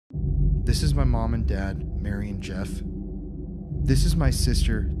This is my mom and dad, Mary and Jeff. This is my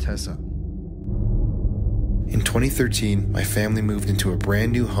sister, Tessa. In 2013, my family moved into a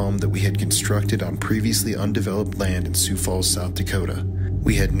brand new home that we had constructed on previously undeveloped land in Sioux Falls, South Dakota.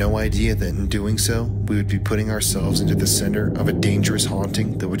 We had no idea that in doing so, we would be putting ourselves into the center of a dangerous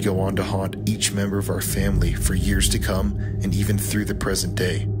haunting that would go on to haunt each member of our family for years to come and even through the present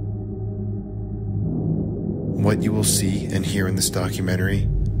day. What you will see and hear in this documentary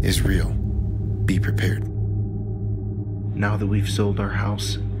is real. Be prepared. Now that we've sold our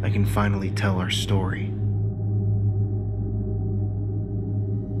house, I can finally tell our story.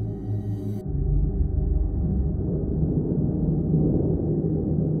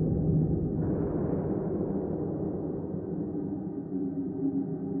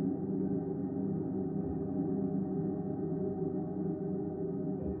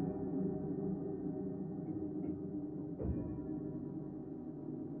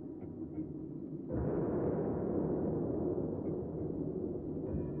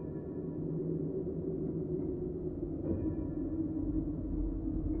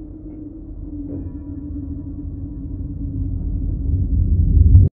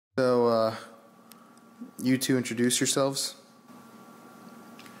 So, you two introduce yourselves.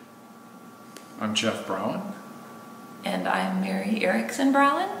 I'm Jeff Brown. And I'm Mary Erickson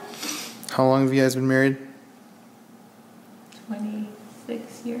Brown. How long have you guys been married?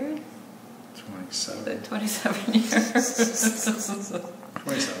 26 years? 27. 27 years.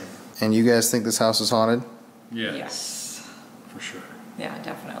 27. And you guys think this house is haunted? Yes. For sure. Yeah,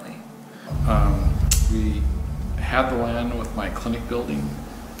 definitely. We had the land with my clinic building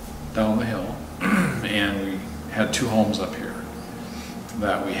down the hill, and we had 2 homes up here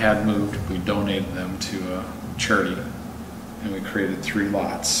that we had moved. We donated them to a charity, and we created 3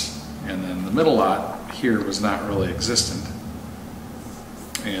 lots. And then the middle lot here was not really existent,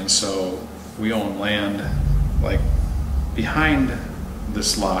 and so we own land like behind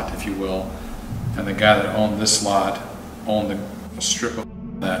this lot, if you will, and the guy that owned this lot owned a strip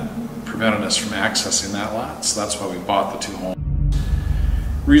of that prevented us from accessing that lot, so that's why we bought the 2 homes.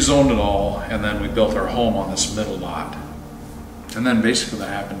 Rezoned it all, and then we built our home on this middle lot. And then basically that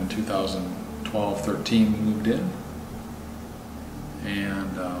happened in 2012, 13, we moved in.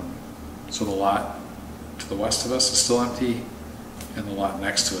 And so the lot to the west of us is still empty, and the lot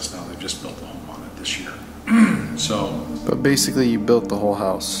next to us now, they've just built a home on it this year. So. But basically you built the whole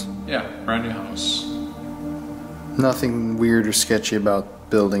house. Yeah, brand new house. Nothing weird or sketchy about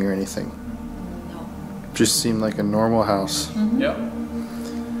building or anything. No. Just seemed like a normal house. Mm-hmm. Yep.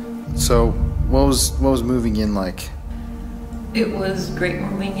 So, what was moving in like? It was great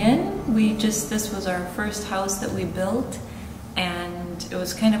moving in. This was our first house that we built, and it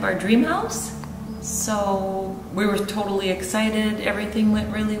was kind of our dream house. So we were totally excited. Everything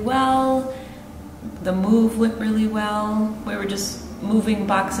went really well. The move went really well. We were just moving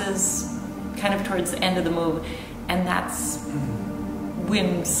boxes kind of towards the end of the move, and that's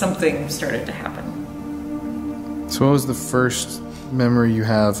when something started to happen. So what was the first memory you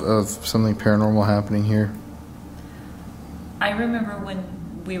have of something paranormal happening here? I remember when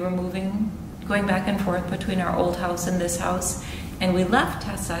we were going back and forth between our old house and this house, and we left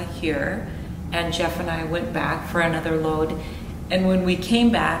Tessa here, and Jeff and I went back for another load, and when we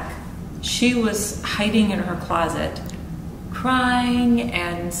came back, she was hiding in her closet, crying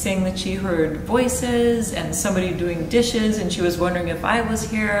and saying that she heard voices and somebody doing dishes, and she was wondering if I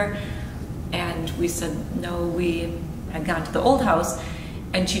was here, and we said no, we had gone to the old house,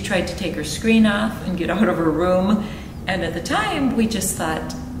 and she tried to take her screen off and get out of her room. And at the time, we just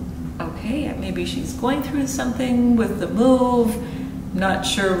thought, okay, maybe she's going through something with the move. Not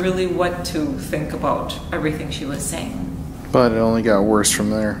sure really what to think about everything she was saying. But it only got worse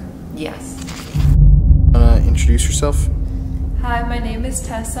from there. Yes. Introduce yourself. Hi, my name is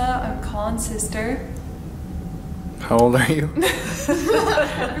Tessa. I'm Colin's sister. How old are you?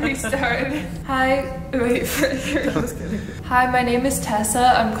 Restart. Hi, wait. Hi, my name is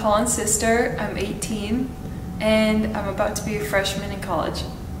Tessa. I'm Colin's sister. I'm 18, and I'm about to be a freshman in college.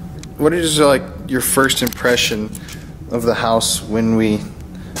 What is like your first impression of the house when we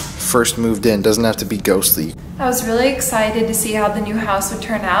first moved in? Doesn't have to be ghostly. I was really excited to see how the new house would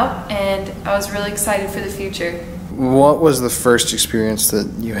turn out, and I was really excited for the future. What was the first experience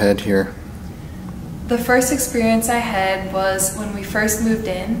that you had here? The first experience I had was when we first moved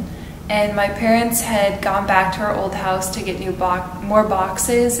in, and my parents had gone back to our old house to get more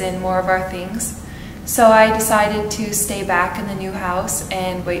boxes and more of our things. So I decided to stay back in the new house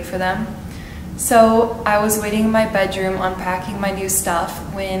and wait for them. So I was waiting in my bedroom unpacking my new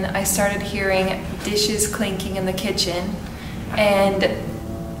stuff when I started hearing dishes clinking in the kitchen, and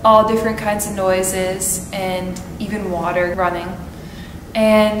all different kinds of noises and even water running.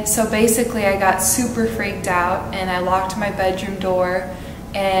 And so basically I got super freaked out and I locked my bedroom door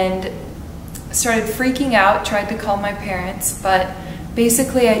and started freaking out, tried to call my parents, but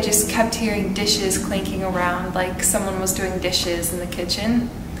basically I just kept hearing dishes clinking around like someone was doing dishes in the kitchen.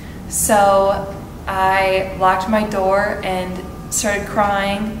 So I locked my door and started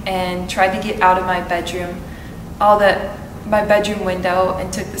crying and tried to get out of my bedroom, my bedroom window,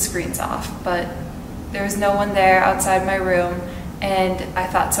 and took the screens off. But there was no one there outside my room, and I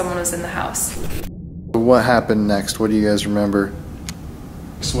thought someone was in the house. What happened next? What do you guys remember?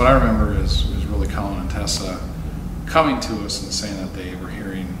 So what I remember is really Colin and Tessa coming to us and saying that they were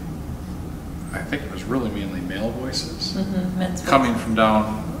hearing, I think it was really mainly male voices, men's coming from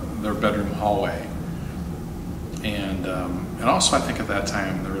down their bedroom hallway. And also I think at that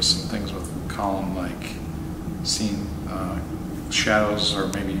time there was some things with Colin, like seeing shadows or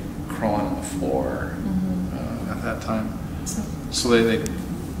maybe crawling on the floor at that time. So they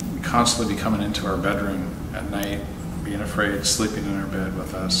constantly be coming into our bedroom at night, being afraid, sleeping in our bed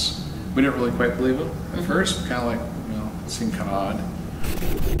with us. We didn't really quite believe it at first, kind of like, it seemed kind of odd.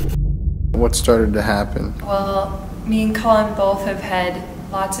 What started to happen? Well, me and Colin both have had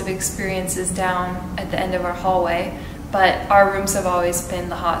lots of experiences down at the end of our hallway, but our rooms have always been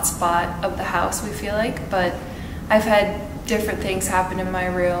the hot spot of the house, we feel like. But I've had different things happen in my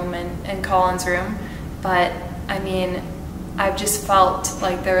room and Colin's room, but I mean, I've just felt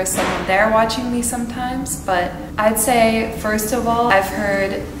like there was someone there watching me sometimes. But I'd say, first of all, I've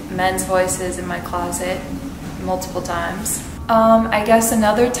heard men's voices in my closet multiple times. I guess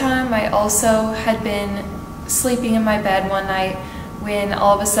another time I also had been sleeping in my bed one night when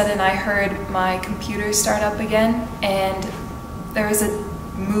all of a sudden I heard my computer start up again, and there was a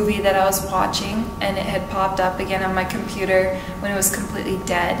movie that I was watching and it had popped up again on my computer when it was completely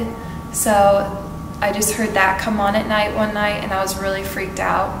dead. So I just heard that come on at night one night and I was really freaked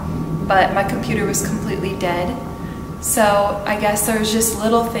out, but my computer was completely dead. So I guess there's just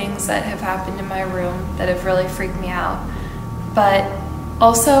little things that have happened in my room that have really freaked me out. But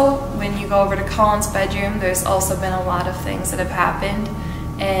also, when you go over to Colin's bedroom, there's also been a lot of things that have happened,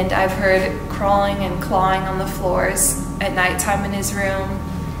 and I've heard crawling and clawing on the floors at nighttime in his room,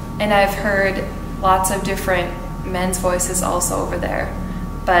 and I've heard lots of different men's voices also over there.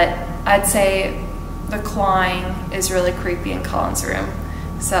 But I'd say the clawing is really creepy in Colin's room.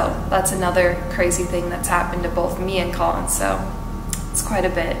 So that's another crazy thing that's happened to both me and Colin, so it's quite a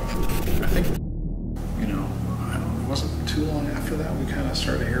bit. I think, it wasn't too long after that we kind of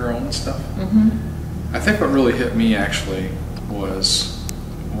started to hear our own stuff. I think what really hit me actually was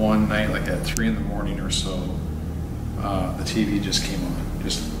one night, like at 3 in the morning or so, the TV just came on,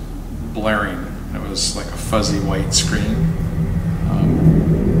 just blaring. It was like a fuzzy white screen.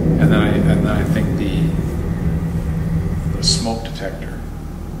 And then I think the smoke detector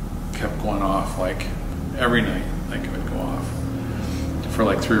kept going off like every night, like it would go off for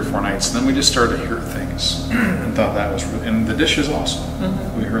like 3 or 4 nights. And then we just started to hear things and thought that was really, and the dishes also,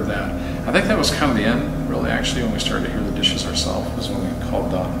 we heard that. I think that was kind of the end, really, actually, when we started to hear the dishes ourselves, was when we called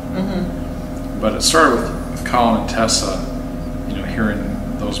done. But it started with Colin and Tessa, hearing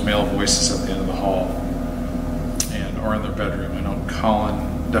those male voices at the end of the hall or in their bedroom. I know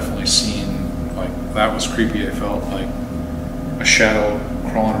Colin definitely seen, like, that was creepy. I felt like a shadow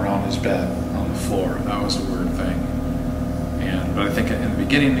crawling around his bed on the floor. That was a weird thing. But I think in the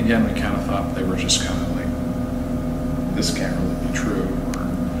beginning, again, we kind of thought they were just kind of like, this can't really be true.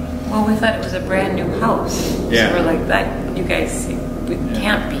 Well, we thought it was a brand new house. Yeah. So we're like, that, you guys, we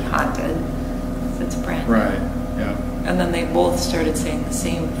can't be haunted if it's brand new. Right, yeah. And then they both started saying the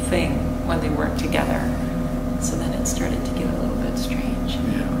same thing when they weren't together. So then it started to get a little bit strange.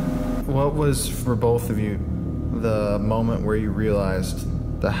 Yeah. What was, for both of you, the moment where you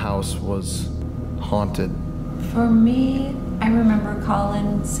realized the house was haunted? For me, I remember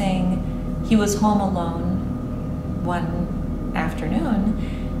Colin saying he was home alone one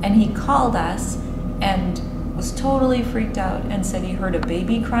afternoon, and he called us and was totally freaked out and said he heard a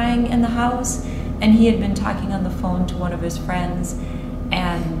baby crying in the house, and he had been talking on the phone to one of his friends,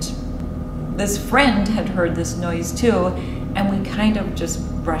 and this friend had heard this noise too, and we kind of just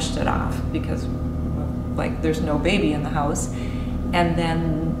brushed it off because, like, there's no baby in the house. And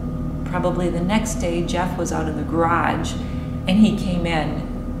then probably the next day, Jeff was out in the garage, and he came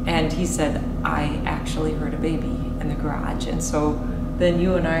in and he said, I actually heard a baby in the garage. And so then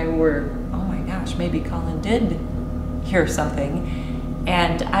you and I were, oh my gosh, maybe Colin did hear something.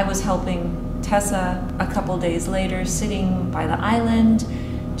 And I was helping Tessa a couple days later, sitting by the island,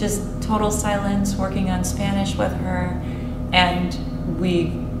 just total silence, working on Spanish with her. And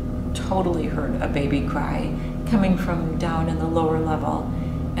we totally heard a baby cry coming from down in the lower level.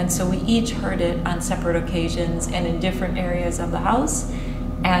 And so we each heard it on separate occasions and in different areas of the house.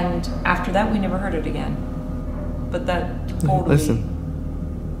 And after that, we never heard it again. But that totally... Listen.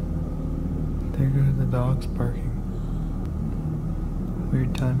 There go the dogs barking.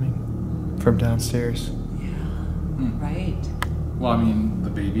 Weird timing. From downstairs. Right. Well, I mean, the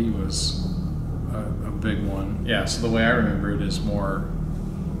baby was a big one. Yeah, so the way I remember it is more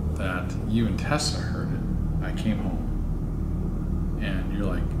that you and Tessa heard it. I came home, and you're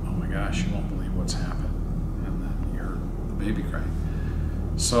like, oh my gosh, you won't believe what's happened. And then you heard the baby cry.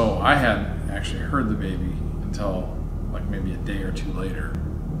 So I hadn't actually heard the baby until like maybe a day or two later.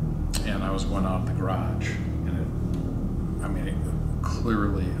 And I was going out of the garage, and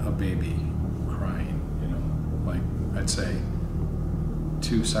clearly a baby crying, you know, like I'd say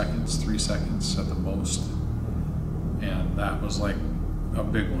 2 seconds, 3 seconds at the most. And that was like a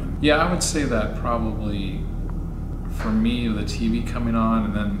big one. Yeah, I would say that probably for me, the TV coming on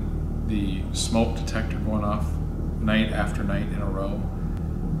and then the smoke detector going off night after night in a row.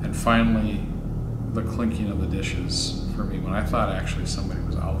 And finally, the clinking of the dishes for me, when I thought actually somebody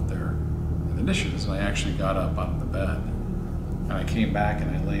was out there in the dishes, and I actually got up out of the bed, and I came back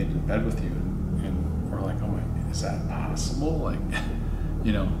and I laid in bed with you, and we're like, oh my, is that possible? Like,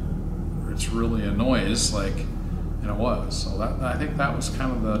 you know, it's really a noise, like, and it was. So that, I think that was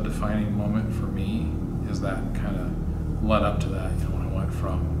kind of the defining moment for me, is that kind of led up to that, you know, when I went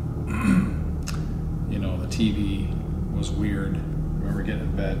from, you know, the TV was weird. I remember getting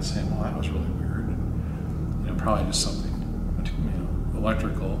in bed saying, well, that was really weird. And, you know, probably just something, you know,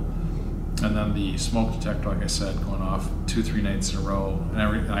 electrical. And then the smoke detector, like I said, going off 2-3 nights in a row,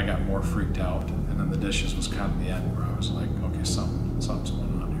 and I got more freaked out. And then the dishes was kind of the end where I was like, okay, something's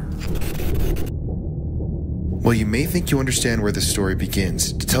going on here. Well, you may think you understand where this story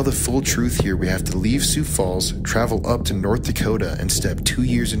begins. To tell the full truth here, we have to leave Sioux Falls, travel up to North Dakota, and step 2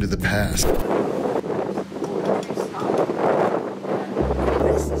 years into the past.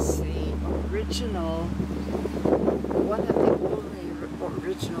 One of the only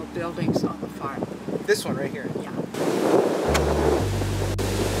original buildings on the farm. This one right here. Yeah.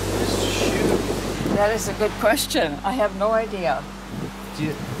 That is a good question. I have no idea. Do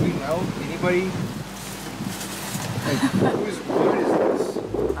you know anybody? Like, whose wood is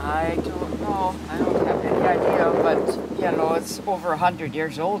this? I don't know. I don't have any idea, but you know, it's over 100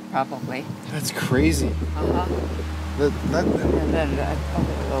 years old probably. That's crazy. Uh-huh. And then a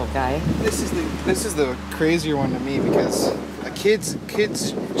little guy. This is the crazier one to me, because a kid's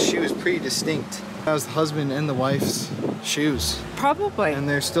shoe is pretty distinct. That was the husband and the wife's shoes. Probably. And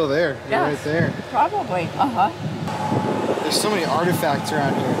they're still there. They're right there. Probably. Uh-huh. There's so many artifacts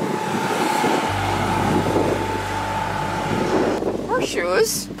around here.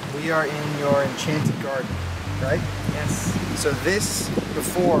 Horseshoes. We are in your enchanted garden, right? Yes. So this,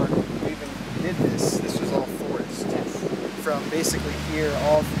 before we even did this was all forest. Yes. From basically here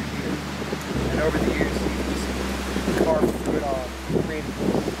all through here. And over the years, you just carved through it all, created it.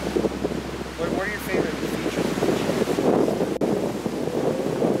 What are your favorite features of the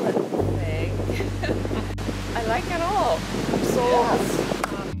I like it all. So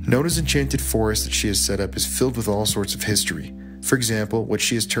Nona's enchanted forest that she has set up is filled with all sorts of history. For example, what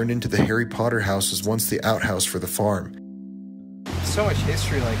she has turned into the Harry Potter house was once the outhouse for the farm. so much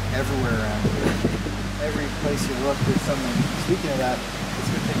history like everywhere around here. Every place you look, there's something. Speaking of that, it's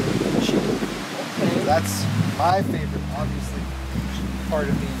going to take a cheap. Okay. That's my favorite, obviously, part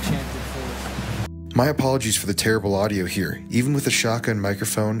of the enchanted forest. My apologies for the terrible audio here. Even with a shotgun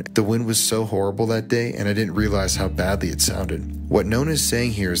microphone, the wind was so horrible that day and I didn't realize how badly it sounded. What Nona is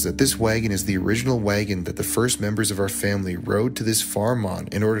saying here is that this wagon is the original wagon that the first members of our family rode to this farm on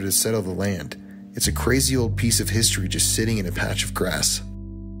in order to settle the land. It's a crazy old piece of history just sitting in a patch of grass.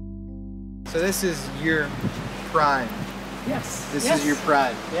 So this is your pride. Yes. This is your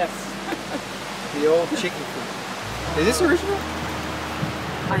pride. Yes. The old chicken coop. Is this original?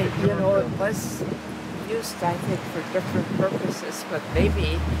 It was used, I think, for different purposes, but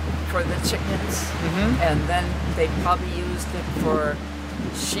maybe for the chickens. Mm-hmm. And then they probably used it for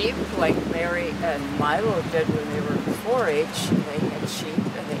sheep, like Mary and Milo did when they were 4-H. They had sheep,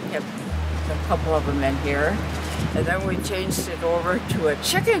 and they kept a couple of them in here. And then we changed it over to a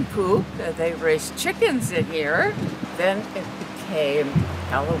chicken coop, and they raised chickens in here. Then it became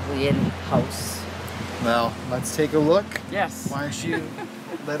Halloween house. Well, let's take a look. Yes. Why don't you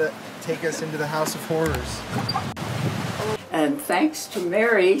let it take us into the House of Horrors? And thanks to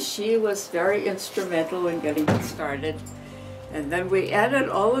Mary, she was very instrumental in getting it started. And then we added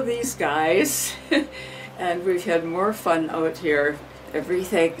all of these guys, and we've had more fun out here.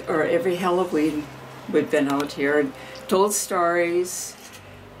 every Halloween we've been out here and told stories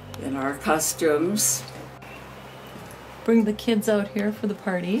in our costumes. Bring the kids out here for the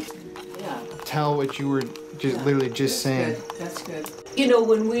party. Yeah. Tell what you were literally just saying. Good. That's good. You know,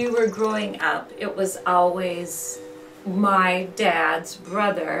 when we were growing up, it was always my dad's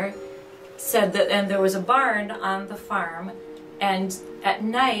brother said that, and there was a barn on the farm, and at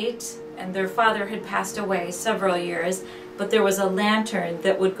night, and their father had passed away several years, but there was a lantern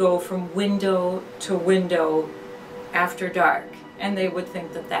that would go from window to window after dark, and they would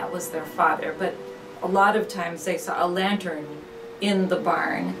think that that was their father, but a lot of times they saw a lantern in the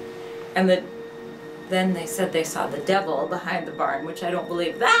barn, and then they said they saw the devil behind the barn, which I don't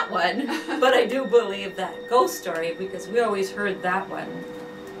believe that one, but I do believe that ghost story because we always heard that one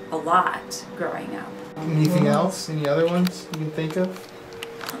a lot growing up. Anything else? Any other ones you can think of?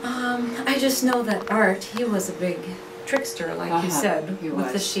 I just know that Art, he was a big trickster, like you said, he with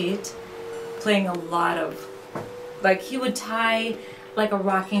the was. sheet, playing a lot of, like he would tie like a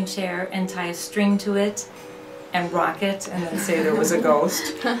rocking chair and tie a string to it and rock it and then say there was a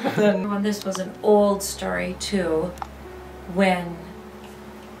ghost. Then this was an old story too, when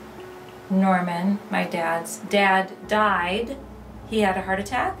Norman, my dad's dad, died. He had a heart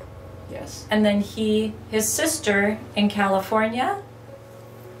attack, Yes. and then his sister in California,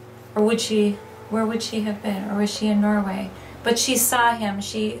 or where would she have been, or was she in Norway? But she saw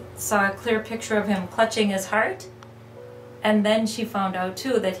a clear picture of him clutching his heart, and then she found out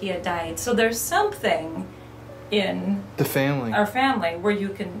too that he had died. So there's something in The family. our family where you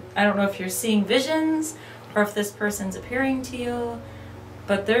can, I don't know if you're seeing visions or if this person's appearing to you,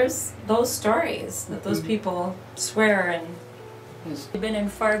 but there's those stories that those people swear. And Yes. you've been in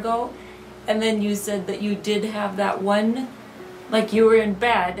Fargo, and then you said that you did have that one, like you were in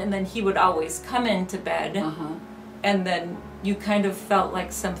bed and then he would always come into bed, and then you kind of felt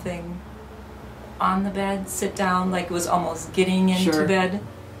like something on the bed, sit down, like it was almost getting into Sure. bed.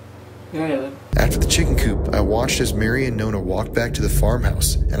 Yeah. After the chicken coop, I watched as Mary and Nona walked back to the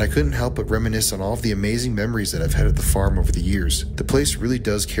farmhouse, and I couldn't help but reminisce on all of the amazing memories that I've had at the farm over the years. The place really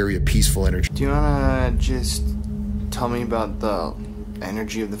does carry a peaceful energy. Do you wanna just tell me about the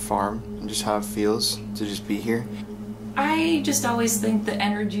energy of the farm and just how it feels to just be here? I just always think the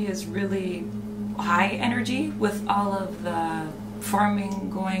energy is really high energy with all of the farming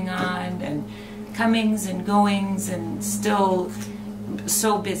going on and comings and goings and still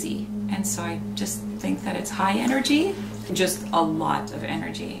so busy. And so I just think that it's high energy, just a lot of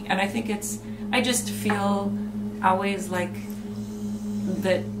energy. And I think I just feel always like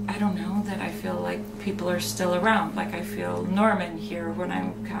that, I don't know, that I feel like people are still around. Like I feel Norman here when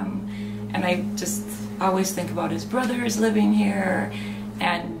I come, and I just always think about his brothers living here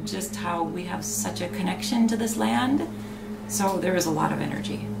and just how we have such a connection to this land. So there is a lot of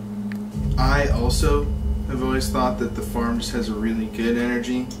energy. I also have always thought that the farm just has a really good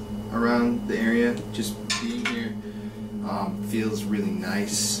energy around the area. Just being here feels really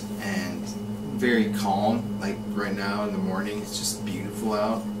nice and very calm. Like right now in the morning, it's just beautiful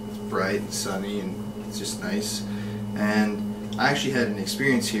out. It's bright and sunny and it's just nice. And I actually had an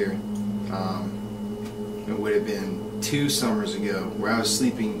experience here. It would have been 2 summers ago where I was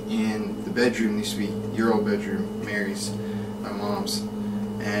sleeping in the bedroom. Used to be your old bedroom, Mary's, my mom's,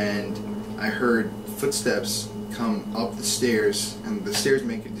 and I heard footsteps come up the stairs, and the stairs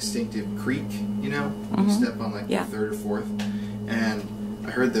make a distinctive creak, you know? You step on like the 3rd or 4th, and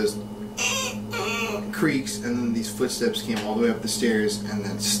I heard those creaks, and then these footsteps came all the way up the stairs and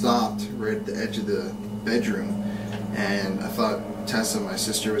then stopped right at the edge of the bedroom. And I thought Tessa, my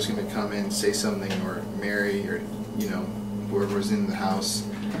sister, was going to come in and say something, or Mary, or you know, whoever was in the house,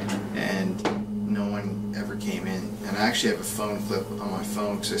 and no one ever came in. And I actually have a phone clip on my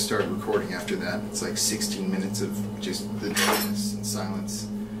phone because I started recording after that. It's like 16 minutes of just the darkness and silence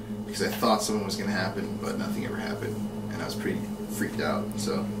because I thought something was going to happen, but nothing ever happened, and I was pretty freaked out.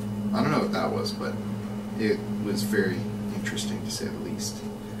 So I don't know what that was, but it was very interesting to say the least.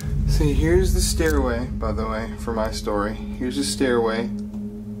 See, here's the stairway, by the way, for my story. Here's the stairway.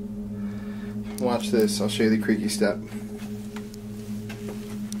 Watch this, I'll show you the creaky step.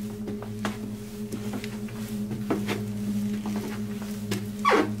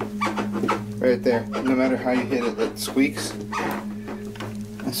 Right there. No matter how you hit it, it squeaks.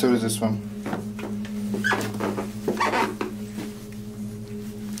 And so does this one.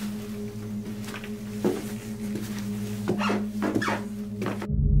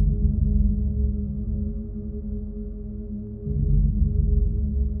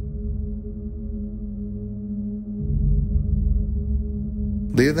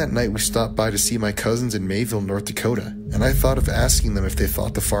 Later that night, we stopped by to see my cousins in Mayville, North Dakota, and I thought of asking them if they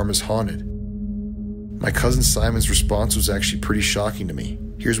thought the farm is haunted. My cousin Simon's response was actually pretty shocking to me.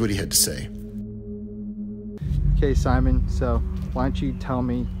 Here's what he had to say. Okay, Simon, so why don't you tell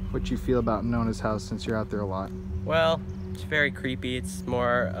me what you feel about Nona's house since you're out there a lot? Well, it's very creepy. It's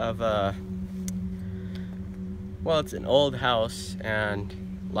more of a... Well, it's an old house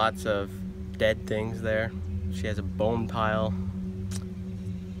and lots of dead things there. She has a bone pile.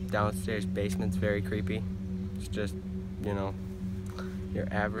 Downstairs basement's very creepy. It's just, you know, your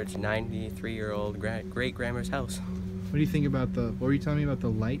average 93-year-old great-grandma's house. What do you think about what were you telling me about the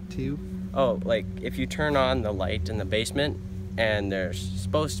light too? Oh, like if you turn on the light in the basement, and there's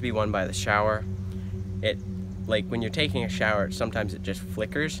supposed to be one by the shower, like when you're taking a shower, sometimes it just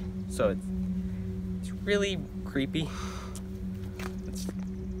flickers, so it's really creepy.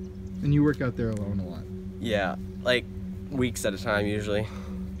 And you work out there alone a lot? Yeah, like weeks at a time usually.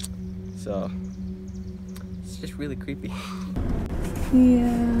 So it's just really creepy.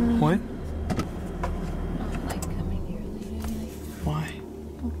 Yeah. What? I don't like coming here late at night. Why?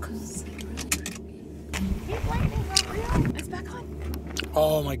 Well, 'cause It's back on.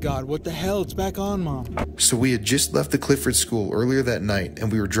 Oh my God, what the hell? It's back on, Mom. So we had just left the Clifford School earlier that night,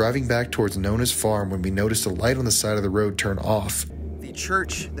 and we were driving back towards Nona's farm when we noticed a light on the side of the road turn off. The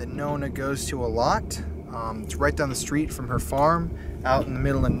church that Nona goes to a lot, it's right down the street from her farm, out in the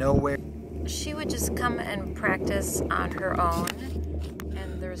middle of nowhere. she would just come and practice on her own,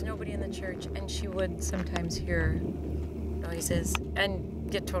 and there was nobody in the church, and she would sometimes hear noises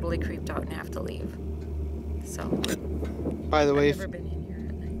and get totally creeped out and have to leave. So, By the way, I've never been in here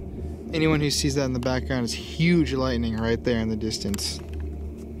at night. anyone who sees that in the background is huge lightning right there in the distance.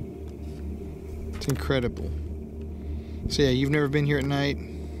 It's incredible. So yeah, you've never been here at night?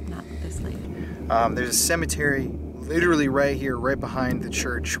 Not this late. There's a cemetery literally right here, right behind the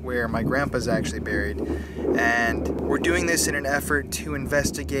church where my grandpa's actually buried. And we're doing this in an effort to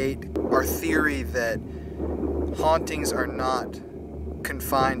investigate our theory that hauntings are not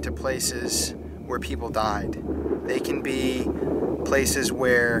confined to places where people died. They can be places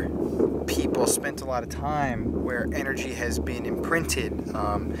where people spent a lot of time, where energy has been imprinted.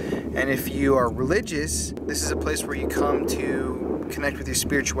 And if you are religious, this is a place where you come to connect with your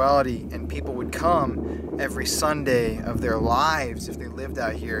spirituality, and people would come every Sunday of their lives if they lived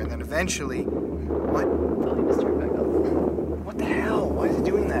out here, and then eventually, what the hell? Why is he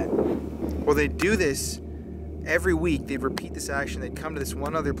doing that? Well, they do this every week. They'd repeat this action. They'd come to this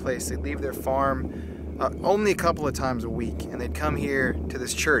one other place. They'd leave their farm only a couple of times a week, and they'd come here to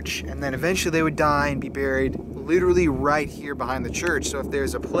this church, and then eventually they would die and be buried literally right here behind the church. So if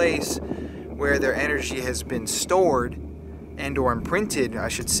there's a place where their energy has been stored and or imprinted, I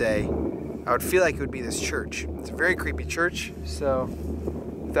should say, I would feel like it would be this church. It's a very creepy church. So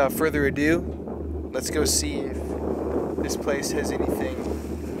without further ado, let's go see if this place has anything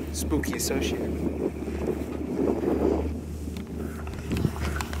spooky associated with it.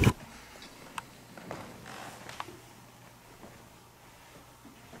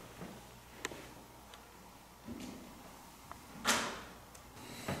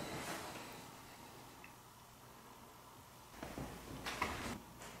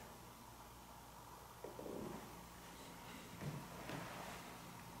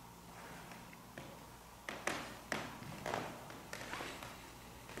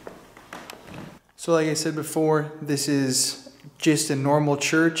 So like I said before, this is just a normal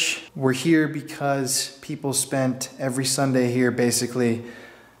church. We're here because people spent every Sunday here basically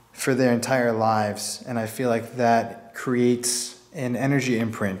for their entire lives. And I feel like that creates an energy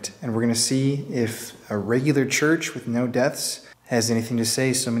imprint. And we're gonna see if a regular church with no deaths has anything to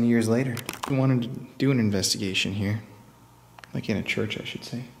say so many years later. I wanted to do an investigation here. Like in a church, I should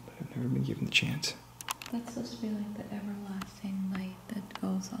say, but I've never been given the chance. That's supposed to be like the everlasting light that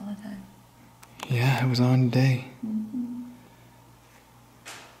goes all the time. Yeah, it was on today. Mm-hmm.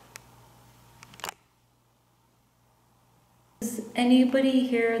 Is anybody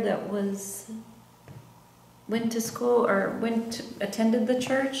here that went to school or attended the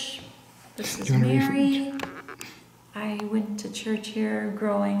church? This is Mary. I went to church here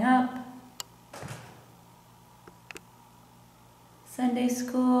growing up. Sunday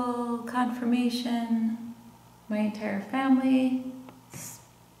school, confirmation, my entire family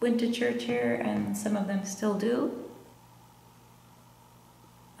went to church here, and some of them still do.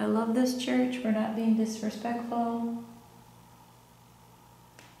 I love this church. We're not being disrespectful.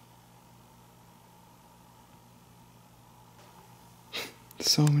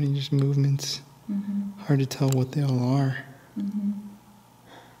 So many just movements. Mm-hmm. Hard to tell what they all are. Mm-hmm.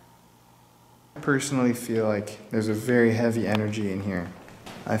 I personally feel like there's a very heavy energy in here.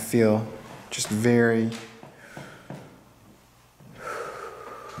 I feel just very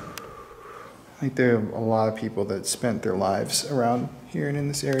like there are a lot of people that spent their lives around here and in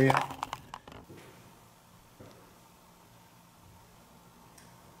this area.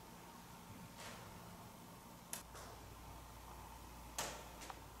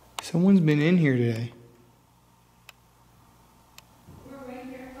 Someone's been in here today. We're right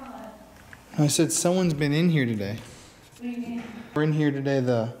here, Colin. I said someone's been in here today. What do you mean? We're in here today.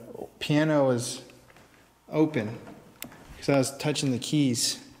 The piano is open because I was touching the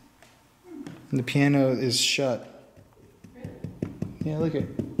keys. And the piano is shut. Yeah, look at.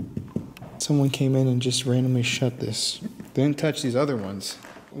 Someone came in and just randomly shut this. They didn't touch these other ones.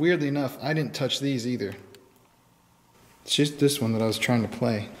 Weirdly enough, I didn't touch these either. It's just this one that I was trying to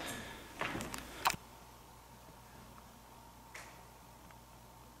play.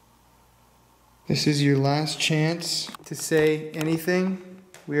 This is your last chance to say anything.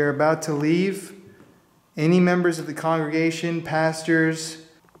 We are about to leave. Any members of the congregation, pastors,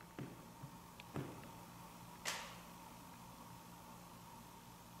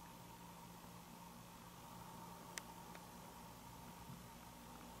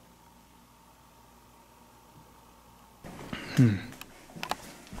 and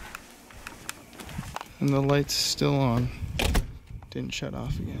the light's still on. Didn't shut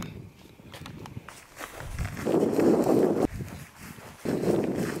off again.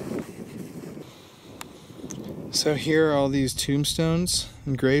 So here are all these tombstones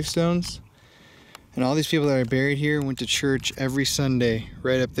and gravestones. And all these people that are buried here went to church every Sunday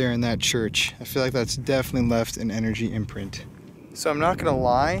right up there in that church. I feel like that's definitely left an energy imprint. So I'm not gonna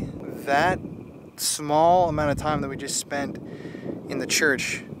lie, that small amount of time that we just spent in the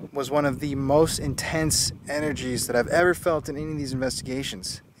church was one of the most intense energies that I've ever felt in any of these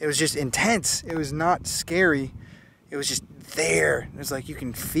investigations. It was just intense. It was not scary. It was just there. It was like you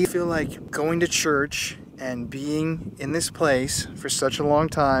can feel like going to church and being in this place for such a long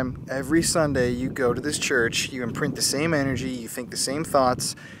time. Every Sunday you go to this church, you imprint the same energy, you think the same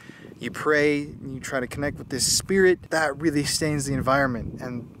thoughts, you pray, and you try to connect with this spirit. That really stains the environment.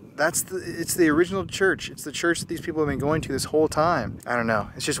 And it's the original church. It's the church that these people have been going to this whole time. I don't know.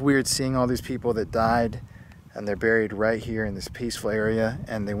 It's just weird seeing all these people that died and they're buried right here in this peaceful area,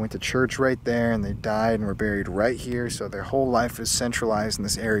 and they went to church right there and they died and were buried right here, so their whole life is centralized in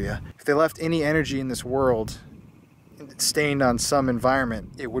this area. If they left any energy in this world stained on some environment,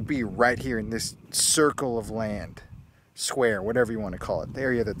 it would be right here in this circle of land, square, whatever you want to call it, the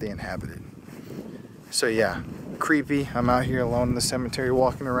area that they inhabited. So yeah, creepy. I'm out here alone in the cemetery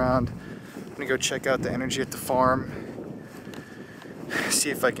walking around. I'm gonna go check out the energy at the farm, see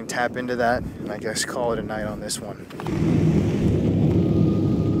if I can tap into that, and I guess call it a night on this one.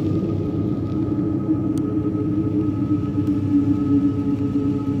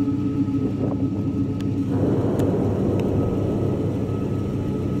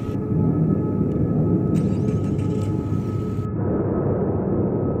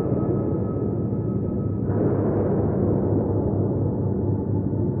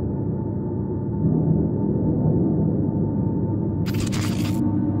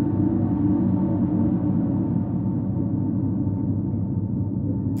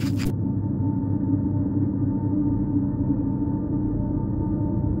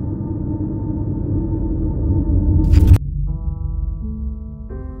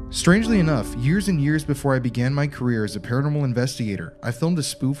 Strangely enough, years and years before I began my career as a paranormal investigator, I filmed a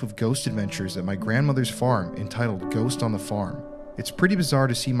spoof of ghost adventures at my grandmother's farm entitled Ghost on the Farm. It's pretty bizarre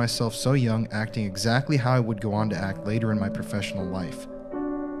to see myself so young acting exactly how I would go on to act later in my professional life.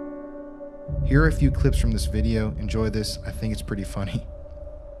 Here are a few clips from this video. Enjoy this, I think it's pretty funny.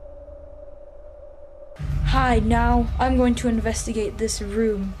 Hi, now I'm going to investigate this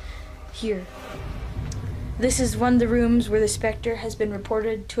room here. This is one of the rooms where the specter has been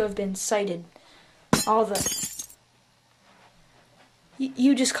reported to have been sighted. All the...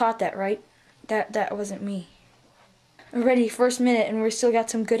 You just caught that, right? That wasn't me. Already, first minute, and we've still got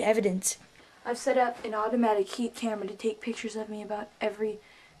some good evidence. I've set up an automatic heat camera to take pictures of me about every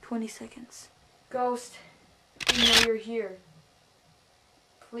 20 seconds. Ghost, you know you're here.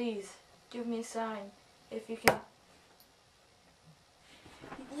 Please, give me a sign, if you can.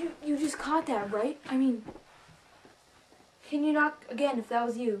 You just caught that, right? I mean... Can you knock again if that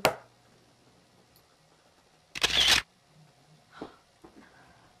was you?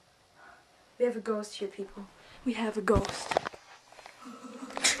 We have a ghost here, people. We have a ghost.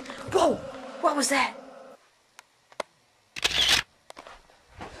 Whoa! What was that?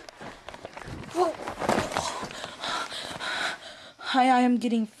 Whoa! I am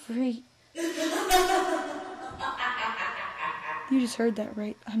getting free. You just heard that,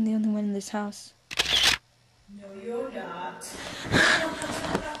 right? I'm the only one in this house. No, you're not.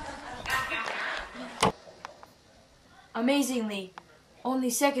 Amazingly, only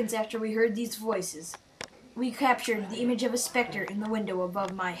seconds after we heard these voices, we captured the image of a specter in the window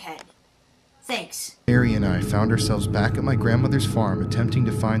above my head. Thanks. Mary and I found ourselves back at my grandmother's farm attempting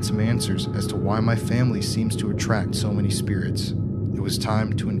to find some answers as to why my family seems to attract so many spirits. It was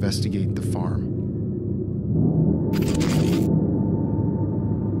time to investigate the farm.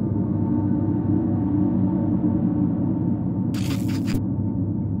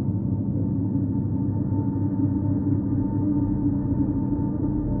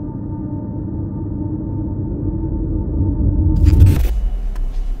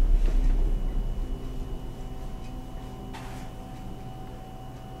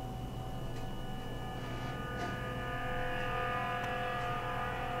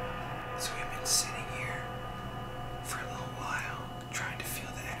 So we've been sitting here for a little while, trying to feel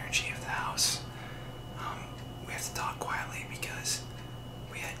the energy of the house. We have to talk quietly because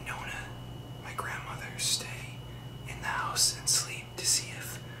we had Nona, my grandmother, stay in the house and sleep to see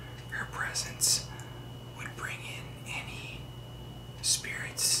if her presence would bring in any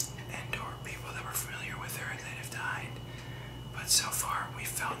spirits and or people that were familiar with her that have died. But so far we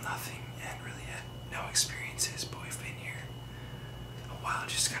felt nothing and really had no experiences, but we've been here a while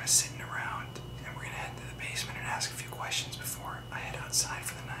just kind of sitting around, and we're gonna head to the basement and ask a few questions before I head outside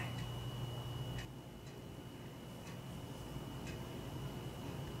for the night.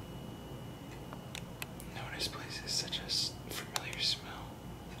 Notice place is such a familiar smell.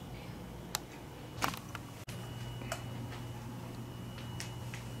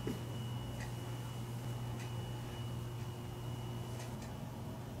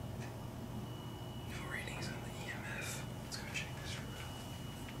 No readings on the EMF. Let's go check this room out.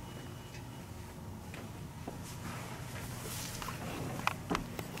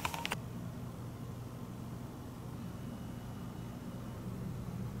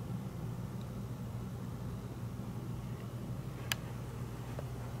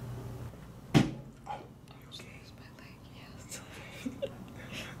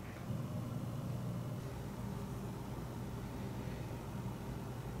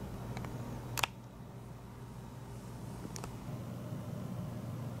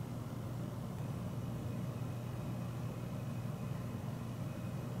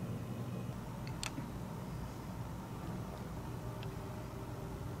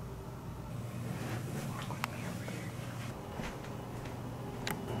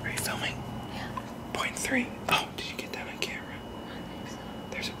 Are you filming? Yeah. Point 3. Oh, did you get that on camera? I think so.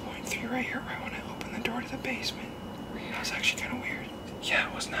 There's a point 3 right here right when I open the door to the basement. Weird. That was actually kind of weird. Yeah,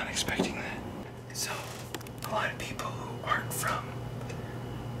 I was not expecting that. So, a lot of people who aren't from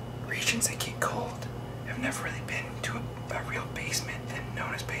regions that get cold have never really been to a real basement, and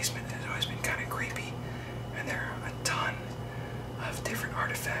Nona's basement has always been kind of creepy. And there are a ton of different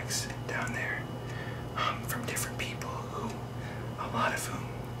artifacts down there from different people who, a lot of whom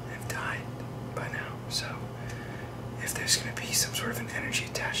have died by now. So if there's going to be some sort of an energy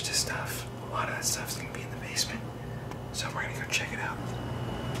attached to stuff, a lot of that stuff's going to be in the basement. So we're going to go check it out.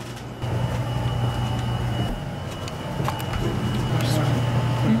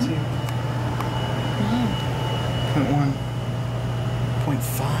 Point 2. Point 1. Point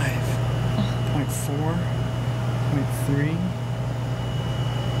 5. Point 4. Point 3.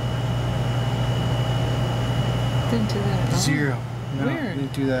 Didn't do that at all. 0. No, Weird. we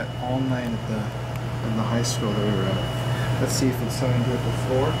do that all night at the high school that we were at. Let's see if it's something to do with the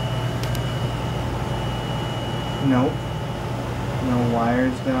floor. Nope. No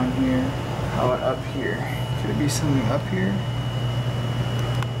wires down here. How about up here? Could it be something up here?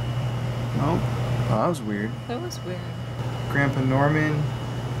 Nope. Oh, that was weird. That was weird. Grandpa Norman.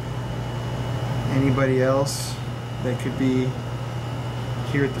 Anybody else that could be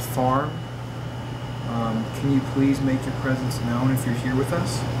here at the farm? Can you please make your presence known if you're here with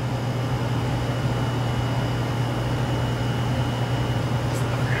us?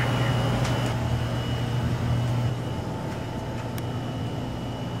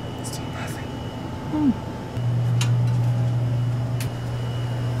 Still nothing.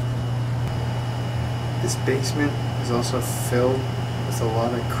 This basement is also filled with a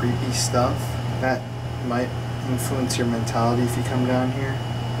lot of creepy stuff that might influence your mentality if you come down here,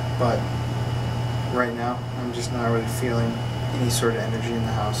 but right now I'm just not really feeling any sort of energy in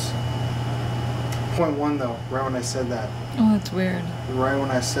the house. Point 1 though, right when I said that. Oh, that's weird. Right when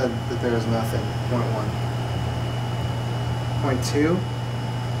I said that there was nothing. Point 1. Point 2.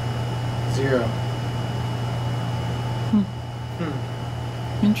 0.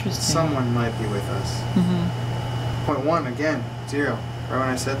 Interesting. Someone might be with us. Point 1 again, 0, right when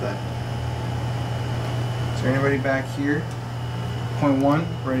I said that. Is there anybody back here? 0.1,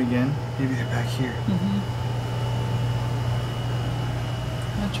 right again. Maybe they're back here.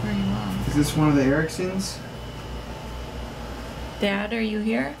 That's where you are. Is this one of the Ericksons? Dad, are you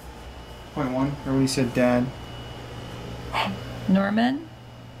here? 0.1, right when he said dad. Norman?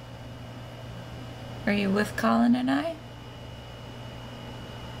 Are you with Colin and I?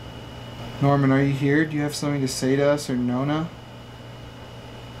 Norman, are you here? Do you have something to say to us or Nona?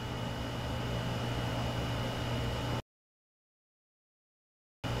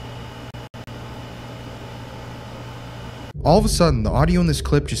 All of a sudden, the audio in this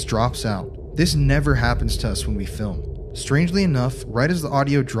clip just drops out. This never happens to us when we film. Strangely enough, right as the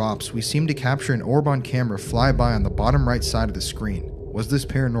audio drops, we seem to capture an orb on camera fly by on the bottom right side of the screen. Was this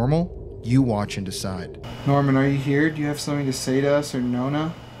paranormal? You watch and decide. Norman, are you here? Do you have something to say to us or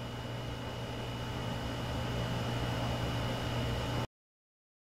Nona?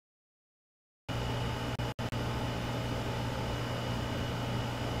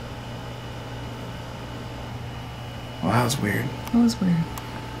 Well, that was weird. That was weird.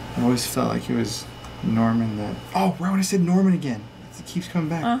 I always felt like it was Norman that... Oh, right when I said Norman again. It keeps coming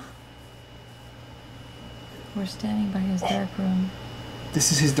back. We're standing by his dark room.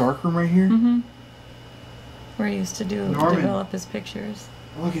 This is his dark room right here? Where he used to Norman. develop his pictures.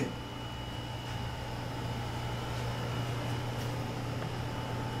 Look it.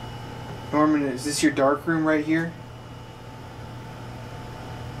 Norman, is this your dark room right here?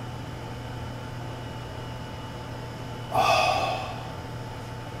 Oh,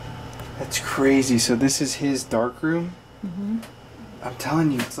 that's crazy. So this is his dark room? I'm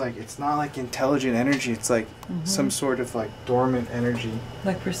telling you, it's not like intelligent energy. It's like some sort of like dormant energy.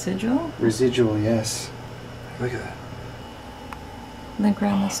 Like residual? Residual, yes. Look at that. And then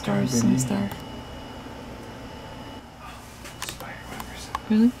grandma stores some stuff. Spider webs.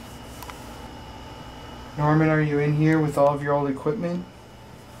 Really? Norman, are you in here with all of your old equipment?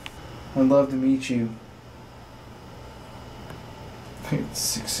 I'd love to meet you. It's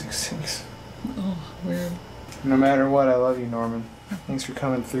 666. Oh, weird. No matter what, I love you, Norman. Thanks for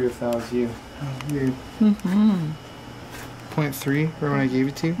coming through if that was you. Oh, weird. 0.3, right when I gave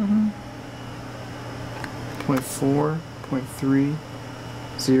it to you? 0.4, 0.3,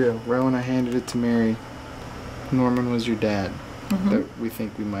 0, right when I handed it to Mary. Norman was your dad that we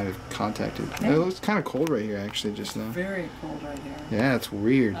think we might have contacted. Yeah. It was kind of cold right here, actually, just now. Very cold right here. Yeah, it's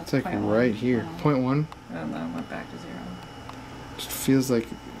weird. That's it's like 0.1. right here. 0.1? And then went back to 0. Just feels like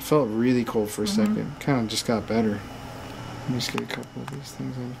it felt really cold for a second. Kind of just got better. Let me just get a couple of these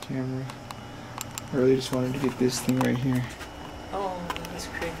things on camera. I really just wanted to get this thing right here. Oh, that's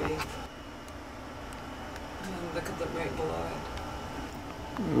creepy. And look at the right below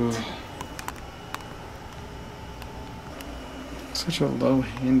it. Ugh. Such a low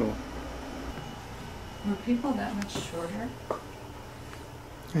handle. Were people that much shorter?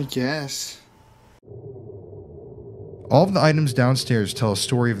 I guess. All of the items downstairs tell a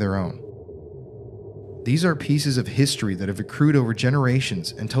story of their own. These are pieces of history that have accrued over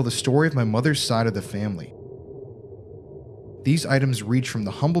generations and tell the story of my mother's side of the family. These items reach from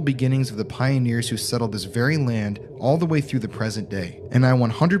the humble beginnings of the pioneers who settled this very land all the way through the present day. And I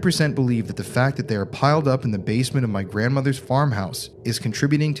 100% believe that the fact that they are piled up in the basement of my grandmother's farmhouse is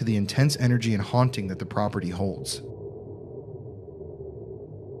contributing to the intense energy and haunting that the property holds.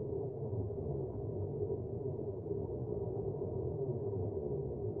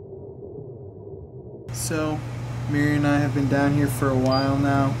 So, Mary and I have been down here for a while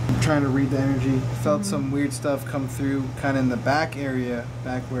now. I'm trying to read the energy. Felt some weird stuff come through kind of in the back area,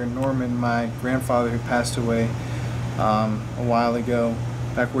 back where Norman, my grandfather who passed away a while ago,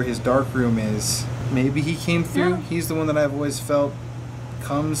 back where his dark room is. Maybe he came through. Yeah. He's the one that I've always felt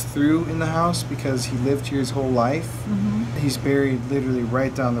comes through in the house because he lived here his whole life. He's buried literally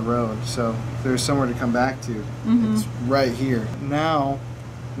right down the road, so if there's somewhere to come back to, it's right here. Now,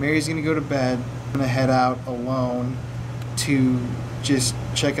 Mary's gonna go to bed. I'm gonna head out alone to just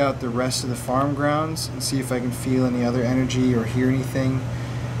check out the rest of the farm grounds and see if I can feel any other energy or hear anything,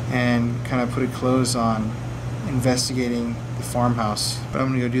 and kind of put a close on investigating the farmhouse. But I'm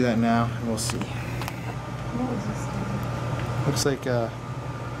gonna go do that now and we'll see. What was this? Looks like the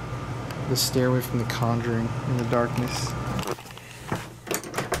stairway from The Conjuring in the darkness.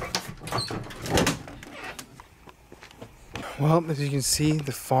 Well, as you can see,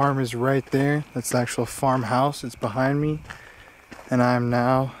 the farm is right there. That's the actual farmhouse. It's behind me. And I'm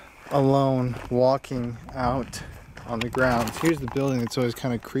now alone walking out on the grounds. Here's the building that's always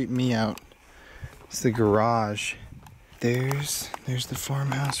kind of creeped me out. It's the garage. There's the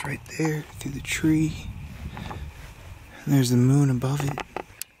farmhouse right there through the tree. And there's the moon above it.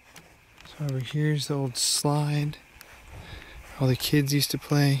 So over here's the old slide. All the kids used to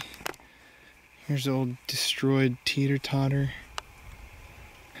play. Here's the old destroyed teeter-totter.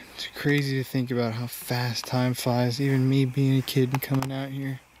 It's crazy to think about how fast time flies, even me being a kid and coming out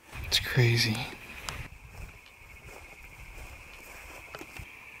here. It's crazy.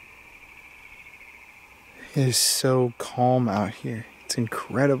 It is so calm out here. It's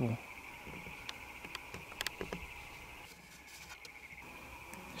incredible.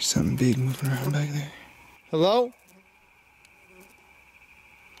 There's something big moving around back there. Hello?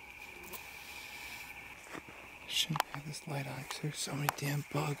 I shouldn't have this light on because there's so many damn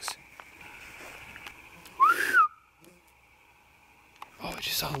bugs. Oh, I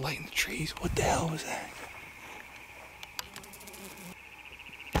just saw a light in the trees. What the hell was that?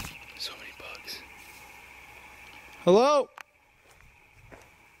 So many bugs. Hello?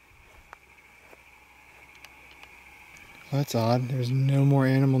 Well, that's odd. There's no more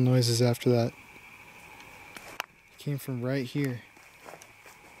animal noises after that. It came from right here.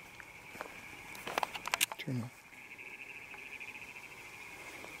 Turn off.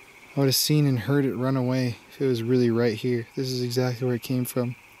 I would have seen and heard it run away if it was really right here. This is exactly where it came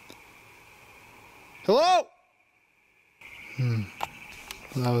from. Hello? Well,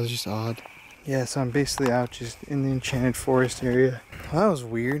 that was just odd. Yeah, so I'm basically out just in the enchanted forest area. Well, that was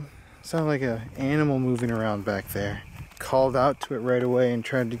weird. It sounded like an animal moving around back there. Called out to it right away and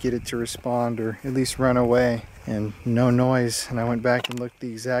tried to get it to respond or at least run away. And no noise. And I went back and looked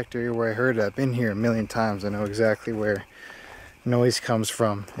the exact area where I heard it. I've been here a million times. I know exactly where noise comes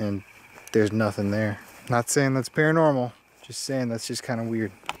from, and there's nothing there. Not saying that's paranormal, just saying that's just kind of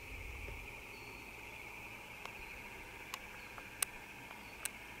weird.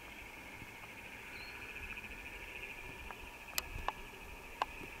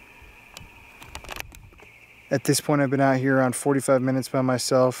 At this point, I've been out here around 45 minutes by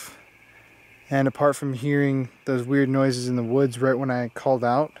myself, and apart from hearing those weird noises in the woods right when I called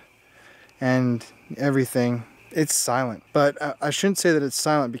out and everything, it's silent. But I shouldn't say that it's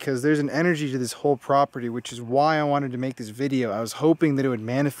silent because there's an energy to this whole property, which is why I wanted to make this video. I was hoping that it would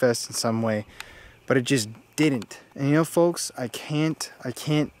manifest in some way, but it just didn't. And you know, folks, I can't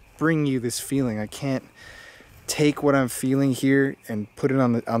bring you this feeling. I can't take what I'm feeling here and put it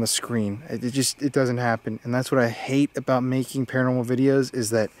on the screen. It doesn't happen. And that's what I hate about making paranormal videos,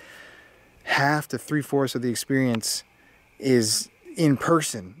 is that half to 3/4 of the experience is in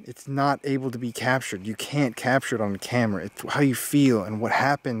person. It's not able to be captured. You can't capture it on the camera. It's how you feel and what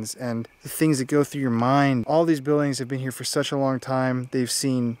happens and the things that go through your mind. All these buildings have been here for such a long time. They've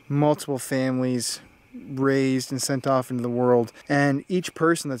seen multiple families raised and sent off into the world, and each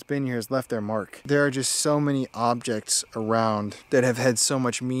person that's been here has left their mark. There are just so many objects around that have had so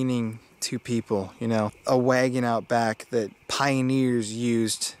much meaning to people. You know, a wagon out back that pioneers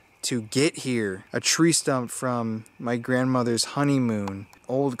used to get here, a tree stump from my grandmother's honeymoon,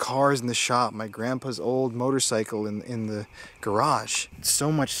 old cars in the shop, my grandpa's old motorcycle in the garage.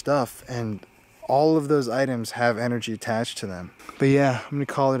 So much stuff, and all of those items have energy attached to them. But yeah, I'm gonna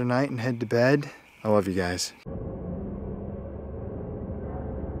call it a night and head to bed. I love you guys.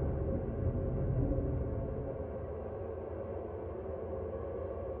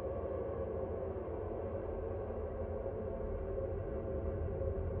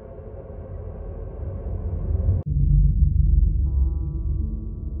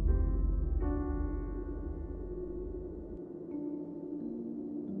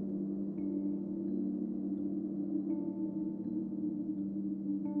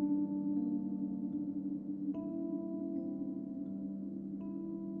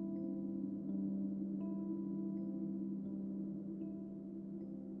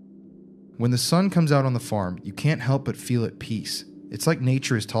 When the sun comes out on the farm, you can't help but feel at peace. It's like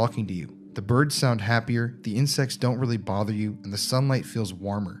nature is talking to you. The birds sound happier, the insects don't really bother you, and the sunlight feels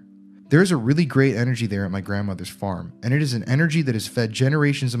warmer. There's a really great energy there at my grandmother's farm, and it is an energy that has fed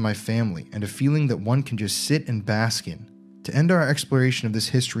generations of my family and a feeling that one can just sit and bask in. To end our exploration of this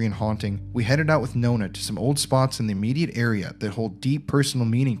history and haunting, we headed out with Nona to some old spots in the immediate area that hold deep personal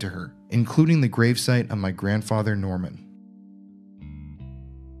meaning to her, including the gravesite of my grandfather Norman.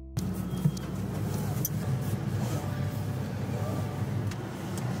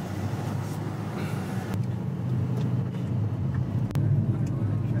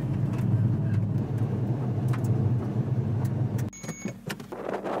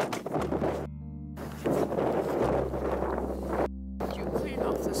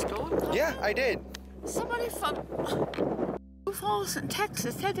 I did. Somebody from Sioux Falls in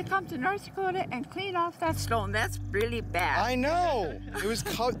Texas had to come to North Dakota and clean off that stone. That's really bad. I know. It was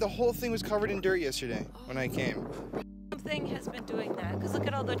the whole thing was covered in dirt yesterday when I came. Something has been doing that, because look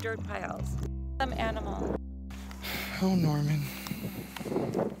at all the dirt piles. Some animal. Oh, Norman.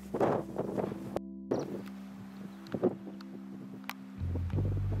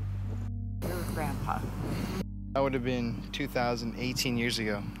 Your grandpa. That would have been 2018 years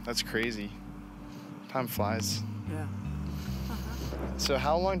ago. That's crazy. Time flies. Yeah. So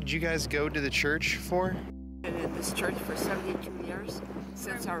how long did you guys go to the church for? Been in this church for 72 years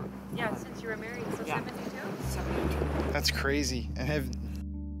since our... Yeah, since you were married, so yeah. 72? 72. That's crazy. And have...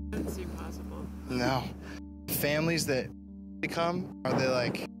 Doesn't seem possible. No. Families that become, are they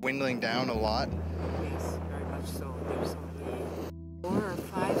like dwindling down a lot? Yes, very much so. There's only 4 or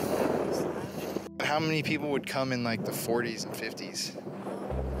 5 families left. How many people would come in like the 40s and 50s?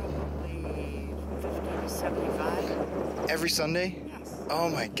 Probably 50 to 75. Every Sunday? Yes. Oh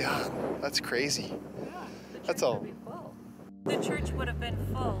my God, that's crazy. Yeah. That's all. The church would have been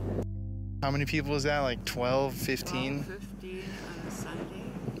full. How many people is that? Like 12, 15? 12, 15 on a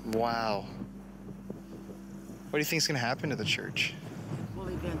Sunday. Wow. What do you think is going to happen to the church? Well,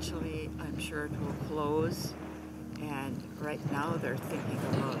 eventually, I'm sure it will close. And right now, they're thinking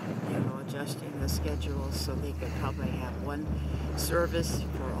about, adjusting the schedule so they could probably have one service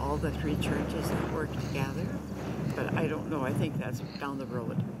for all the 3 churches that work together. But I don't know. I think that's down the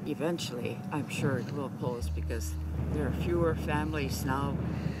road. Eventually, I'm sure it will close because there are fewer families now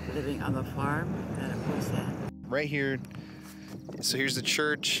living on the farm than it was then. Right here. So here's the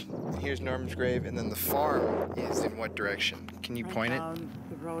church, here's Norman's grave, and then the farm is in what direction? Can you point it? Down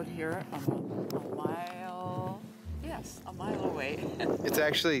the road here, a mile. Yes, a mile away. It's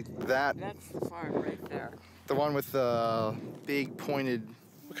actually that. That's the farm right there. The one with the big pointed.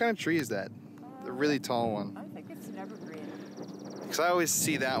 What kind of tree is that? The really tall one. I think it's an evergreen. Because I always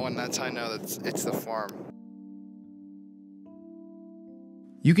see that one. That's how I know that it's the farm.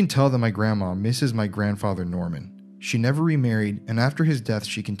 You can tell that my grandma misses my grandfather Norman. She never remarried, and after his death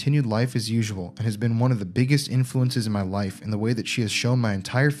she continued life as usual and has been one of the biggest influences in my life in the way that she has shown my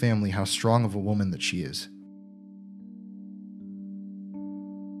entire family how strong of a woman that she is.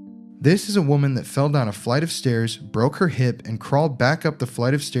 This is a woman that fell down a flight of stairs, broke her hip, and crawled back up the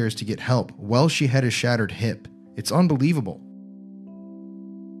flight of stairs to get help while she had a shattered hip. It's unbelievable.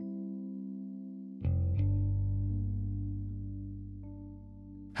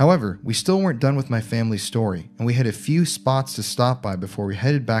 However, we still weren't done with my family's story, and we had a few spots to stop by before we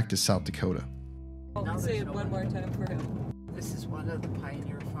headed back to South Dakota. I'll say it one more time for him. This is one of the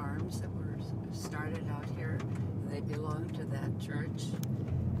pioneer farms that were started out here. They belong to that church,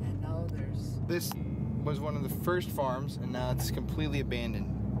 and now there's... This was one of the first farms, and now it's completely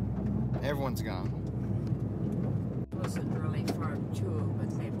abandoned. Everyone's gone. It was an early farm too, but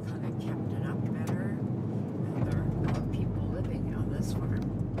they've kind of kept it up better, and there are now people living on this farm.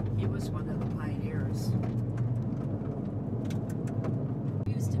 He was one of the pioneers.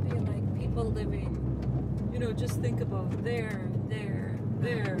 It used to be like people living, just think about there.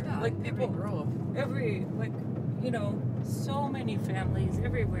 Yeah, like people, so many families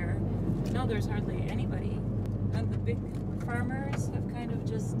everywhere. Now there's hardly anybody. And the big farmers have kind of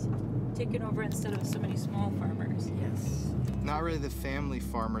just taken over instead of so many small farmers. Yes. Not really the family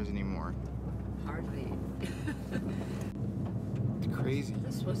farmers anymore. Hardly. It's crazy.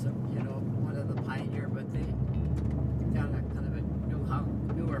 This was, one of the pioneer, but they got a kind of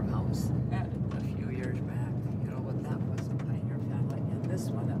a newer house a few years back. What that was, a pioneer family. And this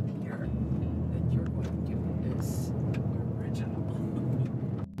one up here that you're going to is original.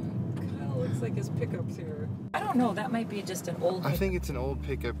 Kind of looks like his pickup's here. I don't know, that might be just an old pickup. I think it's an old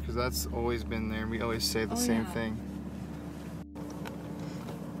pickup because that's always been there. We always say the same thing.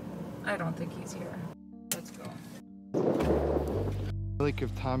 I don't think he's here. Let's go. Like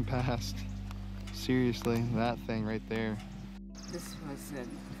if time passed. Seriously, that thing right there. This was a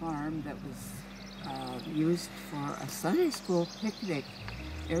farm that was used for a Sunday school picnic.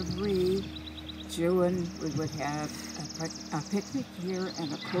 Every June we would have a picnic here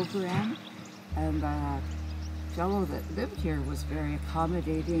and a program, and the fellow that lived here was very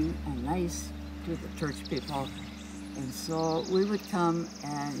accommodating and nice to the church people, and so we would come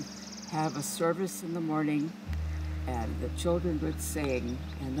and have a service in the morning, and the children would sing,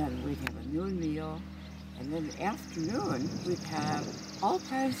 and then we'd have a noon meal, and then in the afternoon we'd have all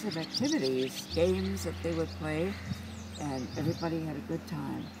kinds of activities, games that they would play, and everybody had a good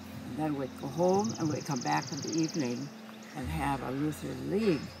time. And then we'd go home and we'd come back in the evening and have a Lutheran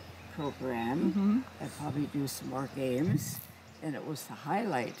League program and probably do some more games. And it was the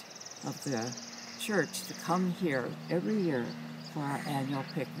highlight of the church to come here every year for our annual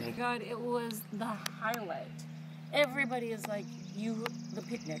picnic. God, it was the highlight. Everybody is like, the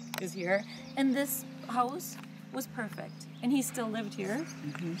picnic is here. And this house was perfect. And he still lived here.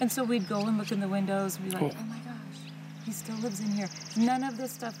 And so we'd go and look in the windows and be like, oh my gosh, he still lives in here. None of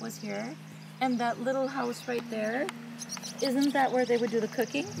this stuff was here. And that little house right there, isn't that where they would do the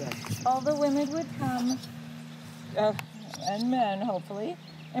cooking? Yes. All the women would come, and men hopefully,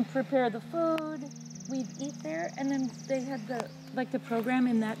 and prepare the food. We'd eat there, and then they had the program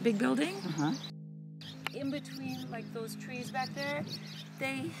in that big building. In between like those trees back there,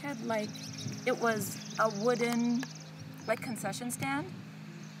 they had it was a wooden concession stand,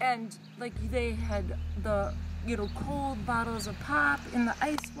 and they had the cold bottles of pop in the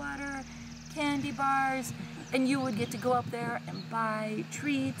ice water, candy bars, and you would get to go up there and buy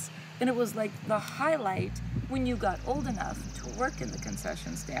treats, and it was like the highlight when you got old enough to work in the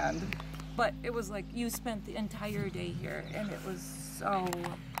concession stand. But it was like you spent the entire day here, and it was so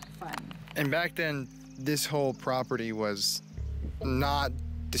fun. And back then, this whole property was not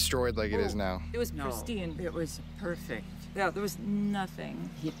destroyed like it is now. It was pristine. It was perfect. Yeah, there was nothing.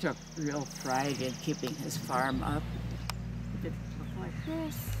 He took real pride in keeping his farm up. It didn't look like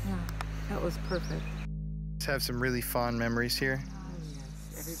this. Yeah, that was perfect. Let's have some really fond memories here. Oh,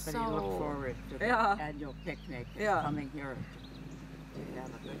 yes. Everybody looked forward to the annual picnic and coming here to have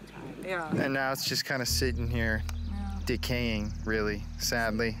a good time. Yeah. And now it's just kind of sitting here, decaying, really,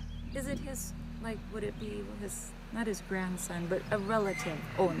 sadly. Is it his, would it be his, not his grandson, but a relative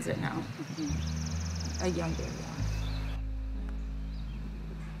owns it now? A younger one.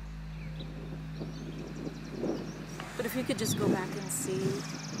 But if you could just go back and see,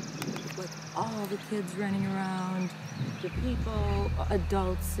 all the kids running around, the people,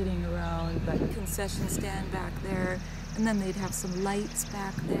 adults sitting around, that concession stand back there, and then they'd have some lights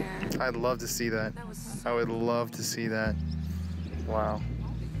back there. I'd love to see that. I would love to see that. Wow.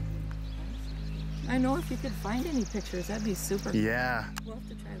 I know if you could find any pictures, that'd be super cool. Yeah. We'll have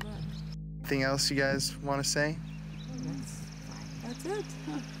to try luck. Anything else you guys want to say? That's it.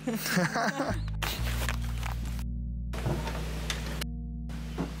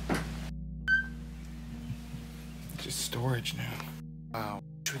 Just storage now. Wow.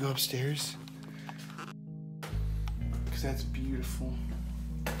 Should we go upstairs? Because that's beautiful.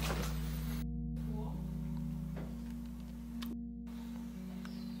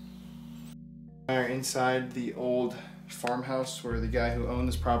 We're inside the old farmhouse where the guy who owned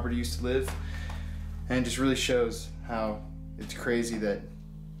this property used to live, and it just really shows how it's crazy that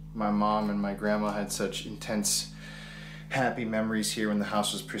my mom and my grandma had such intense happy memories here when the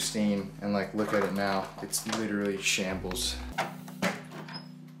house was pristine, and look at it now, it's literally shambles.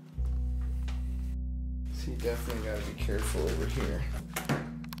 So you definitely gotta be careful over here.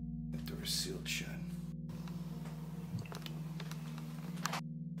 The door's sealed shut.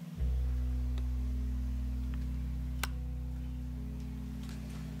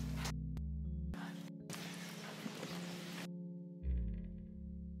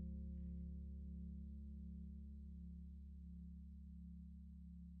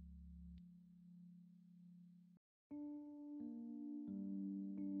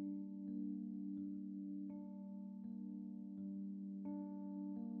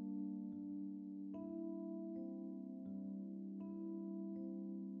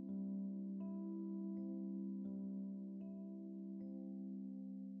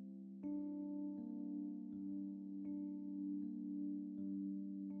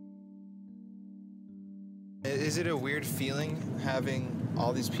 Is it a weird feeling having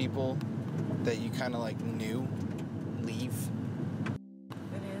all these people that you kind of knew leave?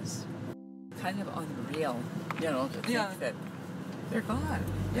 It is kind of unreal, to think that they're gone.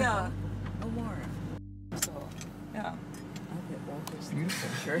 They're no more. So, I'm the oldest in the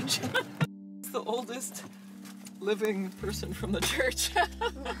church. It's the oldest living person from the church.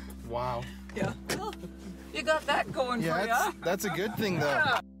 Wow. Yeah. Well, you got that going for you. That's a good thing,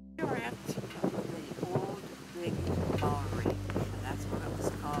 though. We're at the old big Bowery, and that's what it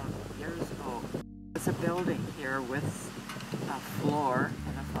was called years ago. It's a building here with a floor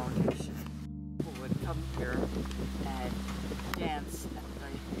and a foundation. People would come here and dance at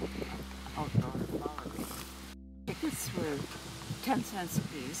the outdoor Bowery. Tickets were 10 cents a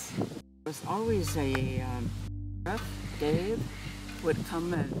piece. There was always a ref, Dave, would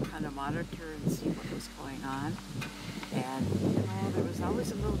come and kind of monitor and see what was going on. And, there was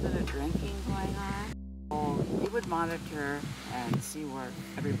always a little bit of drinking going on. So he would monitor and see where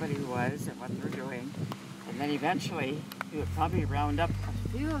everybody was and what they were doing. And then eventually, he would probably round up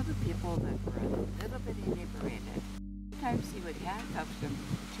a few of the people that were a little bit inebriated. Sometimes he would handcuff them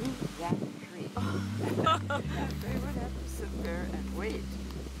to that tree. And they would have to sit there and wait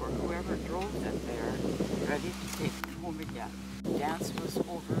for whoever drove them there, ready to take them home again. The dance was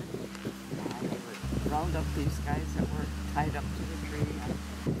over, and they would round up these guys that were tied up to the tree,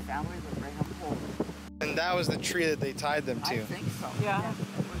 and the family would bring them home. And that was the tree that they tied them to? I think so. Yeah.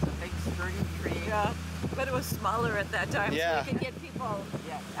 It was a big sturdy tree. Yeah, but it was smaller at that time, Yeah. so we could get people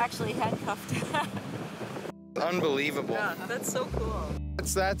actually handcuffed. Unbelievable. Yeah, that's so cool.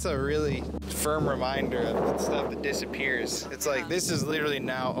 That's a really firm reminder of the stuff that disappears. It's like, this is literally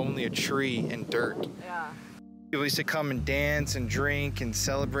now only a tree and dirt. Yeah. People used to come and dance and drink and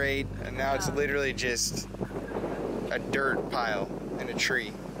celebrate, and now it's literally just a dirt pile and a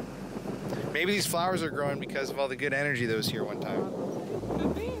tree. Maybe these flowers are growing because of all the good energy that was here one time.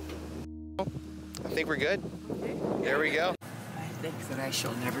 Could be. I think we're good. There we go. I think that I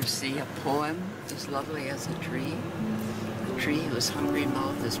shall never see a poem as lovely as a tree. A tree whose hungry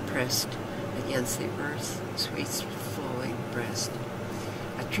mouth is pressed against the earth's sweet flowing breast.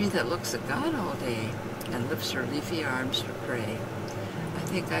 A tree that looks at God all day and lifts her leafy arms to pray. I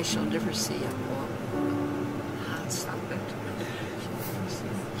think I shall never see a poem. Stop it.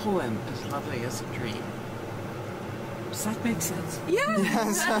 Poem as lovely as a tree. Does that make sense? Yes,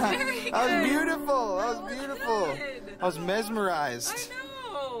 Yes. that's very good. That was beautiful. That was beautiful. Good. I was mesmerized.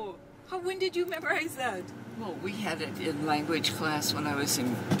 I know. When did you memorize that? Well, we had it in language class when I was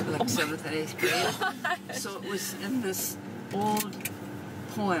in like 7th and 8th grade. So it was in this old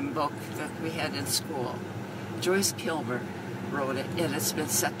poem book that we had in school. Joyce Kilmer wrote it, and it's been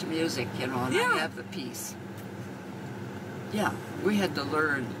set to music, you know, and I have the piece. Yeah, we had to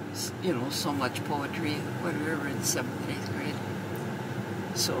learn, you know, so much poetry when we were in 7th and 8th grade.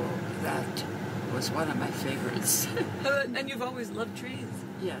 So that was one of my favorites. And you've always loved trees.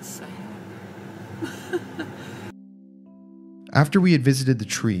 Yes, I have. After we had visited the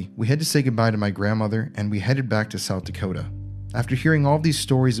tree, we had to say goodbye to my grandmother and we headed back to South Dakota. After hearing all these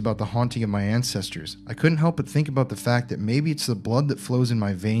stories about the haunting of my ancestors, I couldn't help but think about the fact that maybe it's the blood that flows in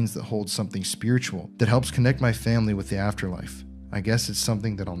my veins that holds something spiritual, that helps connect my family with the afterlife. I guess it's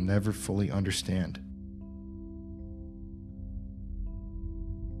something that I'll never fully understand.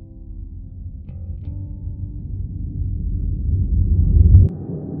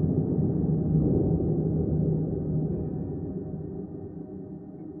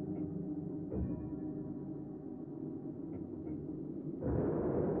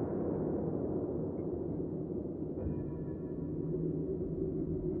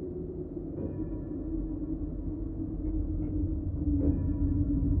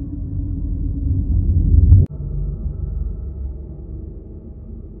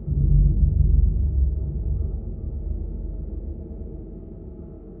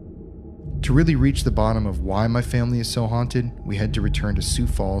 To really reach the bottom of why my family is so haunted, we had to return to Sioux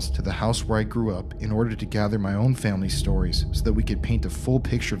Falls, to the house where I grew up, in order to gather my own family's stories so that we could paint a full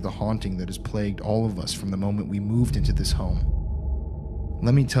picture of the haunting that has plagued all of us from the moment we moved into this home.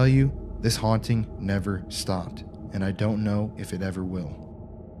 Let me tell you, this haunting never stopped, and I don't know if it ever will.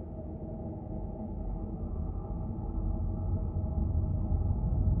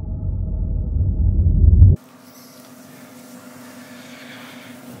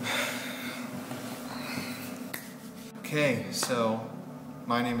 Okay, so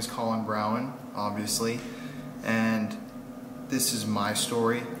my name is Colin Browen, obviously, and this is my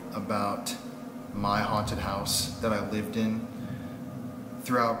story about my haunted house that I lived in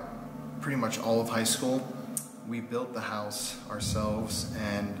throughout pretty much all of high school. We built the house ourselves,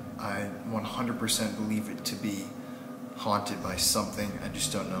 and I 100% believe it to be haunted by something. I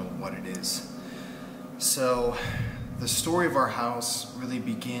just don't know what it is. So the story of our house really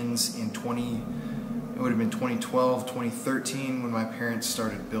begins in it would have been 2012, 2013 when my parents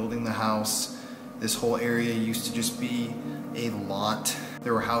started building the house. This whole area used to just be a lot.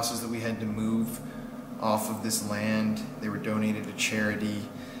 There were houses that we had to move off of this land. They were donated to charity,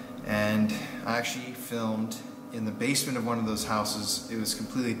 and I actually filmed in the basement of one of those houses. It was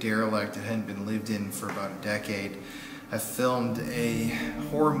completely derelict. It hadn't been lived in for about a decade. I filmed a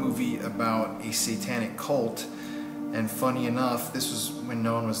horror movie about a satanic cult. And funny enough, this was when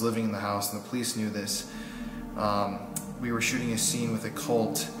no one was living in the house and the police knew this. We were shooting a scene with a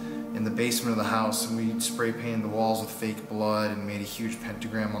cult in the basement of the house, and we spray painted the walls with fake blood and made a huge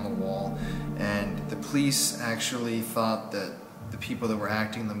pentagram on the wall. And the police actually thought that the people that were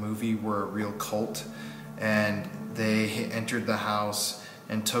acting in the movie were a real cult, and they entered the house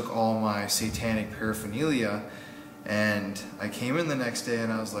and took all my satanic paraphernalia. And I came in the next day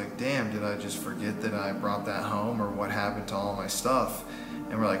and I was like, damn, did I just forget that I brought that home, or what happened to all my stuff?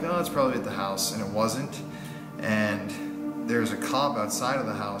 And we're like, oh, it's probably at the house, and it wasn't. And there's a cop outside of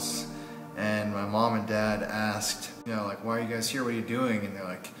the house, and my mom and dad asked, you know, like, why are you guys here? What are you doing? And they're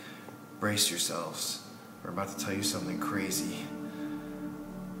like, brace yourselves. We're about to tell you something crazy.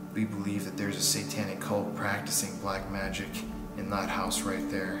 we believe that there's a satanic cult practicing black magic in that house right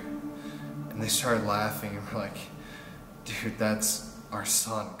there. And they started laughing, and we're like, dude, that's our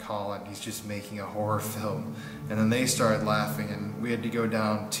son, Colin. He's just making a horror film. And then they started laughing, and we had to go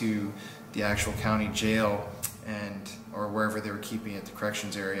down to the actual county jail or wherever they were keeping it, the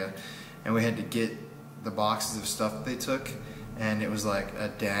corrections area, and we had to get the boxes of stuff that they took, and it was like a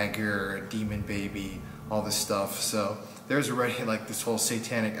dagger, a demon baby, all this stuff. So there's already like this whole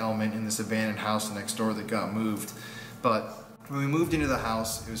satanic element in this abandoned house next door that got moved. But when we moved into the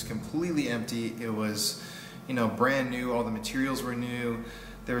house, it was completely empty. It was, you know, brand new. All the materials were new.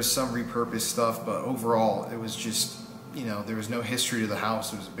 There was some repurposed stuff, but overall it was just, you know, there was no history to the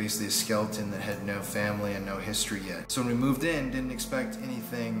house. It was basically a skeleton that had no family and no history yet. So when we moved in, didn't expect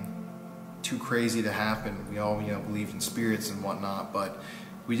anything too crazy to happen. We all, you know, believed in spirits and whatnot, but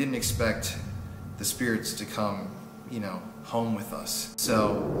we didn't expect the spirits to come, you know, home with us.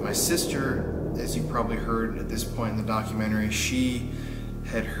 So my sister, as you probably heard at this point in the documentary, she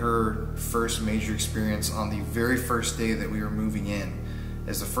had her first major experience on the very first day that we were moving in.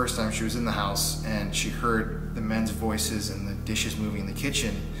 It's the first time she was in the house, and she heard the men's voices and the dishes moving in the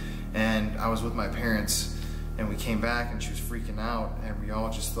kitchen. And I was with my parents, and we came back, and she was freaking out, and we all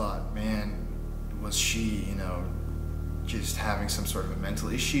just thought, man, was she, you know, just having some sort of a mental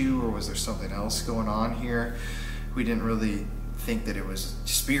issue, or was there something else going on here? We didn't really think that it was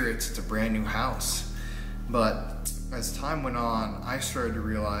spirits. It's a brand new house. But as time went on, I started to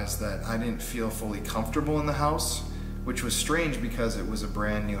realize that I didn't feel fully comfortable in the house, which was strange because it was a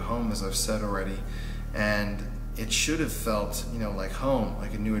brand new home, as I've said already, and it should have felt, you know, like home,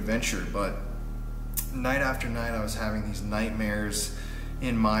 like a new adventure. But night after night, I was having these nightmares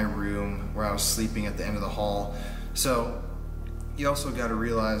in my room where I was sleeping at the end of the hall. So you also got to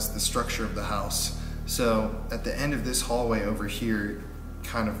realize the structure of the house. So at the end of this hallway over here,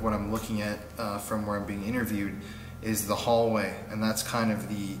 kind of what I'm looking at from where I'm being interviewed, is the hallway, and that's kind of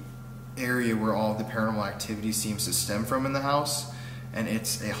the area where all the paranormal activity seems to stem from in the house. And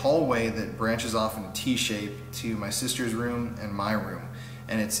it's a hallway that branches off in a T-shape to my sister's room and my room.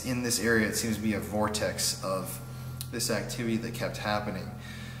 And it's in this area, it seems to be a vortex of this activity that kept happening.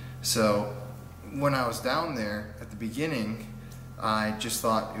 So when I was down there at the beginning, I just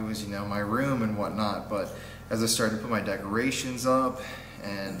thought it was, you know, my room and whatnot. But as I started to put my decorations up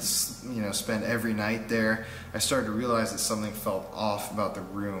and, you know, spend every night there, I started to realize that something felt off about the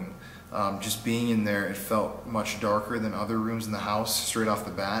room. Just being in there, it felt much darker than other rooms in the house straight off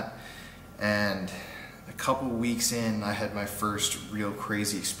the bat. And a couple weeks in, I had my first real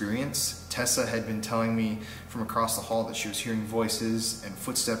crazy experience. Tessa had been telling me from across the hall that she was hearing voices and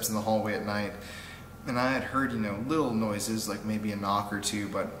footsteps in the hallway at night. And I had heard, you know, little noises, like maybe a knock or two,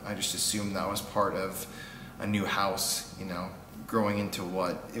 but I just assumed that was part of a new house, you know, growing into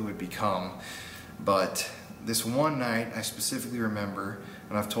what it would become. But this one night, I specifically remember,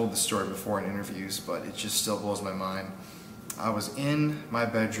 and I've told this story before in interviews, but it just still blows my mind. I was in my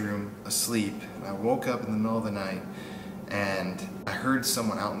bedroom asleep, and I woke up in the middle of the night, and I heard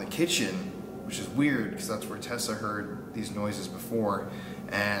someone out in the kitchen, which is weird because that's where Tessa heard these noises before.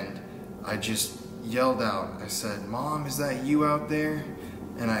 And I just yelled out. I said, "Mom, is that you out there?"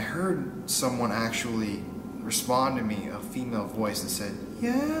 And I heard someone actually respond to me, a female voice, that said,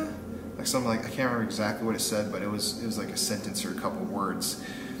 "Yeah." Like something like, I can't remember exactly what it said, but it was like a sentence or a couple words.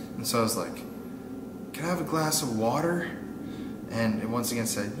 And so I was like, "Can I have a glass of water?" And it once again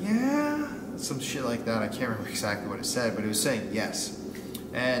said, "Yeah," some shit like that. I can't remember exactly what it said, but it was saying yes.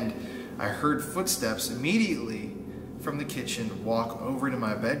 And I heard footsteps immediately from the kitchen walk over to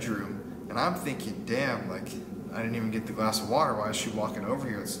my bedroom, and I'm thinking, damn, like, I didn't even get the glass of water. Why is she walking over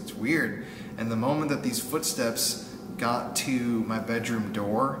here? It's weird. And the moment that these footsteps got to my bedroom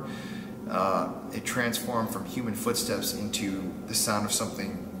door, it transformed from human footsteps into the sound of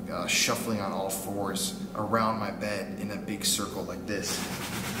something shuffling on all fours around my bed in a big circle like this,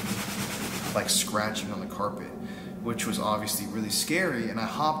 like scratching on the carpet, which was obviously really scary. And I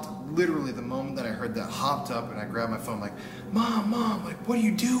hopped, literally the moment that I heard that, hopped up and I grabbed my phone like, Mom, like, what are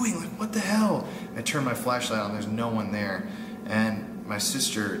you doing? Like, what the hell? I turned my flashlight on, there's no one there. And my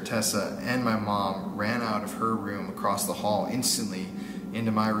sister, Tessa, and my mom ran out of her room across the hall instantly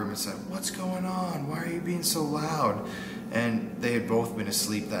into my room and said, "What's going on? Why are you being so loud?" And they had both been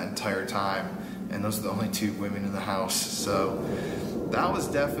asleep that entire time, and those are the only two women in the house. So that was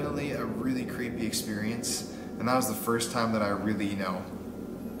definitely a really creepy experience, and that was the first time that I really, you know,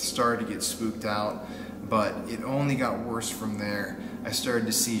 started to get spooked out. But it only got worse from there. I started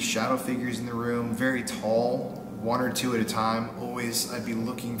to see shadow figures in the room, very tall, one or two at a time. Always, I'd be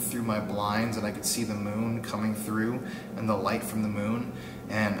looking through my blinds and I could see the moon coming through and the light from the moon,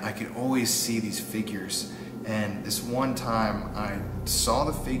 and I could always see these figures. And this one time I saw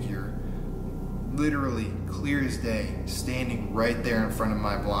the figure literally clear as day standing right there in front of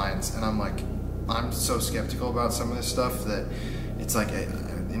my blinds, and I'm like, I'm so skeptical about some of this stuff that it's like,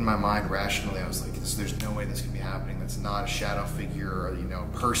 in my mind rationally I was like, there's no way this can be happening. That's not a shadow figure or, you know,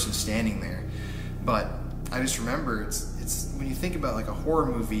 a person standing there. But I just remember it's when you think about like a horror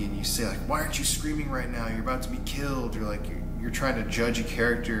movie and you say like, why aren't you screaming right now? You're about to be killed. You're like, you're trying to judge a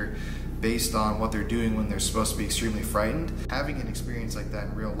character based on what they're doing when they're supposed to be extremely frightened. Having an experience like that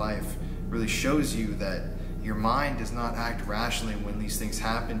in real life really shows you that your mind does not act rationally when these things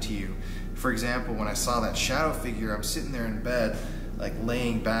happen to you. For example, when I saw that shadow figure, I'm sitting there in bed, like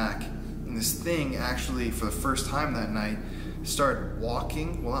laying back, and this thing actually, for the first time that night, started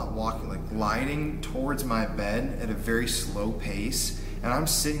walking, well not walking, like gliding towards my bed at a very slow pace. And I'm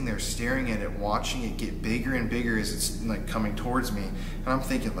sitting there staring at it, watching it get bigger and bigger as it's like coming towards me. And I'm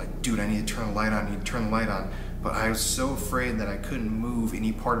thinking like, dude, I need to turn the light on, I need to turn the light on. But I was so afraid that I couldn't move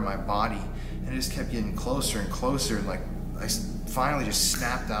any part of my body. And it just kept getting closer and closer. And like, I finally just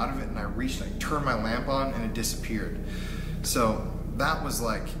snapped out of it, and I reached, I turned my lamp on, and it disappeared. So that was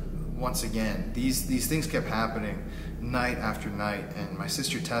like, once again, these things kept happening night after night. And my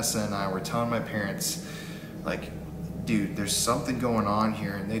sister Tessa and I were telling my parents, like, dude, there's something going on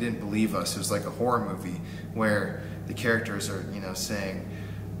here, and they didn't believe us. It was like a horror movie where the characters are, you know, saying,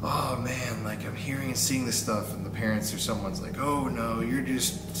 oh man, like I'm hearing and seeing this stuff, and the parents or someone's like, oh no, you're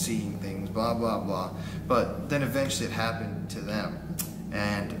just seeing things, blah blah blah. But then eventually it happened to them,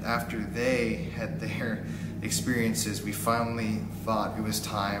 and after they had their experiences, we finally thought it was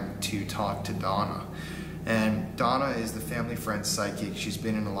time to talk to Donna. And Donna is the family friend psychic. She's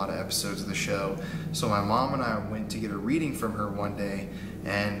been in a lot of episodes of the show. So my mom and I went to get a reading from her one day,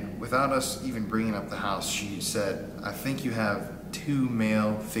 and without us even bringing up the house, she said, I think you have 2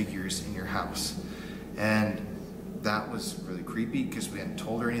 male figures in your house. And that was really creepy because we hadn't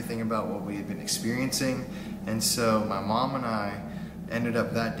told her anything about what we had been experiencing. And so my mom and I ended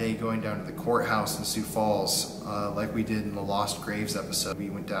up that day going down to the courthouse in Sioux Falls, like we did in the Lost Graves episode. We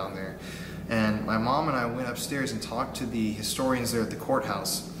went down there, and my mom and I went upstairs and talked to the historians there at the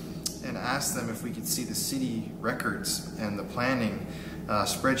courthouse and asked them if we could see the city records and the planning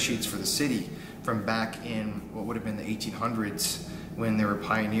spreadsheets for the city from back in what would have been the 1800s, when there were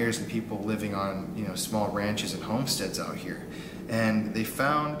pioneers and people living on, you know, small ranches and homesteads out here. And they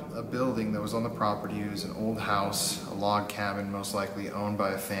found a building that was on the property. It was an old house, a log cabin, most likely owned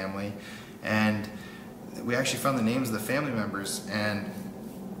by a family. And we actually found the names of the family members, and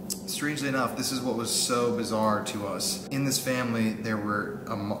strangely enough, this is what was so bizarre to us. In this family, there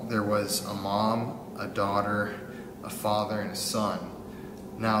was a mom, a daughter, a father, and a son.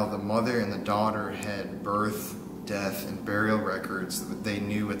 Now, the mother and the daughter had birth, death, and burial records that they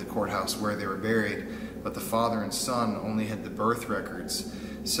knew at the courthouse where they were buried, but the father and son only had the birth records.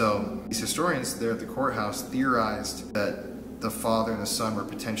 So these historians there at the courthouse theorized that the father and the son were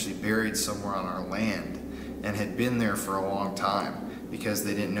potentially buried somewhere on our land and had been there for a long time because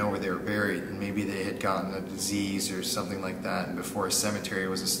they didn't know where they were buried, and maybe they had gotten a disease or something like that, and before a cemetery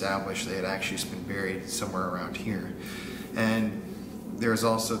was established, they had actually just been buried somewhere around here. And there's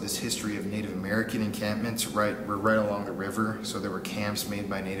also this history of Native American encampments we're right along the river, so there were camps made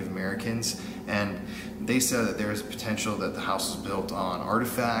by Native Americans, and they said that there was a potential that the house was built on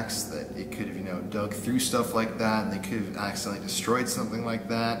artifacts, that it could have, you know, dug through stuff like that, and they could have accidentally destroyed something like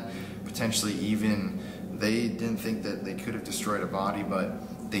that. Potentially even, they didn't think that they could have destroyed a body,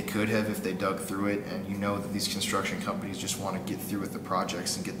 but they could have if they dug through it, and you know that these construction companies just want to get through with the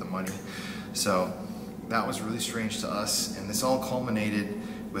projects and get the money. So that was really strange to us, and this all culminated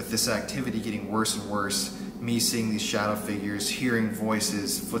with this activity getting worse and worse, me seeing these shadow figures, hearing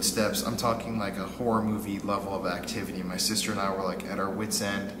voices, footsteps. I'm talking like a horror movie level of activity. My sister and I were like at our wits'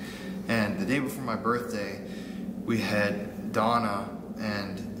 end, and the day before my birthday, we had Donna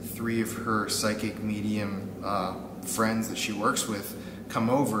and 3 of her psychic medium friends that she works with come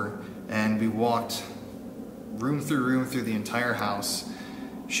over, and we walked room through the entire house.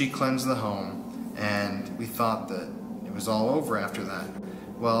 She cleansed the home, and we thought that it was all over after that.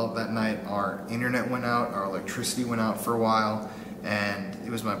 Well, that night our internet went out, our electricity went out for a while, and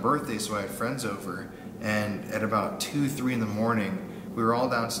it was my birthday, so I had friends over, and at about 2, 3 in the morning, we were all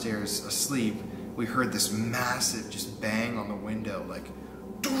downstairs asleep. We heard this massive just bang on the window, like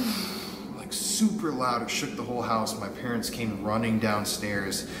super loud. It shook the whole house. My parents came running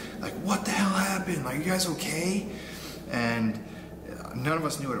downstairs, like, what the hell happened? Like, you guys okay? And none of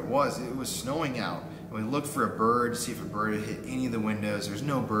us knew what it was. It was snowing out, And we looked for a bird to see if a bird had hit any of the windows. There's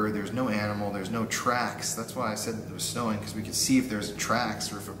no bird, there's no animal, there's no tracks. That's why I said it was snowing, because we could see if there's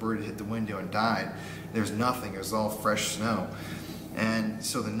tracks or if a bird had hit the window and died. There's nothing, it was all fresh snow. And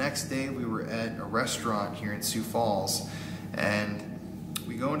so the next day we were at a restaurant here in Sioux Falls, and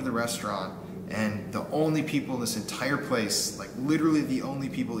we go into the restaurant, and the only people in this entire place, like literally the only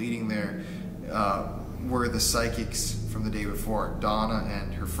people eating there, were the psychics from the day before, Donna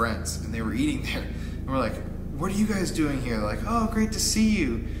and her friends, and they were eating there. And we're like, what are you guys doing here? They're like, oh, great to see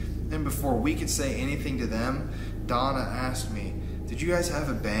you. And before we could say anything to them, Donna asked me, did you guys have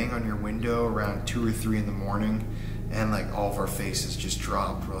a bang on your window around 2 or 3 in the morning? And like all of our faces just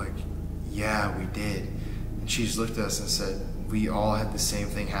dropped. We're like, yeah, we did. And she just looked at us and said, we all had the same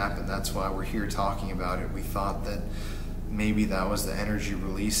thing happen. That's why we're here talking about it. We thought that maybe that was the energy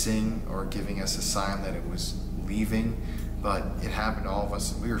releasing or giving us a sign that it was leaving, but it happened to all of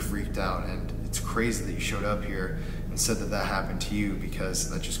us and we were freaked out. And it's crazy that you showed up here and said that that happened to you, because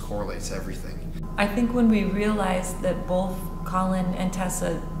that just correlates everything. I think when we realized that both Colin and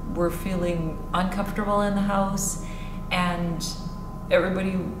Tessa were feeling uncomfortable in the house and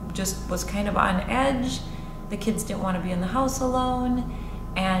everybody just was kind of on edge, the kids didn't want to be in the house alone,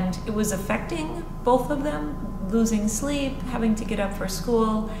 and it was affecting both of them, losing sleep, having to get up for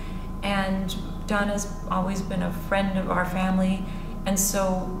school, and Donna's always been a friend of our family, and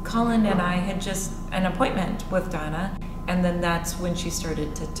so Colin and I had just an appointment with Donna, and then that's when she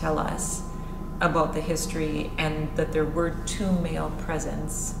started to tell us about the history and that there were 2 male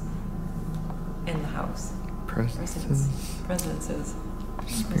presents in the house. Presences.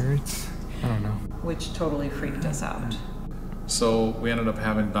 Spirits? I don't know. Which totally freaked us out. So we ended up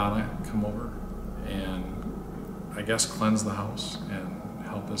having Donna come over and I guess cleanse the house and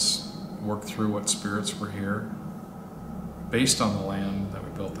help us work through what spirits were here based on the land that we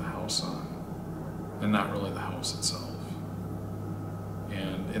built the house on, and not really the house itself.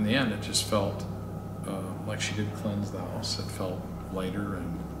 And in the end, it just felt like she did cleanse the house. It felt lighter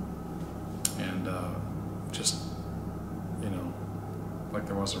and just, you know, like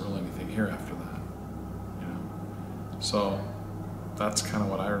there wasn't really anything here after that, you know. So that's kind of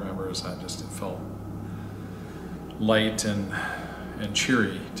what I remember, is that just it felt light and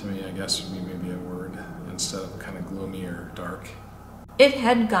cheery to me, I guess would be maybe a word, instead of kind of gloomy or dark. It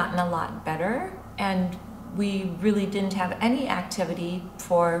had gotten a lot better, and we really didn't have any activity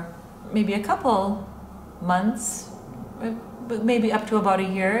for maybe a couple months, maybe up to about a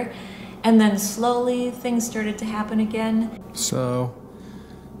year, and then slowly things started to happen again. So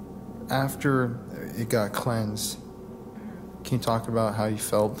after it got cleansed, can you talk about how you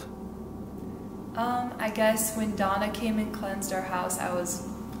felt? I guess when Donna came and cleansed our house, I was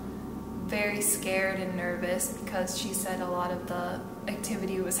very scared and nervous because she said a lot of the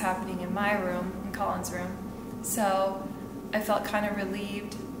activity was happening in my room, in Colin's room. So I felt kind of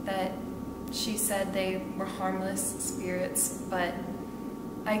relieved that she said they were harmless spirits, but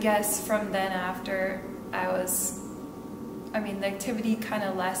I guess from then after the activity kind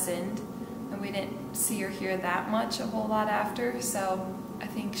of lessened and we didn't see or hear that much a whole lot after, so I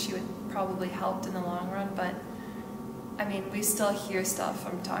think she would probably helped in the long run, but I mean, we still hear stuff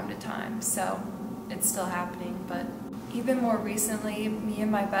from time to time, so it's still happening. But even more recently, me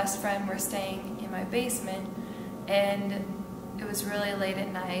and my best friend were staying in my basement, and it was really late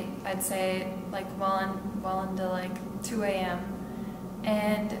at night. I'd say like well into like 2 a.m.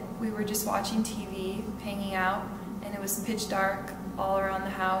 and we were just watching TV, hanging out, and it was pitch dark all around the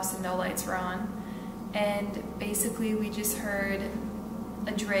house and no lights were on. And basically we just heard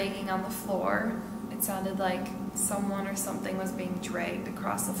a dragging on the floor. It sounded like someone or something was being dragged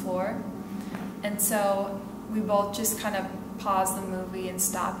across the floor. And so we both just kind of paused the movie and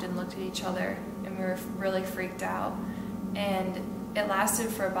stopped and looked at each other, and we were really freaked out. And it lasted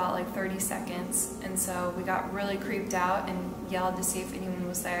for about like 30 seconds, and so we got really creeped out and yelled to see if anyone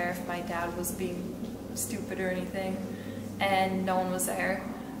was there, if my dad was being stupid or anything, and no one was there.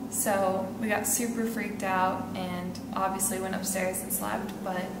 So we got super freaked out and obviously went upstairs and slept,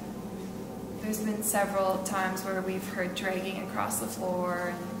 but there's been several times where we've heard dragging across the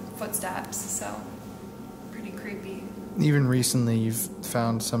floor and footsteps, so pretty creepy. Even recently, you've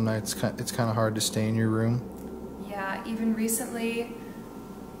found some nights it's kind of hard to stay in your room? Yeah, even recently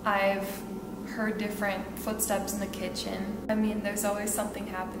I've heard different footsteps in the kitchen. I mean, there's always something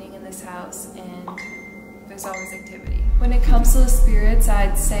happening in this house and there's always activity. When it comes to the spirits,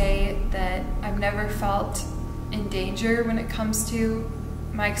 I'd say that I've never felt in danger when it comes to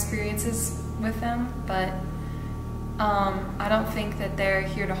my experiences with them, but I don't think that they're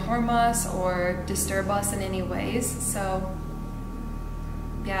here to harm us or disturb us in any ways. So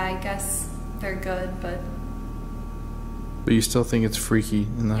yeah, I guess they're good, but you still think it's freaky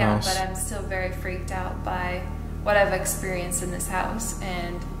in the house? Yeah, but I'm still very freaked out by what I've experienced in this house,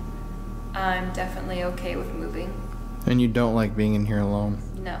 and I'm definitely okay with moving. And you don't like being in here alone?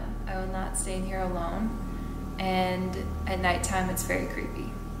 No, I will not stay in here alone, and at nighttime it's very creepy.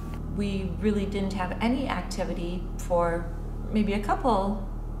 We really didn't have any activity for maybe a couple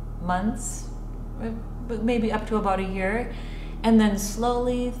months, maybe up to about a year, and then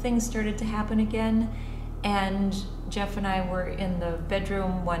slowly things started to happen again. And Jeff and I were in the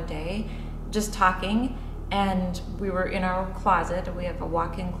bedroom one day just talking, and we were in our closet. We have a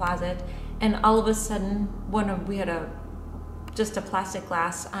walk-in closet, and all of a sudden we had just a plastic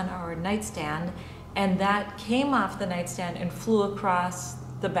glass on our nightstand, and that came off the nightstand and flew across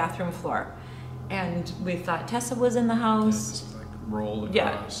the bathroom floor. And we thought Tessa was in the house. Like rolled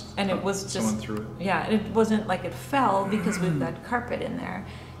across. Yeah, and it was just someone threw it. Yeah, it wasn't like it fell because we've got carpet in there.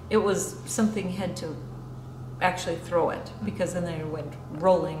 It was something had to actually throw it, because then it went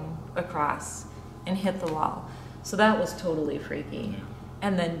rolling across and hit the wall. So that was totally freaky. Yeah.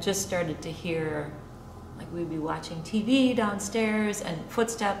 And then just started to hear, like, we'd be watching TV downstairs and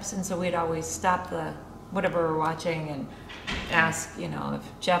footsteps, and so we'd always stop whatever we're watching and ask,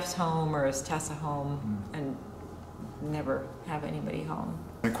 if Jeff's home or is Tessa home, and never have anybody home.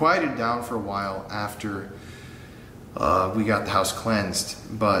 I quieted down for a while after we got the house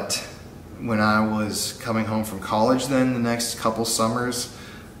cleansed, but when I was coming home from college then, the next couple summers,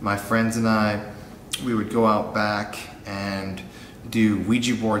 my friends and I, we would go out back and do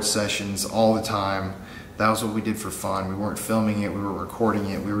Ouija board sessions all the time. That was what we did for fun. We weren't filming it, we were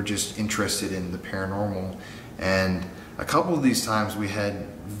recording it, we were just interested in the paranormal. And a couple of these times we had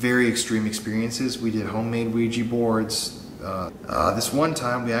very extreme experiences. We did homemade Ouija boards. This one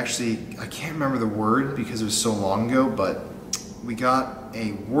time we actually, I can't remember the word because it was so long ago, but we got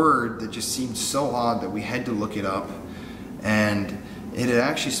a word that just seemed so odd that we had to look it up. And it had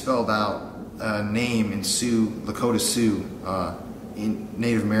actually spelled out a name in Sioux, Lakota Sioux, in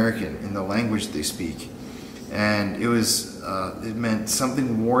Native American, in the language they speak. And it was, it meant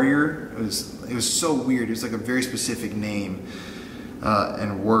something warrior. It was so weird. It was like a very specific name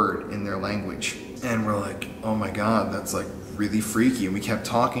and word in their language. And we're like, oh my God, that's like really freaky. And we kept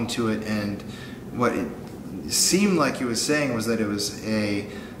talking to it, and what it seemed like it was saying was that it was a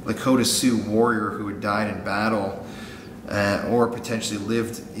Lakota Sioux warrior who had died in battle or potentially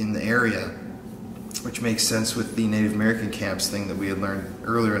lived in the area, which makes sense with the Native American camps thing that we had learned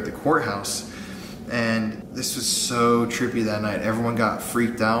earlier at the courthouse. And this was so trippy that night. Everyone got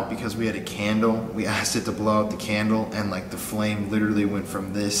freaked out because we had a candle. We asked it to blow out the candle, and like the flame literally went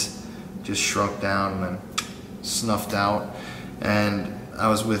from this, just shrunk down and then snuffed out. And I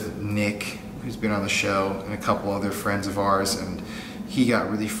was with Nick, who's been on the show, and a couple other friends of ours, and he got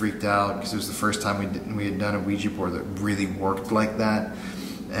really freaked out because it was the first time we had done a Ouija board that really worked like that.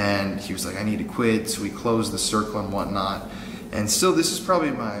 And he was like, I need to quit, so we closed the circle and whatnot. And still, this is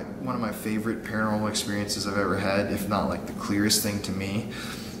probably one of my favorite paranormal experiences I've ever had, if not like the clearest thing to me.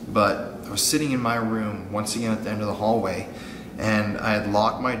 But I was sitting in my room, once again at the end of the hallway, and I had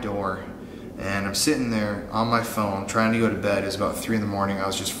locked my door, and I'm sitting there on my phone trying to go to bed. It was about 3 in the morning. I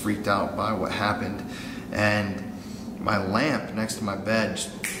was just freaked out by what happened. And my lamp next to my bed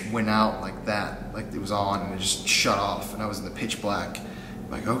just went out like that, like it was on, and it just shut off, and I was in the pitch black.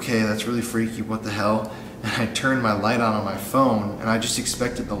 I'm like, okay, that's really freaky, what the hell? And I turned my light on my phone, and I just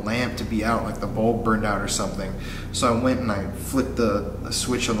expected the lamp to be out, like the bulb burned out or something. So I went and I flipped the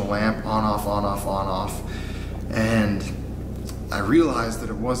switch on the lamp, on, off, on, off, on, off. And I realized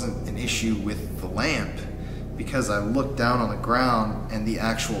that it wasn't an issue with the lamp, because I looked down on the ground and the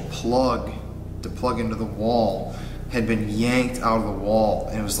actual plug to plug into the wall had been yanked out of the wall,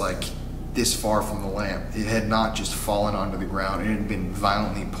 and it was like this far from the lamp. It had not just fallen onto the ground, it had been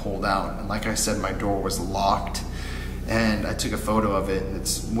violently pulled out. And like I said, my door was locked, and I took a photo of it, and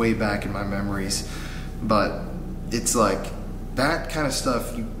it's way back in my memories. But it's like that kind of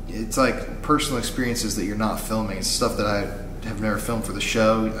stuff, it's like personal experiences that you're not filming. It's stuff that I have never filmed for the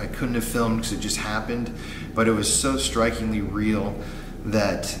show. I couldn't have filmed because it just happened, but it was so strikingly real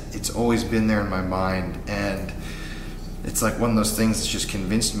that it's always been there in my mind. And it's like one of those things that's just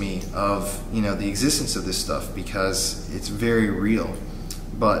convinced me of, the existence of this stuff, because it's very real.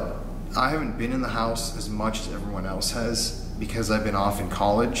 But I haven't been in the house as much as everyone else has because I've been off in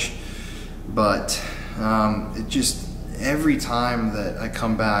college. But it just, every time that I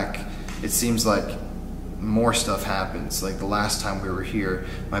come back, it seems like more stuff happens. Like the last time we were here,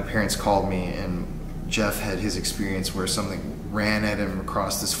 my parents called me, and Jeff had his experience where something ran at him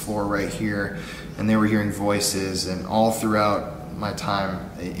across this floor right here, and they were hearing voices. And all throughout my time,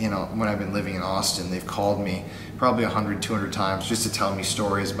 when I've been living in Austin, they've called me probably 100, 200 times just to tell me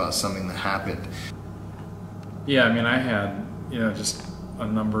stories about something that happened. Yeah, I mean, I had, just a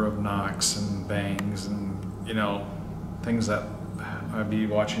number of knocks and bangs and, things that I'd be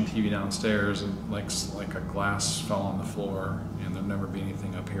watching TV downstairs and like a glass fell on the floor, and there'd never be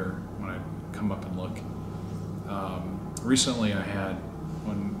anything up here when I'd come up and look. Recently I had,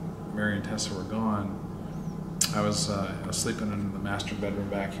 when Mary and Tessa were gone, I was sleeping in the master bedroom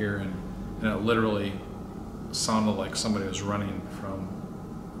back here, and it literally sounded like somebody was running from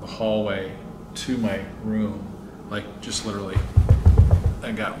the hallway to my room, like just literally.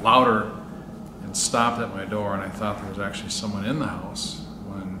 It got louder and stopped at my door, and I thought there was actually someone in the house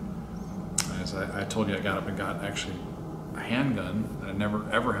when, as I told you, I got up and got actually a handgun that I never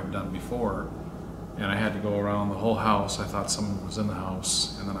ever have done before, and I had to go around the whole house. I thought someone was in the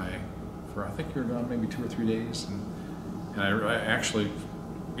house, and then I think you were gone maybe 2 or 3 days, and I actually,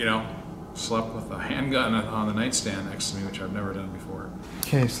 slept with a handgun on the nightstand next to me, which I've never done before.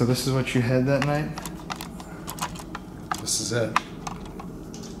 Okay, so this is what you had that night? This is it.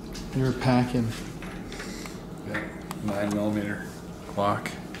 You were packing. Yeah, 9mm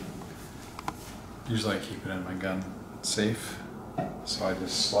Glock. Usually I keep it in my gun safe, so I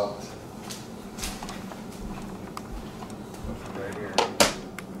just slept. Right here.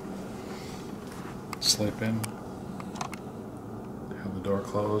 Sleep in. Have the door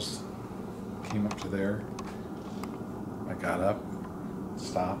closed. Came up to there. I got up,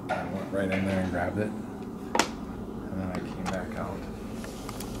 stopped, I went right in there and grabbed it, and then I came back out.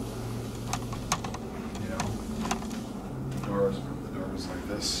 The door was like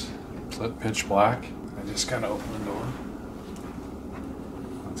this, pitch black. I just kind of opened the door.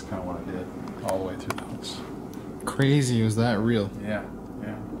 That's kind of what I did all the way through the house. Crazy, was that real? Yeah.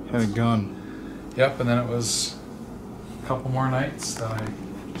 Had a gun. Yep, and then it was a couple more nights that I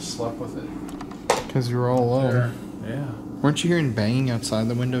just slept with it. Because you were all alone. Yeah. Weren't you hearing banging outside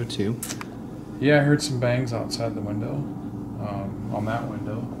the window too? Yeah, I heard some bangs outside the window, on that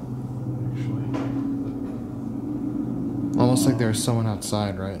window, actually. Almost like there was someone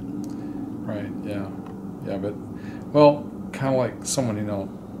outside, right? Right, yeah. Yeah, but, well, kind of like someone,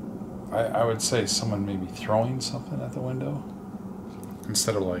 I would say someone maybe throwing something at the window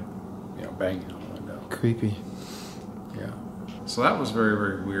instead of like, banging on the window. Creepy. Yeah. So that was very,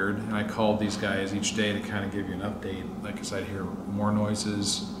 very weird. And I called these guys each day to kind of give you an update, like, because I'd hear more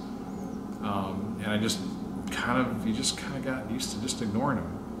noises. And I just you just kind of got used to just ignoring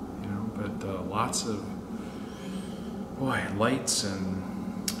them, but lots of, lights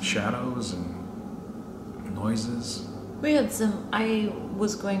and shadows and noises. We had I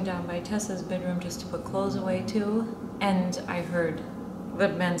was going down by Tessa's bedroom just to put clothes away too, and I heard the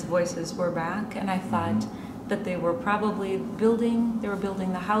men's voices were back, and I thought that they were probably building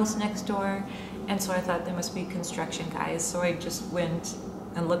the house next door, and so I thought they must be construction guys. So I just went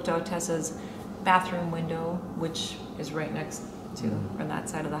and looked out Tessa's bathroom window, which is right next to, on that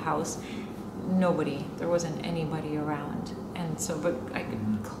side of the house. There wasn't anybody around. And so, but I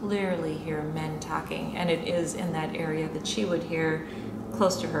could clearly hear men talking, and it is in that area that she would hear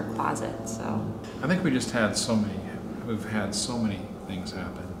close to her closet, so. I think we've had so many things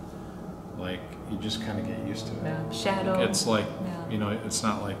happen. Like, you just kind of get used to it. Yeah. Shadow. It's like, it's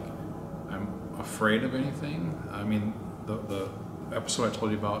not like I'm afraid of anything. I mean, the episode I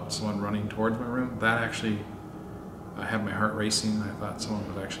told you about someone running towards my room, that actually, I had my heart racing. I thought someone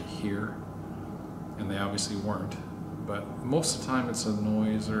would actually hear, and they obviously weren't. But most of the time it's a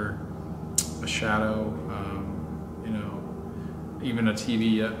noise or a shadow, even a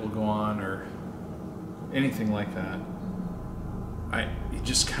TV will go on or anything like that. You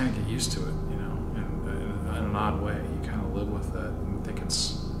just kind of get used to it, in an odd way. You kind of live with that and think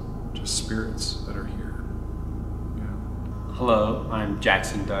it's just spirits that are here. Hello, I'm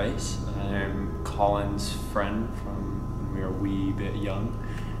Jackson Dice. I'm Colin's friend from when we were a wee bit young.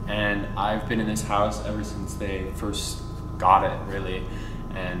 And I've been in this house ever since they first got it, really.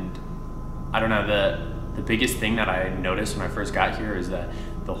 And I don't know, the biggest thing that I noticed when I first got here is that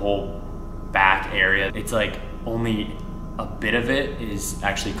the whole back area, it's like only a bit of it is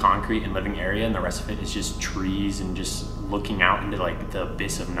actually concrete and living area, and the rest of it is just trees and just looking out into like the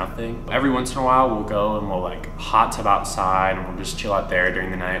abyss of nothing. Every once in a while we'll go and we'll like hot tub outside and we'll just chill out there during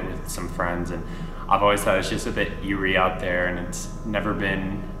the night with some friends, and I've always thought it's just a bit eerie out there, and it's never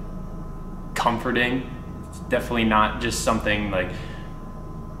been comforting. It's definitely not just something like,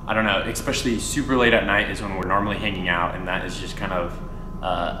 I don't know, especially super late at night is when we're normally hanging out, and that is just kind of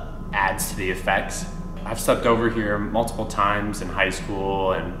adds to the effects. I've slept over here multiple times in high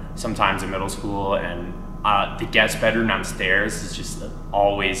school and sometimes in middle school, and The guest bedroom downstairs is just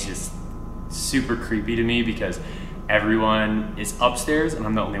always just super creepy to me because everyone is upstairs and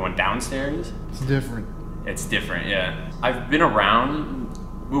I'm the only one downstairs. It's different. It's different, yeah. I've been around,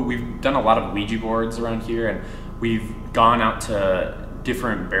 we've done a lot of Ouija boards around here, and we've gone out to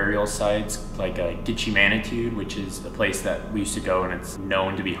different burial sites like Gitche Manitude, which is a place that we used to go and it's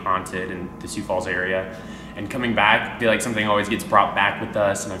known to be haunted in the Sioux Falls area. And coming back, I feel like something always gets brought back with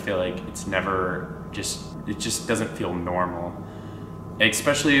us, and I feel like it's never just, it just doesn't feel normal.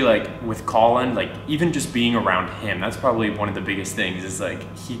 Especially like with Colin, like even just being around him, that's probably one of the biggest things is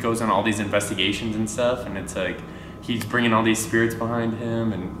like he goes on all these investigations and stuff, and it's like he's bringing all these spirits behind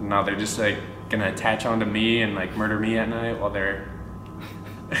him, and now they're just like gonna attach onto me and like murder me at night while they're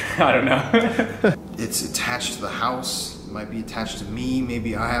I don't know. It's attached to the house, might be attached to me,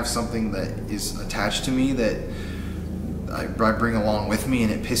 maybe I have something that is attached to me that I bring along with me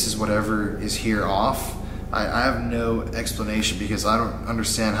and it pisses whatever is here off. I have no explanation because I don't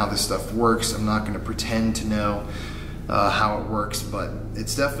understand how this stuff works. I'm not going to pretend to know how it works, but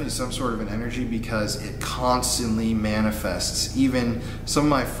it's definitely some sort of an energy because it constantly manifests. Even some of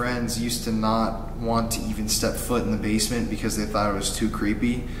my friends used to not want to even step foot in the basement because they thought it was too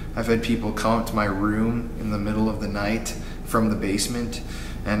creepy. I've had people come up to my room in the middle of the night from the basement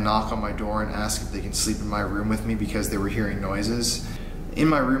and knock on my door and ask if they can sleep in my room with me because they were hearing noises. In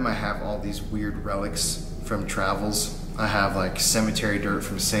my room I have all these weird relics from travels. I have like cemetery dirt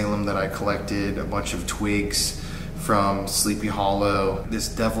from Salem that I collected, a bunch of twigs from Sleepy Hollow, this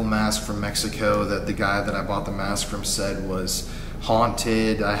devil mask from Mexico that the guy that I bought the mask from said was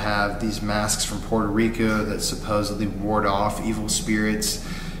haunted. I have these masks from Puerto Rico that supposedly ward off evil spirits,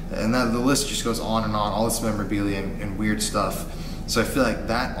 and the list just goes on and on, all this memorabilia and weird stuff. So I feel like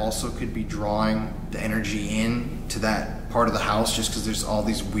that also could be drawing the energy in to that part of the house just because there's all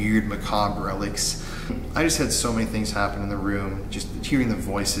these weird macabre relics. I just had so many things happen in the room, just hearing the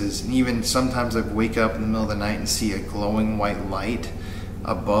voices, and even sometimes I'd wake up in the middle of the night and see a glowing white light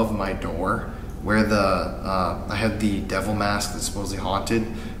above my door where I had the devil mask that's supposedly haunted,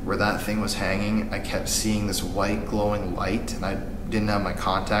 where that thing was hanging. I kept seeing this white glowing light, and I didn't have my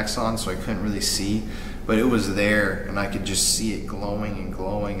contacts on so I couldn't really see, but it was there and I could just see it glowing and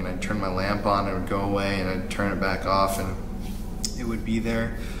glowing, and I'd turn my lamp on and it would go away and I'd turn it back off and it would be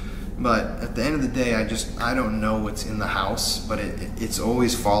there. But at the end of the day, I don't know what's in the house, but it's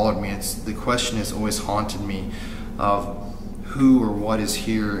always followed me. The question has always haunted me of who or what is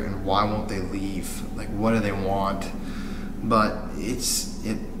here and why won't they leave? Like, what do they want? But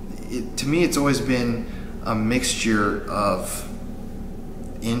to me, it's always been a mixture of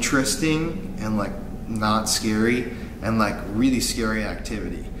interesting and like not scary and like really scary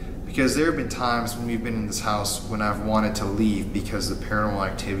activity. Because there have been times when we've been in this house when I've wanted to leave because the paranormal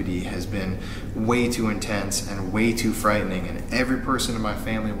activity has been way too intense and way too frightening, and every person in my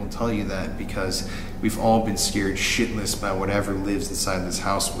family will tell you that because we've all been scared shitless by whatever lives inside this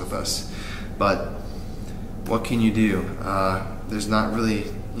house with us. But what can you do? There's not really,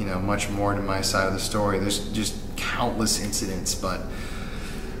 much more to my side of the story. There's just countless incidents, but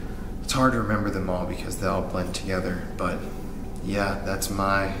it's hard to remember them all because they all blend together. But yeah, that's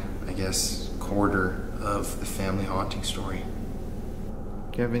my, I guess, quarter of the family haunting story.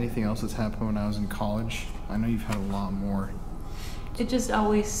 Do you have anything else that's happened when I was in college? I know you've had a lot more. It just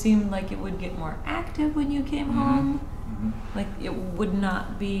always seemed like it would get more active when you came home. Mm-hmm. Like it would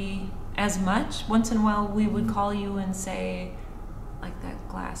not be as much. Once in a while we would call you and say, like, that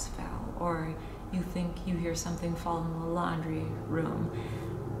glass fell, or you think you hear something fall in the laundry room.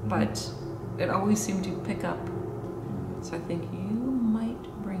 Mm-hmm. But it always seemed to pick up. So I think you might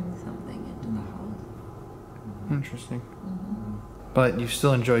bring something into the house. Interesting. Mm-hmm. But you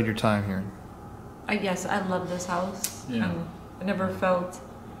still enjoyed your time here? Yes, I love this house. Yeah. I never felt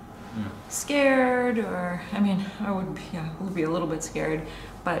scared, or, I would be a little bit scared,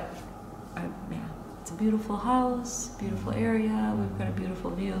 but it's a beautiful house, beautiful area, we've got a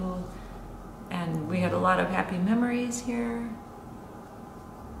beautiful view, and we had a lot of happy memories here.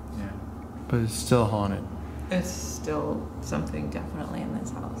 Yeah. But it's still haunted. It's still something definitely in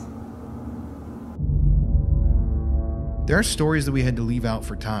this house. There are stories that we had to leave out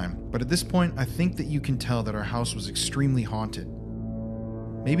for time, but at this point, I think that you can tell that our house was extremely haunted.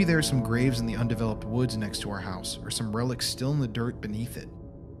 Maybe there are some graves in the undeveloped woods next to our house, or some relics still in the dirt beneath it.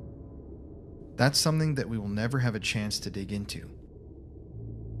 That's something that we will never have a chance to dig into.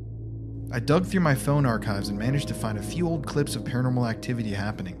 I dug through my phone archives and managed to find a few old clips of paranormal activity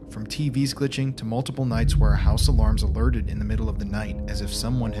happening, from TVs glitching to multiple nights where our house alarms alerted in the middle of the night as if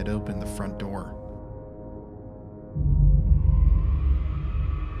someone had opened the front door.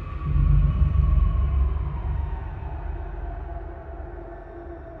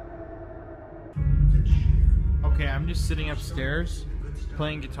 I'm just sitting upstairs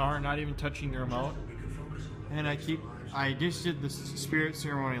playing guitar, not even touching the remote. And I just did the spirit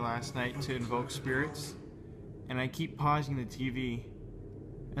ceremony last night to invoke spirits. And I keep pausing the TV.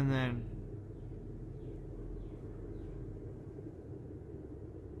 And then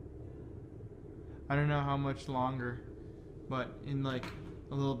I don't know how much longer, but in like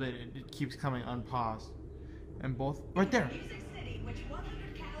a little bit it keeps coming unpaused. And both right there.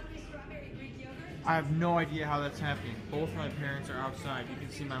 I have no idea how that's happening. Both my parents are outside. You can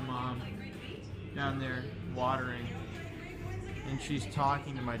see my mom down there watering, and she's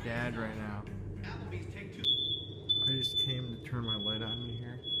talking to my dad right now. I just came to turn my light on in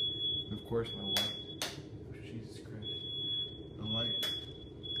here, and of course my light. Oh, Jesus Christ, the light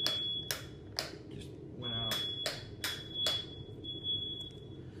just went out.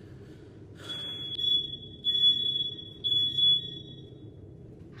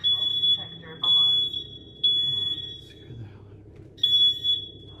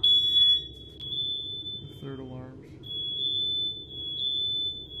 Third alarms.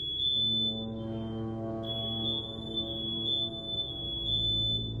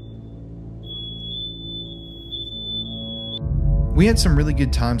 We had some really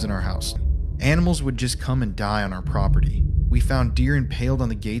good times in our house. Animals would just come and die on our property. We found deer impaled on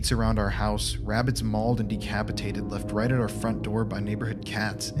the gates around our house, rabbits mauled and decapitated left right at our front door by neighborhood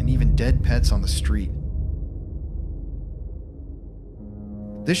cats, and even dead pets on the street.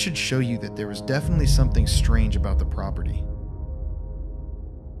 This should show you that there was definitely something strange about the property.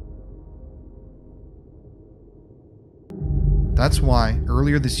 That's why,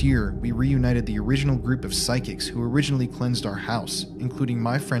 earlier this year, we reunited the original group of psychics who originally cleansed our house, including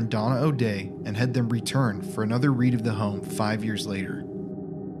my friend Donna O'Day, and had them return for another read of the home 5 years later.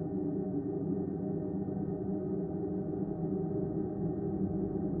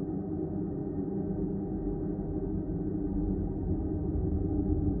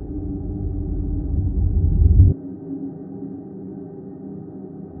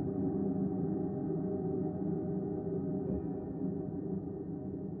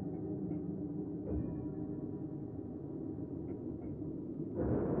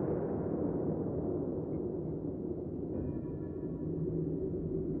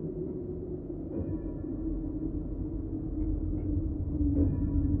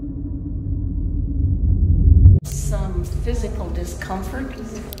 Some physical discomfort,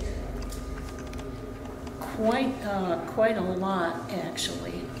 quite a lot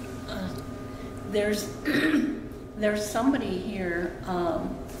actually. There's somebody here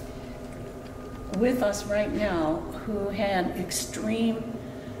with us right now who had extreme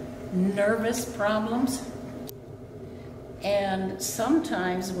nervous problems and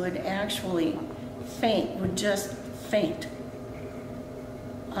sometimes would actually faint, would just faint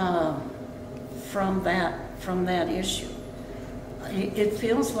from that issue. It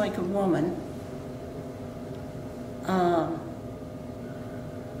feels like a woman.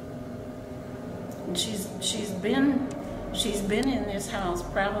 She's been in this house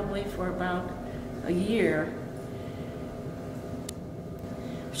probably for about a year.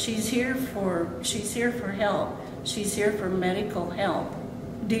 She's here for help. She's here for medical help.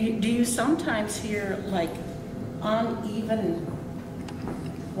 Do you sometimes hear like uneven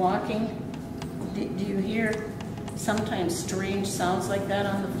walking? Do you hear sometimes strange sounds like that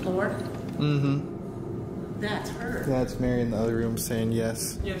on the floor? Mm-hmm. That's her. That's Mary in the other room saying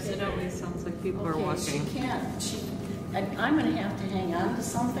yes. Yes, it always sounds like people are walking. She can't. I'm going to have to hang on to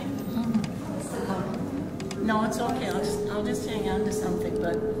something. No, it's okay. I'll just hang on to something.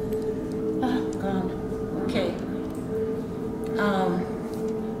 But oh God. Okay.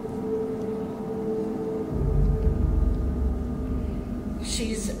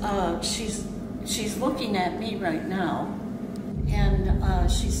 She's looking at me right now,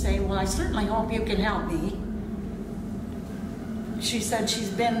 and she's saying, "Well, I certainly hope you can help me." She said she's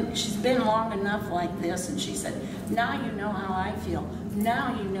been long enough like this, and she said, "Now you know how I feel.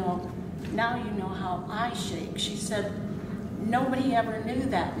 Now you know how I shake." She said, "Nobody ever knew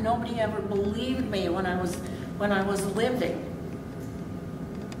that. Nobody ever believed me when I was living."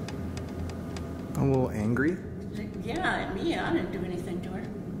 I'm a little angry. Yeah, at me. I didn't do anything to her.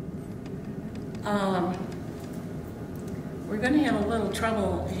 We're going to have a little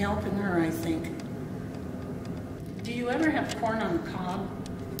trouble helping her, I think. Do you ever have corn on the cob?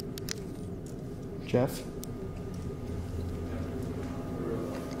 Jeff?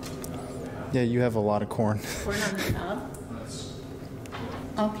 Yeah, you have a lot of corn. Corn on the cob?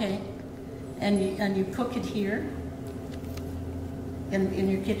 Okay. And you cook it here? In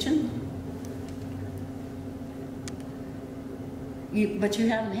your kitchen? But you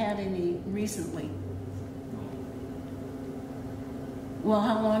haven't had any recently? Well,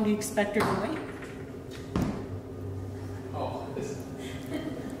 how long do you expect her to wait? Oh.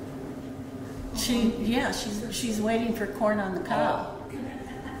 She's waiting for corn on the cob.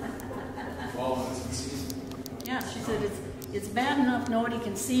 Well, it's in season. Yeah, she said it's bad enough nobody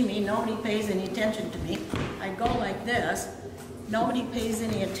can see me, nobody pays any attention to me. I go like this, nobody pays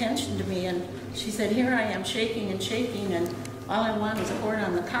any attention to me, and she said, here I am shaking and shaking, and all I want is a corn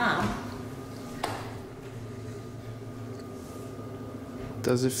on the cob.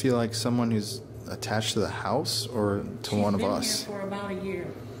 Does it feel like someone who's attached to the house or to one of us? She's been here for about a year.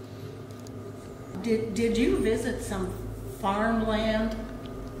 Did you visit some farmland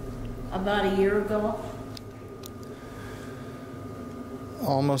about a year ago?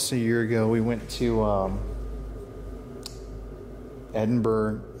 Almost a year ago, we went to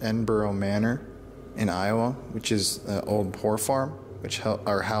Edinburgh Manor in Iowa, which is an old poor farm, which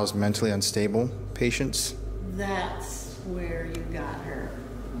are housed mentally unstable patients. That's where you got her.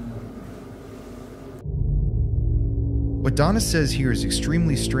 What Donna says here is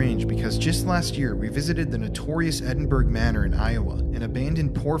extremely strange because just last year we visited the notorious Edinburgh Manor in Iowa, an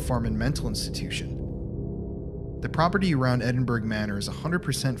abandoned poor farm and mental institution. The property around Edinburgh Manor is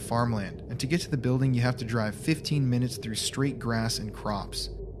 100% farmland, and to get to the building you have to drive 15 minutes through straight grass and crops.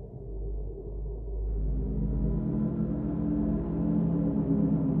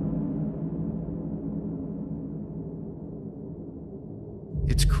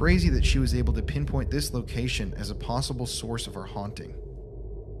 It's crazy that she was able to pinpoint this location as a possible source of our haunting.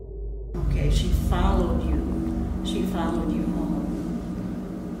 Okay, she followed you. She followed you home.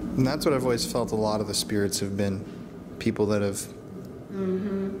 And that's what I've always felt a lot of the spirits have been. People that have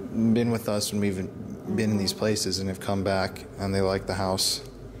been with us when we've been in these places and have come back and they like the house.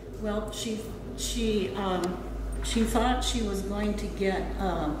 Well, she thought she was going to get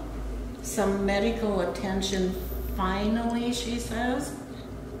some medical attention finally, she says.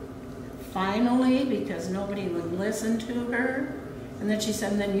 Finally, because nobody would listen to her. And then she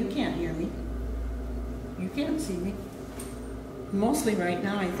said, then you can't hear me. You can't see me. Mostly right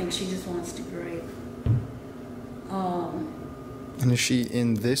now, I think she just wants to gripe. And is she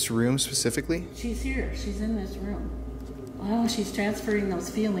in this room specifically? She's here. She's in this room. Oh, she's transferring those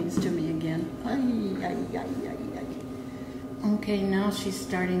feelings to me again. Ay, ay, ay, ay, ay. Okay, now she's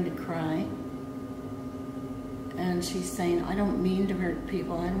starting to cry. And she's saying, I don't mean to hurt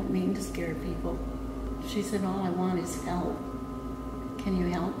people. I don't mean to scare people. She said, all I want is help. Can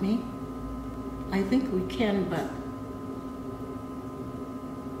you help me? I think we can, but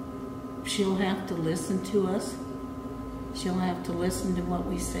she'll have to listen to us. She'll have to listen to what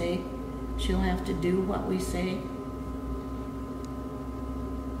we say. She'll have to do what we say.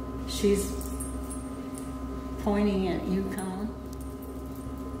 She's pointing at you, Colin.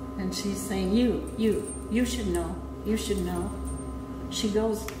 And she's saying, you should know. You should know. She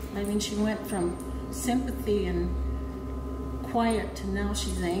goes, I mean, she went from sympathy and quiet to now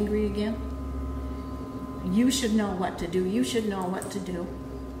she's angry again. You should know what to do. You should know what to do.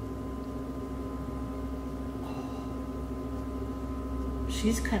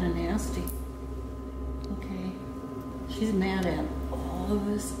 She's kind of nasty. Okay. She's mad at all of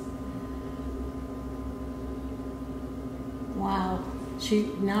us. Wow.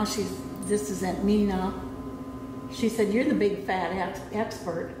 This is at me now. She said, you're the big fat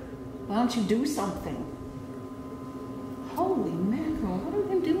expert. Why don't you do something? Holy mackerel, what are we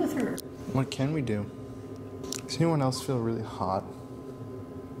going to do with her? What can we do? Does anyone else feel really hot?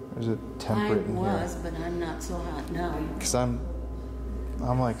 Or is it temperate in here? I was, but I'm not so hot now. Because I'm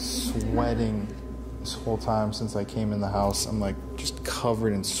like sweating this whole time since I came in the house. I'm like just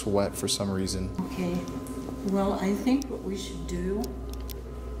covered in sweat for some reason. Okay. Well, I think what we should do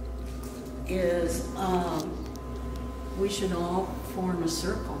is we should all form a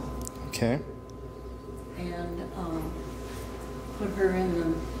circle. Okay. And put her in the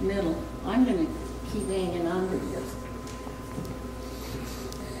middle. I'm going to keep hanging on to this.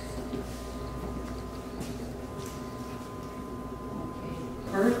 Okay.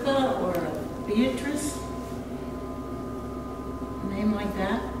 Bertha or Beatrice? A name like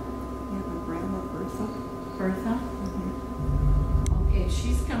that? You have a grandma, Bertha? Bertha? Mm-hmm. Okay,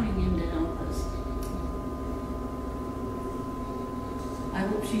 she's coming in to help us. I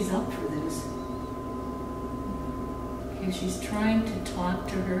hope she's up for this. Okay, she's trying to talk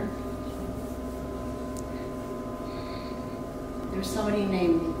to her. There's somebody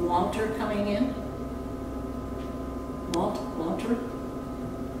named Walter coming in. Walter?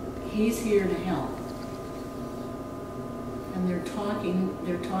 He's here to help. And they're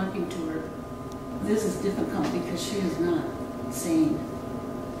talking to her. This is difficult because she is not sane.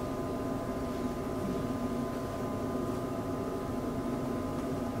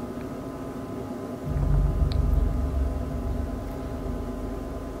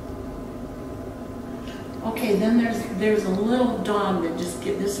 Okay, then there's a little dog that just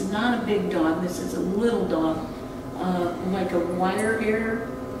get. This is not a big dog. This is a little dog, like a wire hair.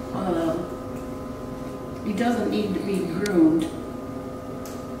 He doesn't need to be groomed,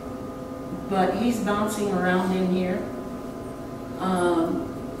 but he's bouncing around in here.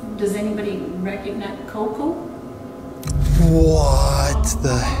 Does anybody recognize Coco? What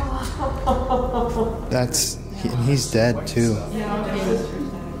the? He's dead too.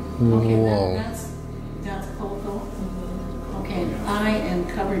 Whoa. That's Coco. Okay, I am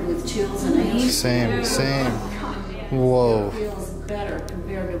covered with chills and I Same. Whoa. It feels better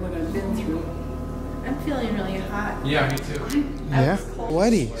compared to what I've been through. I'm feeling really hot. Yeah, me too. Yeah.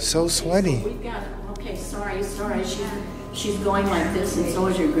 Sweaty. So sweaty. We got it. Okay, sorry. She's going like this, and so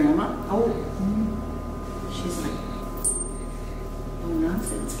is your grandma. Oh. She's like, oh,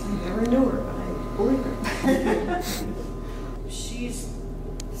 nonsense. I never knew her, but I believe her. She's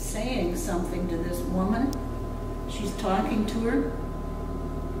saying something to this woman. She's talking to her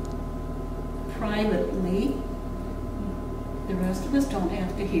privately. The rest of us don't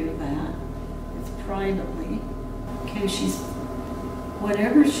have to hear that. It's privately. Okay,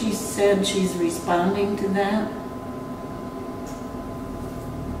 whatever she said, she's responding to that.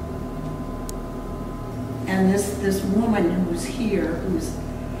 And this woman who's here, who's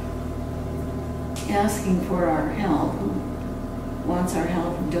asking for our help, who wants our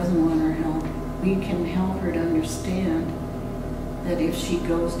help, who doesn't want our help, we can help her to understand that if she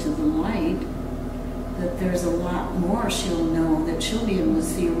goes to the light, that there's a lot more she'll know, that she'll be able to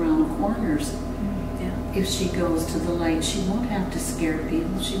see around corners. Yeah. If she goes to the light, she won't have to scare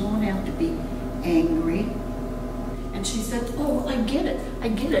people, she won't have to be angry. And she said, oh, I get it.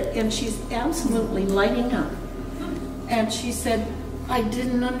 And she's absolutely lighting up. And she said, I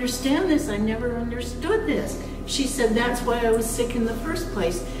didn't understand this. I never understood this. She said, that's why I was sick in the first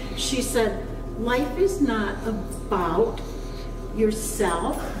place. She said, life is not about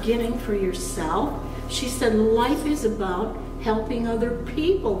yourself, getting for yourself. She said, life is about helping other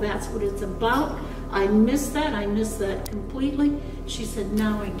people. That's what it's about. I missed that completely. She said,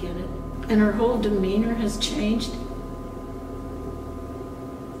 now I get it. And her whole demeanor has changed.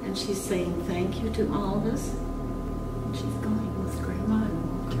 And she's saying thank you to all of us. And she's going with Grandma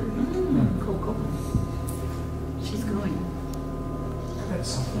and Coco. She's going. I've had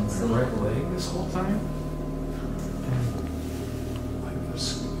something on my right leg this whole time. And like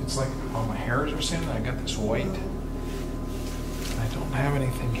this, it's like all my hairs are saying that I got this white. I don't have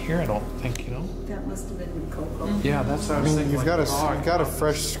anything here, I don't think, you know? That must have been Coco. Yeah, that's what I was thinking. You've got a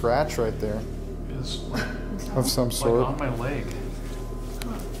fresh scratch right there. Is like, of some sort. like on my leg.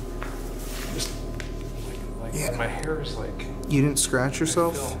 Just like yeah. My hair is like. You didn't scratch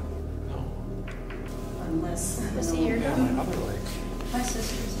yourself? No. Unless your dog? My other leg. My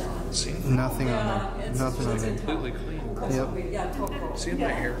sister's dog. See? Nothing on there. Nothing on It's there. completely clean. Yep. See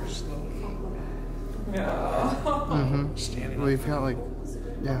my hair is still. Mm-hmm. Well, you've got like,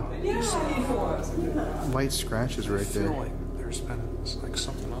 white scratches right I feel there. like there's been like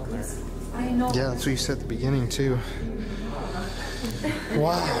something on there. I know. Yeah, that's what you said at the beginning too.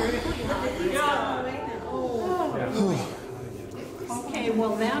 Wow. Okay,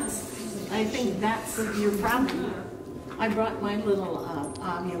 well I think that's your problem. I brought my little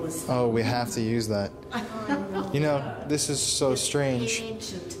omnibus. Oh, we have to use that. You know, this is so strange.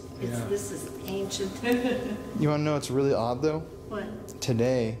 Ancient. This is ancient. You want to know what's really odd though? What?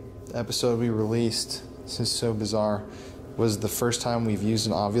 Today, the episode we released, this is so bizarre, was the first time we've used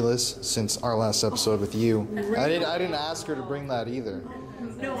an ovulus since our last episode with you. I didn't ask her to bring that either.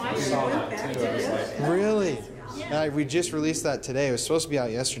 No, I saw that too. Really? And we just released that today. It was supposed to be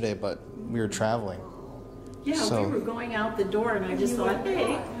out yesterday, but we were traveling. Yeah, so. We were going out the door and I just thought,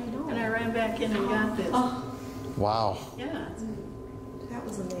 hey, and I ran back in and got this. Wow. Yeah. That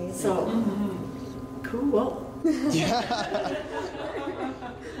was amazing. So, cool. Yeah.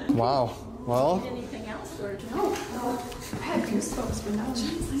 Wow. Well. Anything else, or no? I had goosebumps, but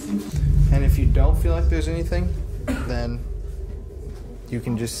no. And if you don't feel like there's anything, then you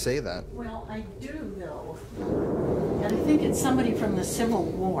can just say that. Well, I do though, and I think it's somebody from the Civil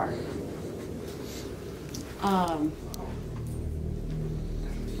War.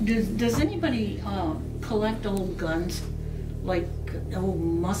 Does anybody collect old guns, like old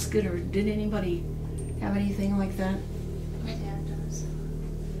musket, or did anybody have anything like that? My dad does.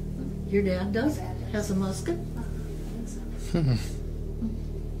 Your dad does? Has a musket? I think so.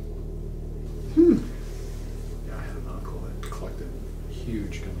 Yeah, I had an uncle that collected a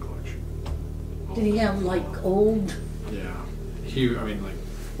huge gun collection. Did he have like old? Yeah, huge. I mean,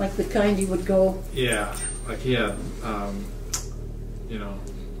 like the kind he would go. Yeah, like he had, you know,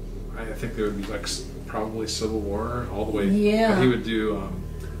 I think there would be like probably Civil War, all the way. Yeah. But he would do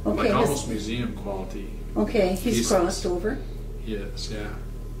Okay, like almost museum quality. Okay, he's crossed over. He is, yeah.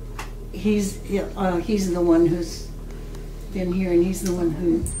 He's the one who's been here, and he's the one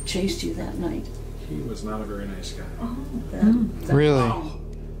who chased you that night. He was not a very nice guy. Oh, Really?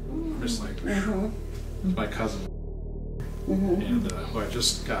 Just like Mhm. my cousin. Mhm. And who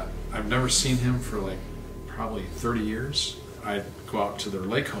I've never seen him for like probably 30 years. I'd go out to their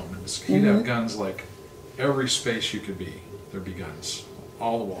lake home, and he'd have guns like every space you could be. There'd be guns,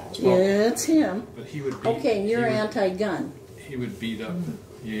 all the walls. Yeah, it's him. But he would Okay, you're anti-gun. He would beat up.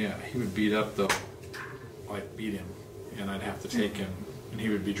 Yeah, he would beat up beat him, and I'd have to take him, and he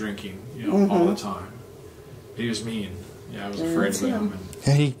would be drinking, all the time. He was mean. Yeah, I was afraid of him.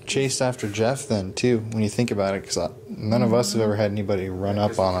 And he chased after Jeff then too, when you think about it, because none of us have ever had anybody run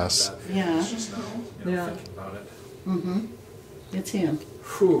up on us. Yeah. Yeah. Thinking about it. It's him.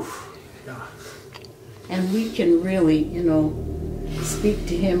 Whew. Yeah. And we can really, speak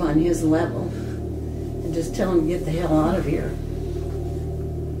to him on his level and just tell him to get the hell out of here.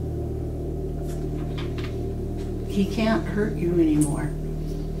 He can't hurt you anymore.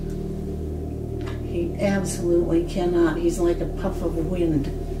 He absolutely cannot. He's like a puff of wind.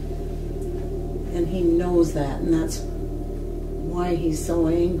 And he knows that, and that's why he's so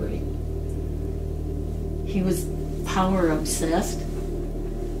angry. He was power obsessed,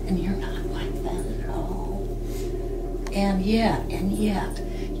 and you're not like that at all. And yet,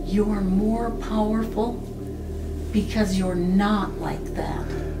 you're more powerful because you're not like that.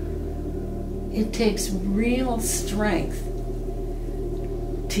 It takes real strength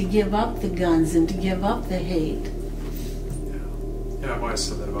to give up the guns and to give up the hate. Yeah, I've always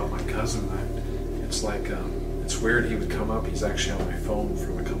said that about my cousin. It's like, it's weird he would come up. He's actually on my phone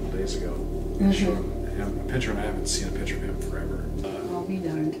from a couple days ago. I showed him a picture, and I haven't seen a picture of him forever. I'll be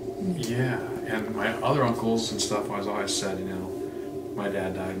darned. Yeah, and my other uncles and stuff, I always said, my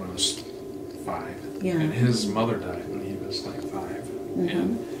dad died when I was 5. Yeah. And his mother died when he was like 5.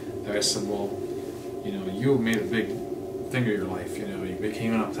 And I said, well, you made a big thing of your life, you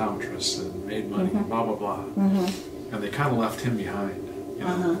became an optometrist and made money, blah, blah, blah. And they kind of left him behind,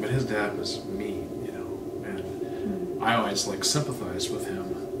 but his dad was mean, and I always sympathized with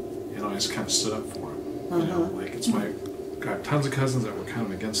him and always kind of stood up for him, got tons of cousins that were kind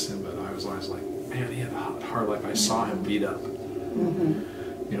of against him, but I was always like, man, he had a hard life. I saw him beat up,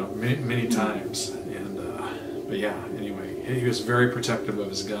 many times, and but yeah, anyway, he was very protective of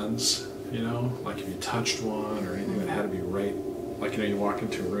his guns. Like if you touched one or anything that had to be right, like you walk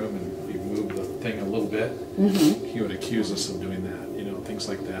into a room and you move the thing a little bit, he would accuse us of doing that, things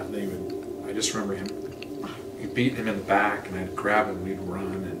like that. And I just remember him, you beat him in the back, and I'd grab him and we'd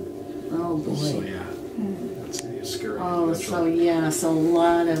run, and oh boy. So yeah, it's scary. Oh, so a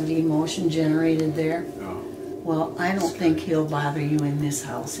lot of emotion generated there. Oh. Well, I don't think he'll bother you in this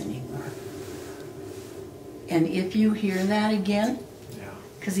house anymore. And if you hear that again,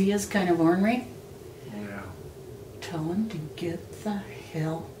 because he is kind of ornery, tell him to get the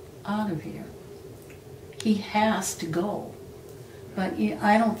hell out of here. He has to go. But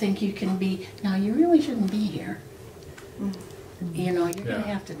I don't think you can be, now you really shouldn't be here. You're going to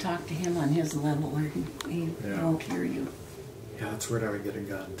have to talk to him on his level, or he won't hear you. Yeah, that's weird. I would get a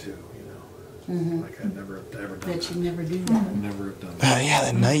gun too, like I never have ever done that. You never do that. Never have done that. Yeah,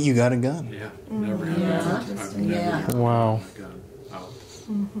 that night you got a gun. Yeah, never have. I've never had wow. a gun out.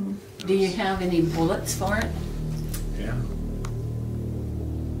 Do you have any bullets for it? Yeah.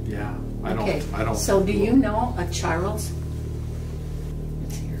 Yeah. I don't. So do you know a Charles?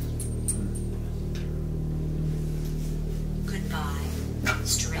 It's here. Goodbye,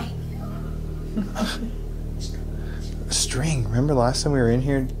 string. String. Remember last time we were in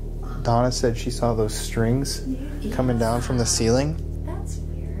here, Donna said she saw those strings coming down from the ceiling? That's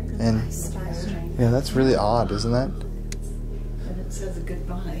weird. And yeah, that's really odd, isn't that? And it says a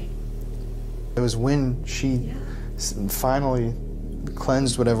goodbye. It was when she finally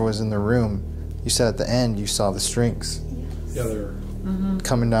cleansed whatever was in the room. You said at the end you saw the strings. Yeah, they're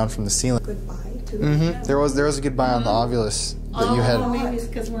coming down from the ceiling. Goodbye to There was a goodbye on the ovulus that you had. Oh, maybe it's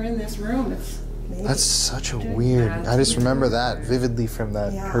because we're in this room. That's such a weird. I just remember that vividly from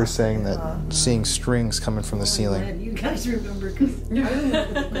that her saying that seeing strings coming from the ceiling. Glad you guys remember, because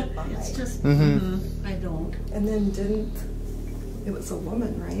it's just I don't. And then it was a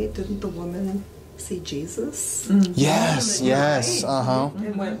woman, right? Didn't the woman see Jesus? Yes, yes,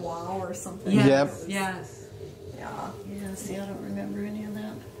 And went wow or something. Yes. Yes. Yeah. Yeah. See, I don't remember any of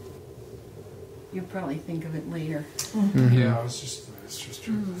that. You'll probably think of it later. Yeah, I was just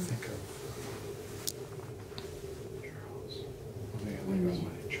trying to think of. Charles. I think it was my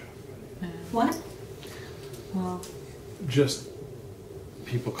Jeff. What? Just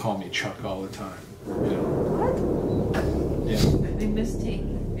people call me Chuck all the time. You know? Yeah. They mistake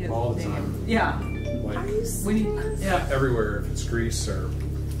it. All the time. Yeah. Like, Yeah. everywhere, if it's Greece or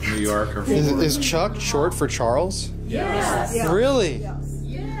New York or Is Chuck short for Charles? Yes. Yeah. Really?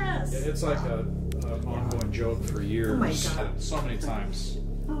 Yes. It's like a ongoing joke for years. Oh my God. So many times.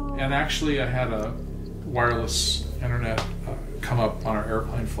 And actually, I had a wireless internet come up on our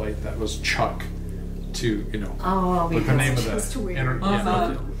airplane flight that was Chuck to, you know, Oh, with the name of Just the weird.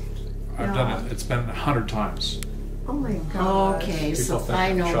 internet. I've done it. It's been 100 times. Oh my God. Okay, People so think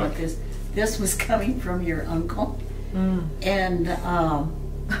I know Chuck. what this was coming from your uncle. And have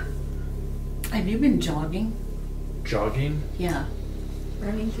you been jogging? Jogging? Yeah.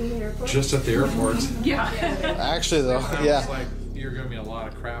 Running through the airport? Just at the airport. Yeah. Actually, though, I yeah. was like, you're giving me a lot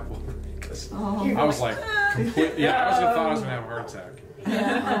of crap over me, because Oh. I was like, yeah, I thought I was gonna have a heart attack.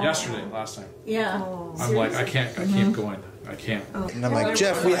 Yesterday, last time. Yeah. I'm like, I can't, I keep going. I can't. And I'm like,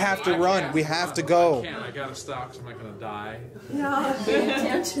 Jeff, we have to run. We have to go. I can't. I gotta stop because I'm not gonna die. Yeah. Pay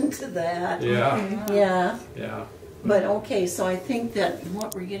attention to that. Yeah. Yeah. Yeah. But okay, so I think that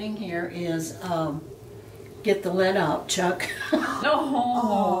what we're getting here is get the lead out, Chuck.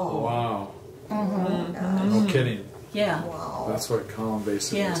 Oh, wow. No kidding. Yeah. That's what Colin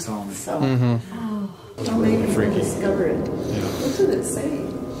basically was telling me. So, It was really freaky. discover it. What did it say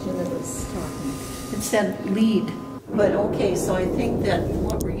when it was talking? It said lead. But okay, so I think that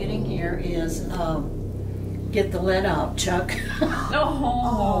what we're getting here is get the lead out, Chuck.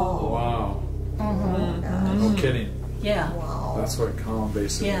 Wow. No kidding. Yeah. That's what Colin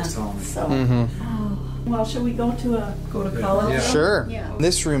basically was telling me. So, well, shall we go to Colin? Yeah. Sure. Yeah.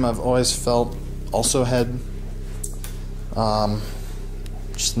 This room I've always felt also had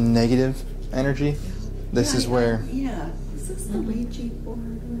just negative energy. This is where. Yeah. Is this the Ouija board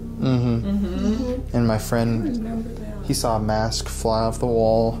room? Mm-hmm. And my friend, he saw a mask fly off the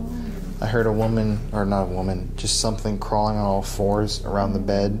wall. I heard a woman, or not a woman, just something crawling on all fours around the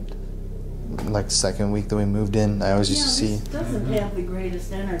bed. Like the second week that we moved in, I always used to see. This doesn't have the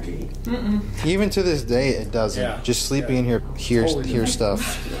greatest energy. Even to this day, it doesn't. Yeah. Just sleeping in here, hear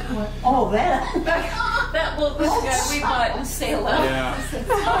stuff. Oh, that. That little guy we bought in Salem. Yeah. So it's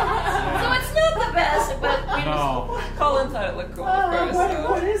not the best, but we No. just, Colin thought it looked cool at first.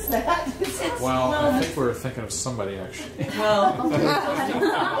 What is that? Well, I think we were thinking of somebody actually. Well,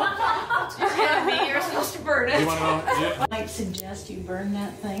 you're supposed to burn it. You want to know? Yeah. I might suggest you burn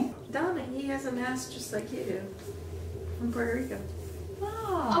that thing. Donna, he has a mask just like you do. From Puerto Rico.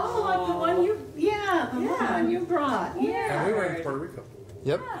 Oh, like the one you, the one you brought. And we Yeah. were in Puerto Rico.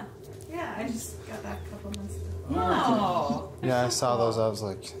 Yep. Yeah, I just got back a couple months ago. Oh. Yeah, I saw those. I was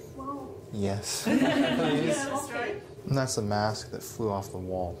like, yes. Please. That's right. And that's a mask that flew off the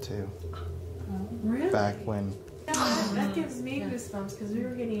wall too. Really? Back when. That gives me goosebumps because we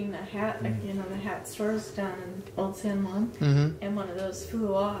were getting a hat, like, you know, the hat stores down in Old San Juan, and one of those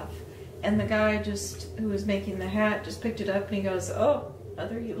flew off. And the guy who was making the hat just picked it up and he goes, "Oh,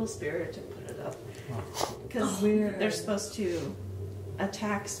 other evil spirit," and put it up. Because they're supposed to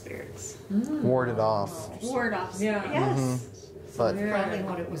attack spirits. Ward it off. Ward off. Yeah. Yes. But Probably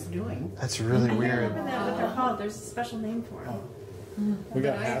what it was doing. that's really I can't weird. remember that, what they're called. There's a special name for them. We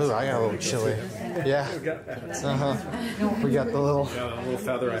got hats. Ooh, I got a little chilly. Yeah. We got hats. We got the little. Yeah, the little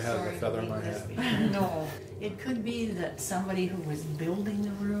feather. I had the feather in my hat. No. It could be that somebody who was building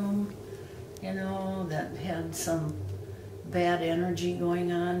the room, you know, that had some bad energy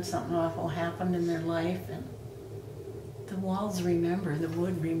going on, something awful happened in their life, and the walls remember, the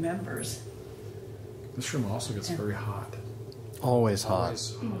wood remembers. This room also gets very hot. Always hot.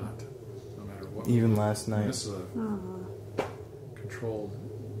 Always hot. No matter what. Even last night. This is a controlled,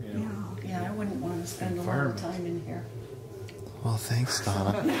 you know. Yeah, I wouldn't want to spend a lot of time in here. Well, thanks,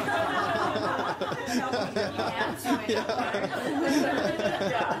 Donna.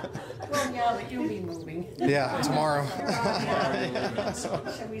 Well, yeah, but you'll be moving. Yeah, tomorrow.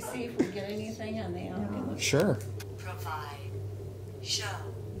 Shall we see if we get anything on the ambulance? Sure. Provide show.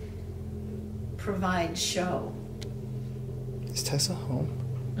 Provide show. Is Tessa home?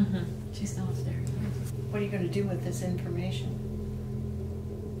 She's downstairs. What are you going to do with this information?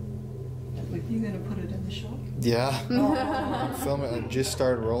 You going to put it in the show? Yeah. Film it. I just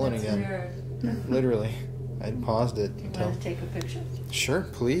started rolling again. Literally. I paused it. You want to take a picture? Sure,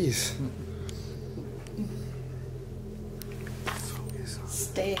 please.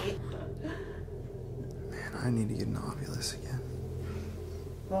 Stay. Man, I need to get an Ovilus again.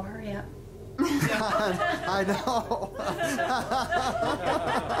 Well, hurry up. I know.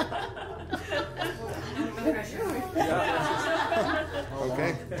 Okay.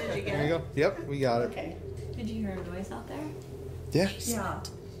 Okay. Did you get There you it? go. Yep, we got it. Okay. Did you hear hear a noise out there? Yeah. Yeah.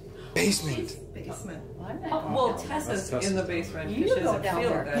 Basement. Basement. Oh, well, Tessa's in the basement You because she go doesn't down feel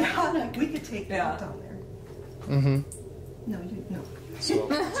there. good. Yeah, no, we could take that down there. Mm-hmm. No, you no.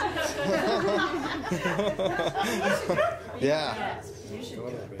 Yeah.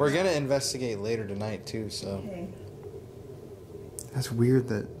 We're gonna investigate later tonight too, so. Okay. That's weird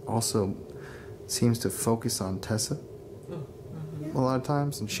that also seems to focus on Tessa a lot of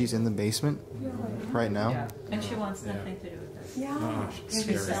times, and she's in the basement right now. And she wants nothing to do with this. Yeah. We'll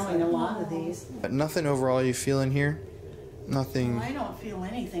be selling a lot of these. But nothing overall you feel in here? Nothing. Well, I don't feel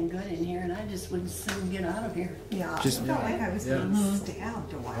anything good in here, and I just would soon get out of here. Yeah. Just- I felt like I was being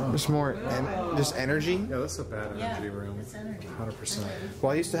stabbed a while. Just more, just energy? Yeah, that's a bad energy room. It's energy. 100%.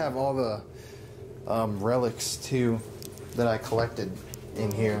 Well, I used to have all the relics too that I collected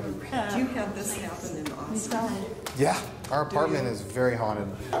in here. You had this happen in Austin. Yeah, our apartment is very haunted.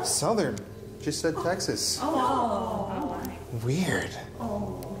 Southern, just said Texas. Oh. Weird.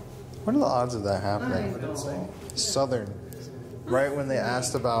 What are the odds of that happening? Southern, right when they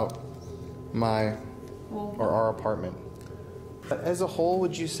asked about my or our apartment. But as a whole,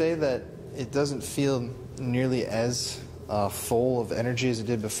 would you say that it doesn't feel nearly as full of energy as it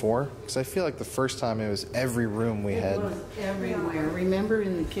did before? Because I feel like the first time it was every room we had. It was everywhere. Remember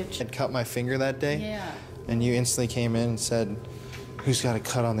in the kitchen? I'd cut my finger that day. Yeah. And you instantly came in and said, who's got a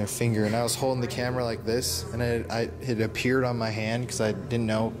cut on their finger? And I was holding the camera like this, and it appeared on my hand because I didn't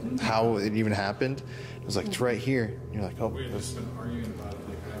know how it even happened. It was like, it's right here. And you're like, oh. We had just been arguing about it.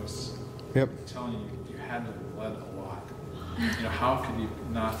 Like I was telling you, you had to have bled a lot. You know, how could you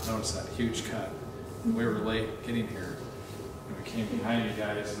not notice that huge cut? We were late getting here, and we came behind you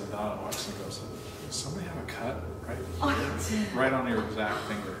guys, and Donna walks and goes, does somebody have a cut right here? Right on your exact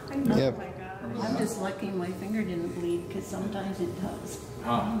finger. Yep. I'm just lucky my finger didn't bleed, because sometimes it does.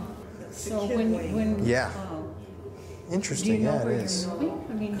 Huh. So when Yeah. do you Interesting, know yeah, it where is. you're going?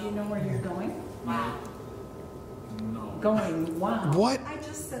 I mean, do you know where you're going? No. Going, wow. What? I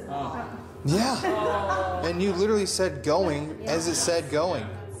just said Yeah. And you literally said going as it said going.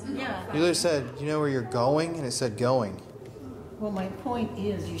 Yeah. You literally said, you know where you're going? And it said going. Well, my point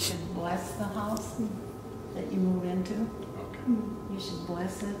is, you should bless the house that you move into. You should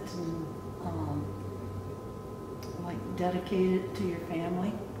bless it and like dedicate it to your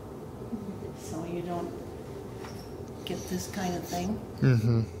family, so you don't get this kind of thing.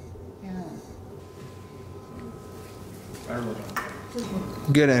 Mm-hmm. Yeah. I really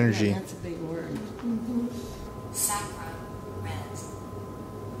don't. Good energy. Yeah, that's a big word. Sacra res.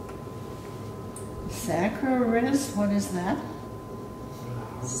 Sacra res, what is that?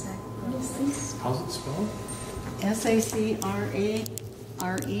 How's it spelled? S-A-C-R-A-R-E-S?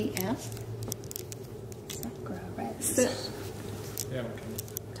 Yeah,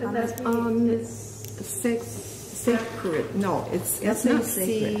 And that's sacred. No, it's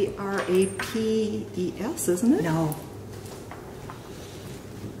S-A-C-R-A-P-E-S, isn't it? No.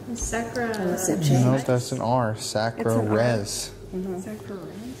 Sacra. No, that's an R. Sacro res. Sacra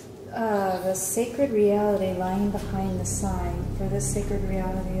res. The sacred reality lying behind the sign. For this sacred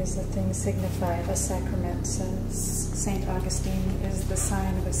reality is the thing signified. A sacrament, says St. Augustine, is the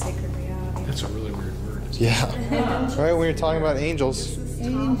sign of a sacred reality. That's a really weird word. Yeah. Right, we were talking about angels.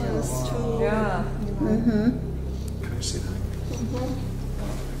 Angels, too. Yeah. Mm-hmm. Can I see that?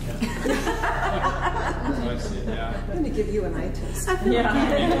 I see it, yeah. I'm going to give you an eye test. Wow,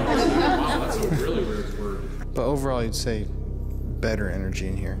 that's a really weird word. But overall, you'd say better energy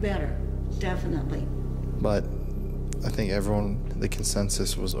in here. Better, definitely. But I think everyone, the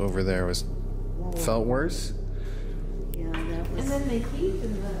consensus was over there was felt worse. Yeah, that was. And then the heat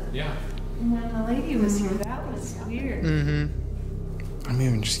in the. Yeah. When the lady was here, that was weird. Mm-hmm. I'm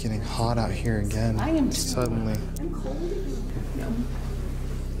even just getting hot out here again. I am suddenly. I'm cold.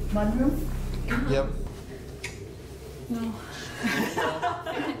 Mudroom? Yep. No.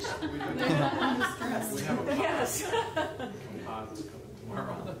 Yes.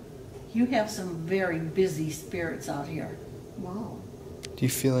 Tomorrow. You have some very busy spirits out here. Wow. Do you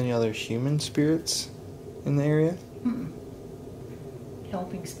feel any other human spirits in the area?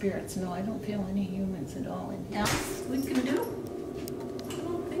 Helping spirits. No, I don't feel any humans at all in here. Else we can do? I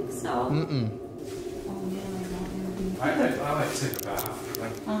don't think so. Mm-mm. Oh, yeah, I like to take a bath.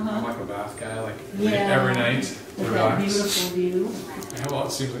 Like, I'm like a bath guy. Like Yeah. every night to With that relax. beautiful view. Yeah, well,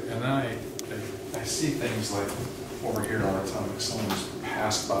 it seems like, and then I see things like over here all the time. Like someone's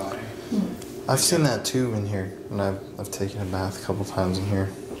passed by. I've seen that too in here, and I've taken a bath a couple times in here.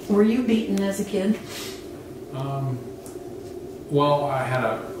 Were you beaten as a kid? Well, I had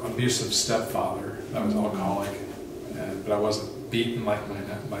an abusive stepfather that was alcoholic, but I wasn't beaten like my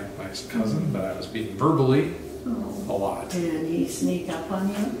cousin, but I was beaten verbally. a lot. Did he sneak up on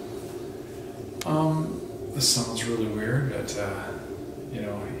you? This sounds really weird, but you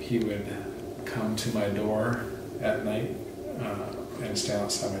know, he would come to my door at night and stand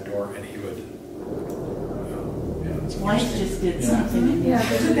outside my door, and he would. Yeah, Wife just did something in here.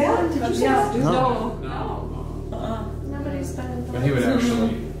 Did you say that? No. Nobody's been. But he would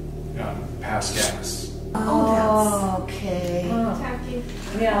actually pass gas. Oh, okay. Tacky.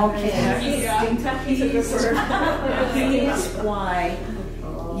 Yeah, okay. Kentucky's a good word. That's why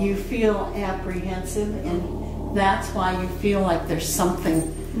you feel apprehensive, and that's why you feel like there's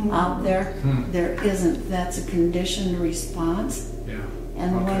something out there. There isn't. That's a conditioned response. Yeah.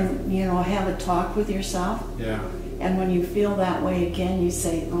 And when, you know, have a talk with yourself. Yeah. And when you feel that way again, you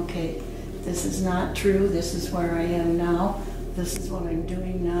say, okay, this is not true. This is where I am now. This is what I'm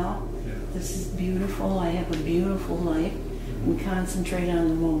doing now. Yeah. This is beautiful. I have a beautiful life. And concentrate on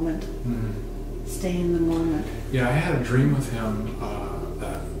the moment. Stay in the moment. Yeah, I had a dream with him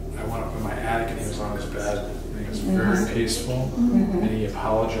that I went up in my attic and he was on his bed and he was very peaceful and he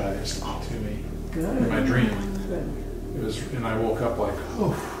apologized to me in my dream. It was, and I woke up like,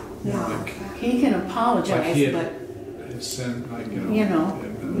 oh, like he can apologize, like he had, but his sin, like you know,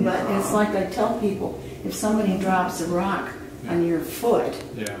 but it's like I tell people: if somebody drops a rock on your foot,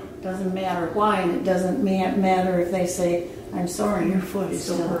 doesn't matter why, and it doesn't matter if they say, "I'm sorry, your foot is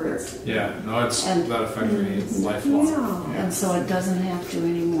still hurt." Yeah, no, it's that affected me lifelong. Yeah. And so it doesn't have to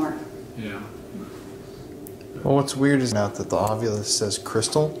anymore. Yeah. Well, what's weird is out that the ovulus says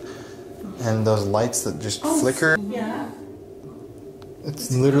crystal, and those lights that just flicker. Yeah.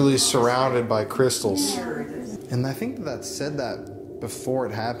 It's literally surrounded by crystals. And I think that said that before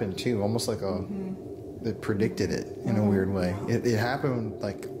it happened too, almost like it predicted it in a weird way. It happened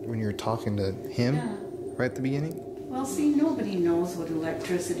like when you were talking to him right at the beginning. Well, see, nobody knows what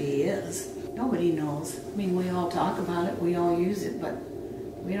electricity is. Nobody knows. I mean, we all talk about it, we all use it, but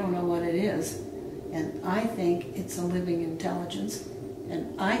we don't know what it is. And I think it's a living intelligence,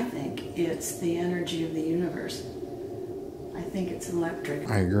 and I think it's the energy of the universe. I think it's electric.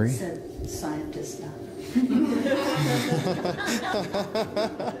 I agree. Said scientists now.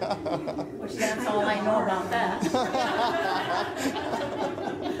 Which that's all I know about that.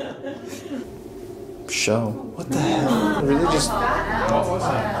 Show. What the hell? Really just... What was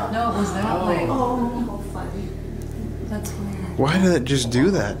that? No, it was that way. Oh, funny. That's weird. Why did it just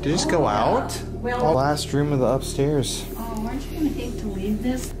do that? Did it just go out? Well, last room of the upstairs. Oh, aren't you going to hate to leave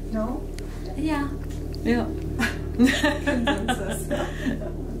this? No? Yeah. Yeah. Consensus.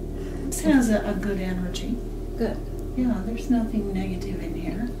 This has a good energy. Good. Yeah, there's nothing negative in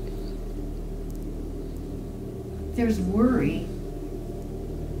here. There's worry.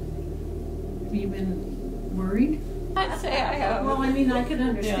 Have you been worried? I'd say I have. Well, I mean, I could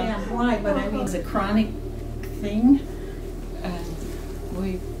understand why, but I mean, it's a chronic thing. And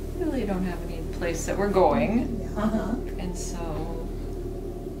we really don't have any place that we're going. And so,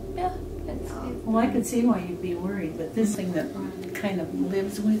 yeah. Well, I could see why you'd be worried, but this thing that kind of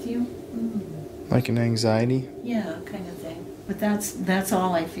lives with you. Like an anxiety? Yeah, kind of thing. But that's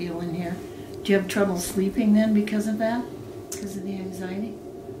all I feel in here. Do you have trouble sleeping then because of that? Because of the anxiety?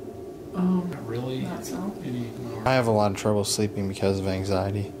 Not really. Not so. Anymore. I have a lot of trouble sleeping because of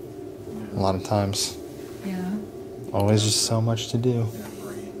anxiety. A lot of times. Yeah. Always just so much to do.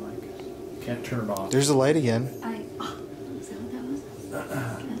 Can't turn it off. There's the light again. Is that what that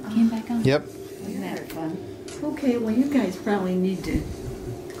was? Came back on? Yep. Isn't that fun? Okay, well, you guys probably need to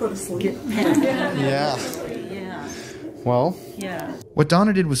go to sleep. Get packed. Yeah. Yeah. Well, Yeah. what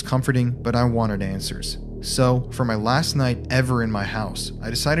Donna did was comforting, but I wanted answers. So, for my last night ever in my house,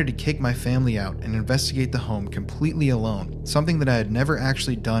 I decided to kick my family out and investigate the home completely alone, something that I had never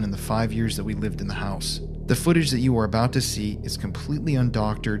actually done in the 5 years that we lived in the house. The footage that you are about to see is completely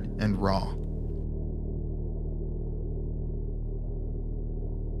undoctored and raw.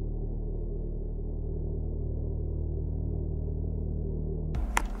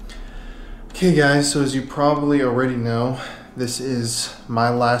 Okay guys, so as you probably already know, this is my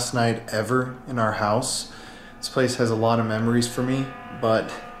last night ever in our house. This place has a lot of memories for me,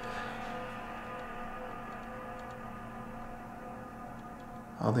 but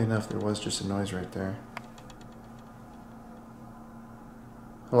oddly enough, there was just a noise right there.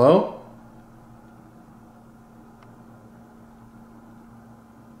 Hello?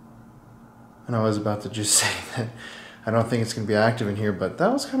 And I was about to just say that I don't think it's going to be active in here, but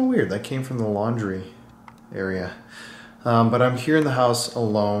that was kind of weird. That came from the laundry area. But I'm here in the house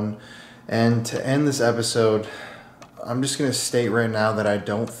alone, and to end this episode, I'm just going to state right now that I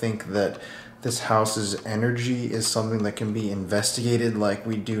don't think that this house's energy is something that can be investigated like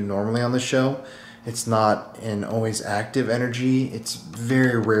we do normally on the show. It's not an always active energy. It's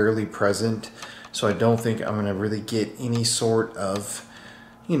very rarely present. So I don't think I'm gonna really get any sort of,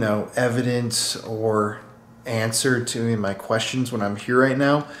 you know, evidence or answer to any of my questions when I'm here right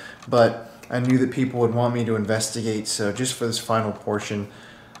now. But I knew that people would want me to investigate. So just for this final portion,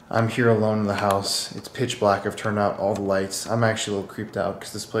 I'm here alone in the house. It's pitch black. I've turned out all the lights. I'm actually a little creeped out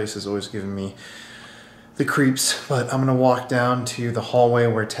because this place has always given me the creeps. But I'm gonna walk down to the hallway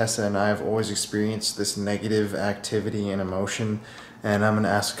where Tessa and I have always experienced this negative activity and emotion. And I'm gonna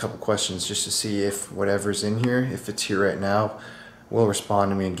ask a couple questions just to see if whatever's in here, if it's here right now, will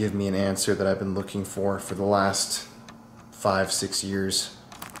respond to me and give me an answer that I've been looking for the last 5-6 years.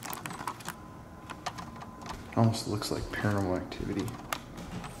 Almost looks like Paranormal Activity,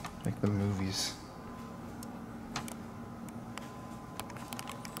 like the movies.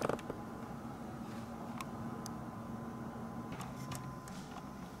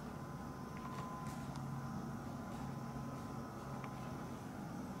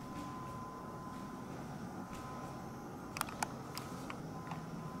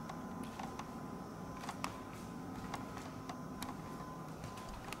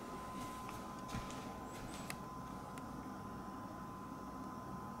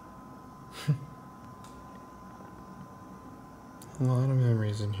 A lot of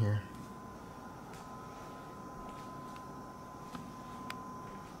memories in here.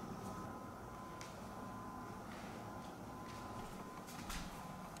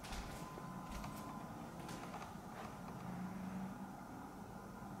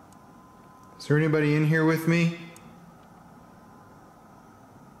 Is there anybody in here with me?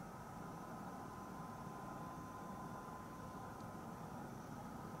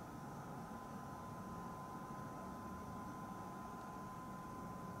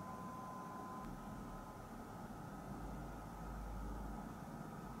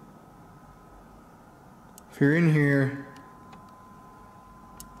 If you're in here,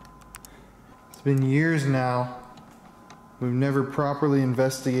 it's been years now. We've never properly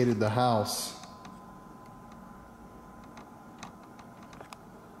investigated the house.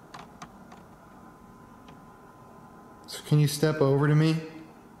 So can you step over to me?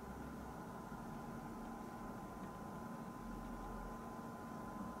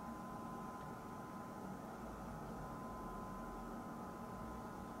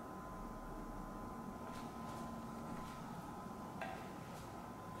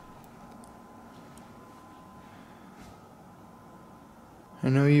 I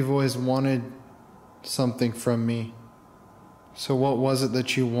know you've always wanted something from me. So what was it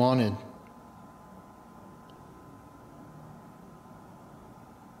that you wanted?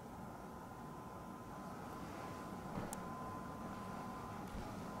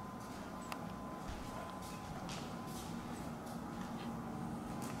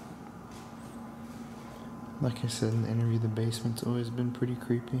 Like I said in the interview, the basement's always been pretty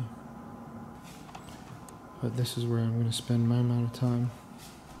creepy. But this is where I'm going to spend my amount of time.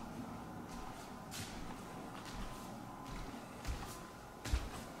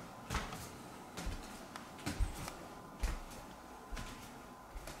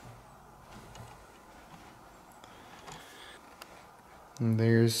 And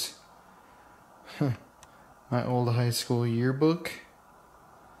there's my old high school yearbook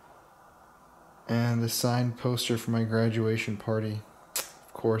and the signed poster for my graduation party.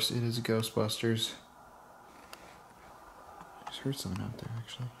 Of course, it is Ghostbusters. I just heard someone out there,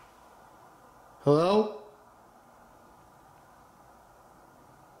 actually. Hello?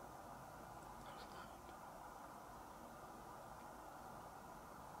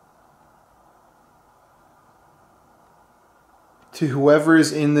 To whoever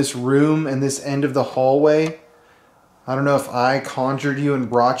is in this room and this end of the hallway, I don't know if I conjured you and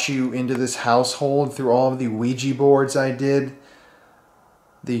brought you into this household through all of the Ouija boards I did,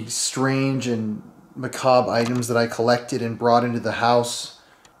 the strange and macabre items that I collected and brought into the house,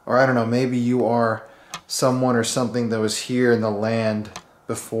 or I don't know, maybe you are someone or something that was here in the land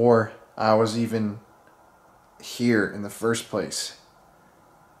before I was even here in the first place.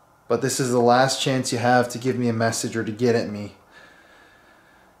 But this is the last chance you have to give me a message or to get at me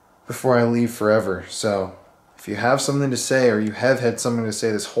before I leave forever. So if you have something to say, or you have had something to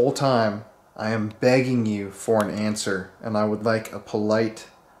say this whole time, I am begging you for an answer, and I would like a polite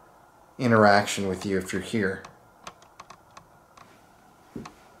interaction with you if you're here.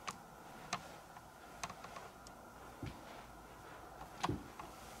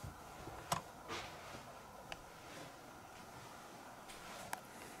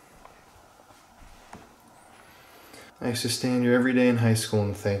 I used to stand here every day in high school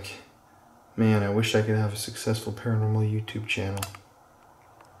and think, man, I wish I could have a successful paranormal YouTube channel.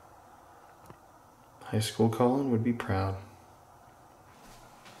 High school Colin would be proud.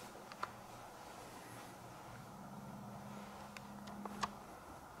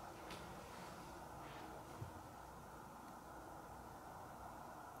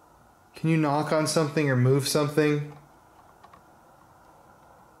 Can you knock on something or move something?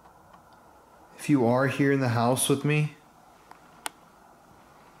 If you are here in the house with me,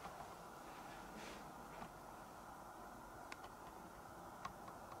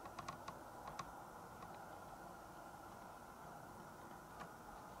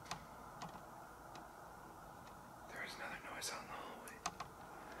 there's another noise out in the hallway.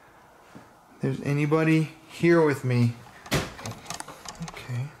 There's anybody here with me?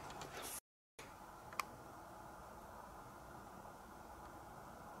 Okay.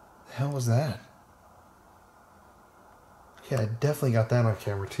 The hell was that? Yeah, I definitely got that on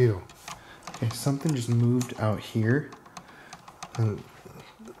camera too. Okay, something just moved out here. And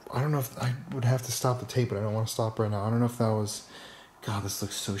I don't know if I would have to stop the tape, but I don't want to stop right now. I don't know if that was... God, this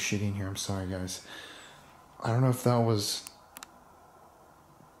looks so shitty in here. I'm sorry, guys. I don't know if that was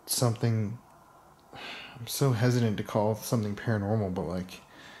something... I'm so hesitant to call something paranormal, but like...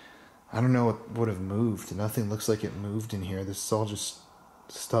 I don't know what would have moved. Nothing looks like it moved in here. This is all just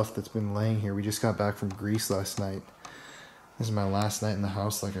stuff that's been laying here. We just got back from Greece last night. This is my last night in the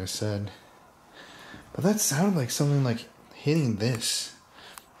house, like I said. But that sounded like something like hitting this.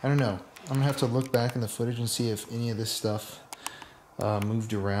 I don't know. I'm going to have to look back in the footage and see if any of this stuff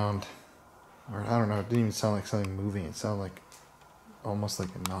moved around. Or I don't know. It didn't even sound like something moving. It sounded like almost like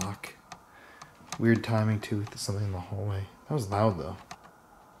a knock. Weird timing too with something in the hallway. That was loud though.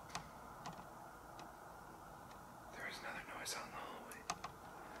 There was another noise out in the hallway.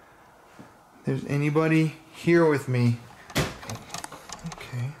 There's anybody here with me?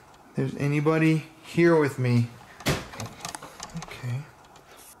 Okay. There's anybody here with me? Okay.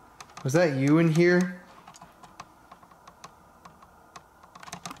 Was that you in here?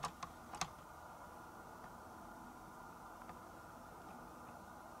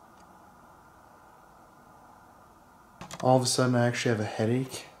 All of a sudden I actually have a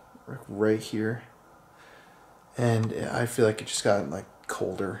headache right here. And I feel like it just got like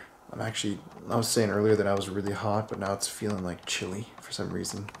colder. I was saying earlier that I was really hot, but now it's feeling like chilly for some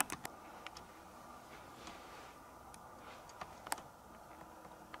reason.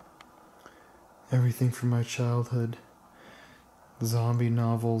 Everything from my childhood. Zombie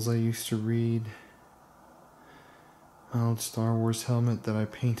novels I used to read. My old Star Wars helmet that I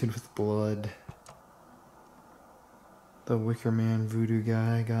painted with blood. The Wicker Man voodoo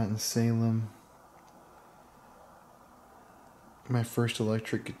guy I got in Salem. My first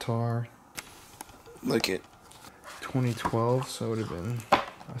electric guitar. Like it. 2012, so it would have been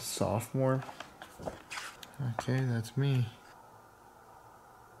a sophomore. Okay, that's me.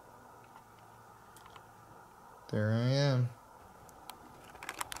 There I am.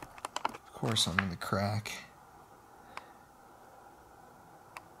 Of course I'm in the crack.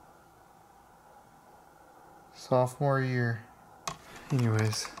 Sophomore year.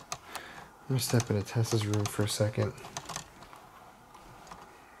 Anyways, I'm gonna step into Tessa's room for a second.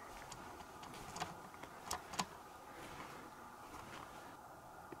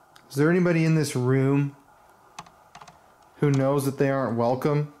 Is there anybody in this room who knows that they aren't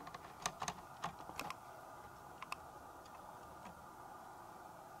welcome?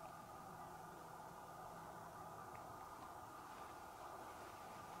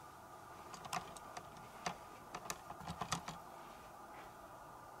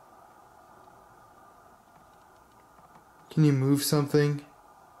 Can you move something?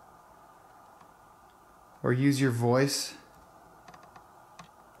 Or use your voice?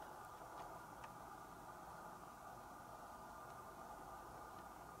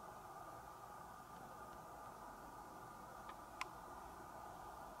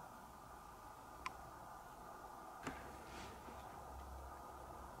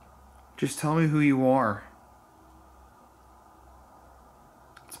 Just tell me who you are.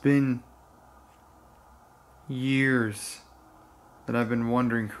 It's been years that I've been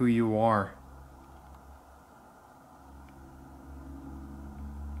wondering who you are.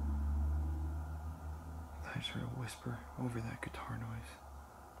 I just heard a whisper over that guitar noise,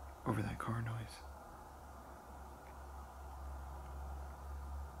 over that car noise.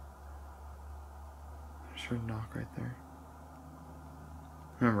 I just heard a knock right there.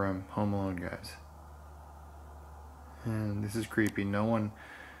 Remember, I'm home alone, guys. And this is creepy. No one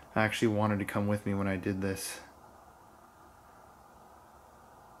actually wanted to come with me when I did this.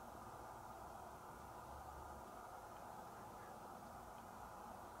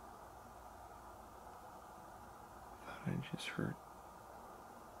 I thought I just heard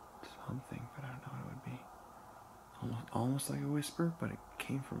something, but I don't know what it would be. Almost like a whisper, but it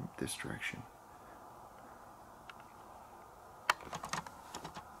came from this direction.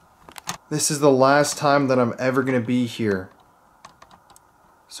 This is the last time that I'm ever gonna be here.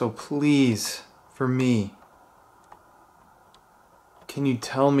 So please, for me, can you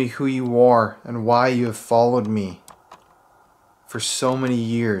tell me who you are and why you have followed me for so many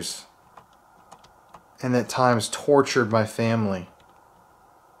years and at times tortured my family?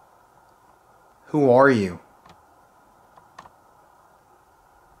 Who are you?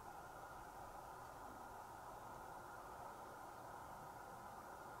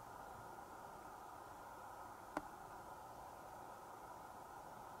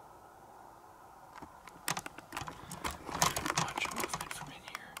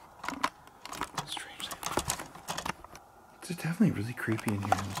 It's definitely really creepy in here.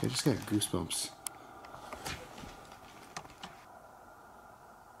 Like, I just got goosebumps.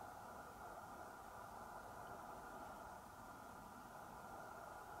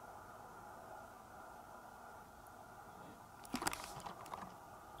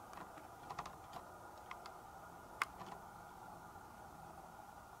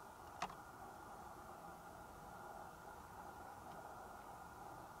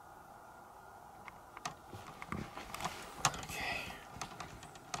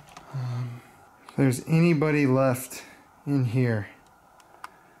 If there's anybody left in here,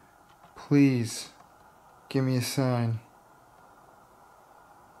 please give me a sign.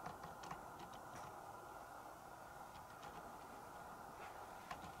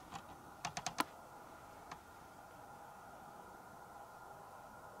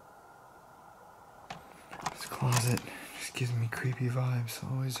 This closet just gives me creepy vibes,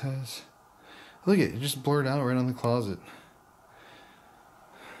 always has. Look at it, just blurred out right on the closet.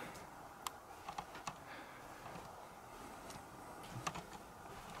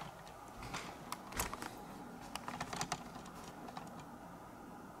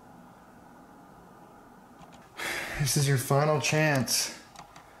 This is your final chance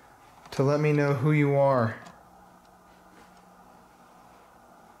to let me know who you are.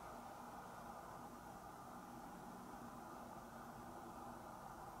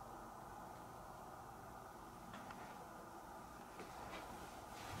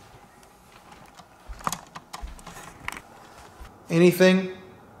 Anything?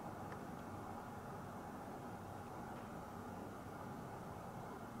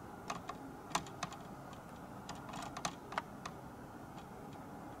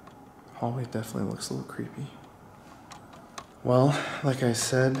 Hallway definitely looks a little creepy. Well, like I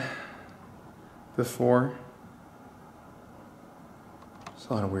said before, there's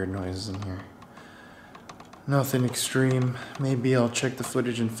a lot of weird noises in here. Nothing extreme. Maybe I'll check the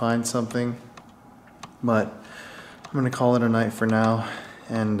footage and find something, but I'm gonna call it a night for now.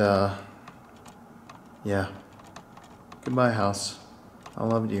 And yeah, goodbye house. I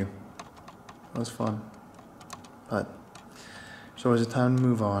loved you. It was fun, but there's always a time to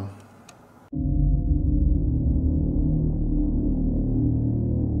move on.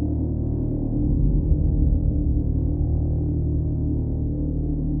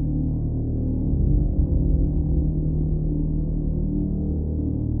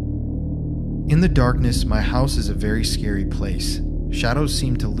 In the darkness, my house is a very scary place. Shadows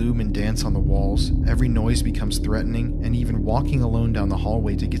seem to loom and dance on the walls, every noise becomes threatening, and even walking alone down the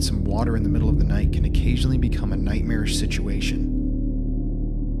hallway to get some water in the middle of the night can occasionally become a nightmarish situation.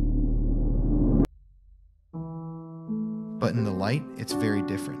 But in the light, it's very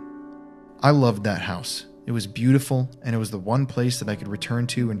different. I loved that house. It was beautiful, and it was the one place that I could return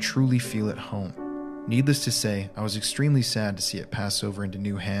to and truly feel at home. Needless to say, I was extremely sad to see it pass over into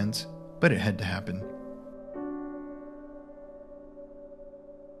new hands, but it had to happen.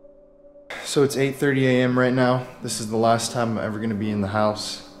 So it's 8:30 a.m. right now. This is the last time I'm ever gonna be in the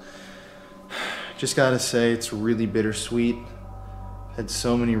house. Just gotta say, it's really bittersweet. Had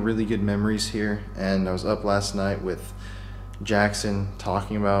so many really good memories here, and I was up last night with Jackson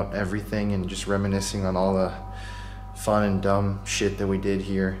talking about everything and just reminiscing on all the fun and dumb shit that we did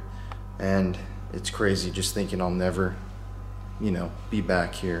here. And it's crazy just thinking I'll never, be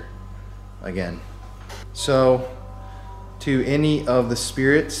back here again. So, to any of the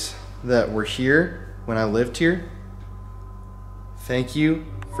spirits that were here when I lived here, thank you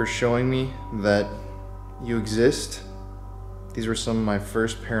for showing me that you exist. These were some of my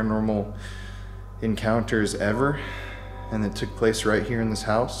first paranormal encounters ever, and it took place right here in this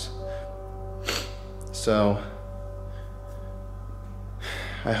house. So,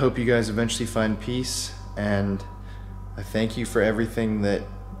 I hope you guys eventually find peace, and I thank you for everything that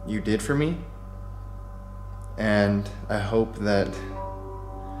you did for me. And I hope that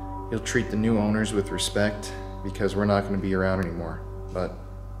you'll treat the new owners with respect because we're not going to be around anymore. But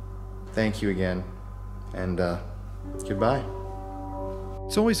thank you again, and goodbye.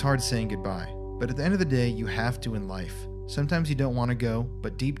 It's always hard saying goodbye, but at the end of the day, you have to in life. Sometimes you don't want to go,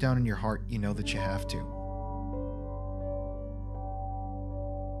 but deep down in your heart, you know that you have to.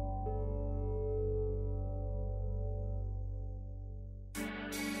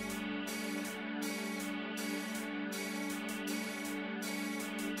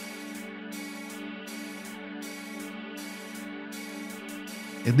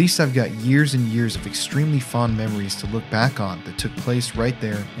 At least I've got years and years of extremely fond memories to look back on that took place right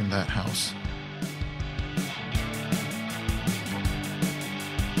there in that house.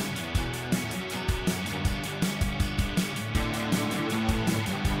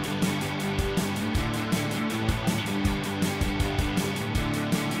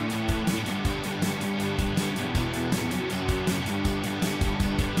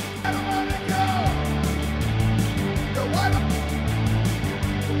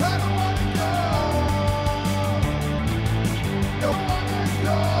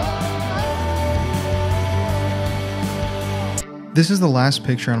 This is the last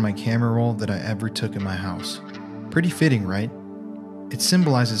picture on my camera roll that I ever took in my house. Pretty fitting, right? It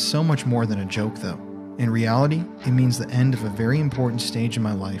symbolizes so much more than a joke though. In reality, it means the end of a very important stage in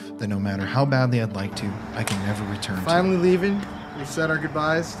my life that no matter how badly I'd like to, I can never return to. Finally leaving. We've said our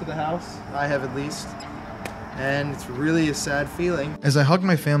goodbyes to the house. I have at least. And it's really a sad feeling. As I hugged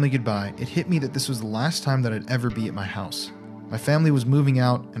my family goodbye, it hit me that this was the last time that I'd ever be at my house. My family was moving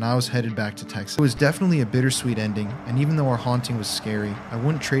out, and I was headed back to Texas. It was definitely a bittersweet ending, and even though our haunting was scary, I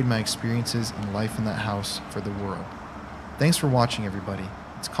wouldn't trade my experiences and life in that house for the world. Thanks for watching, everybody.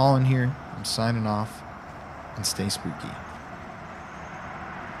 It's Colin here. I'm signing off, and stay spooky.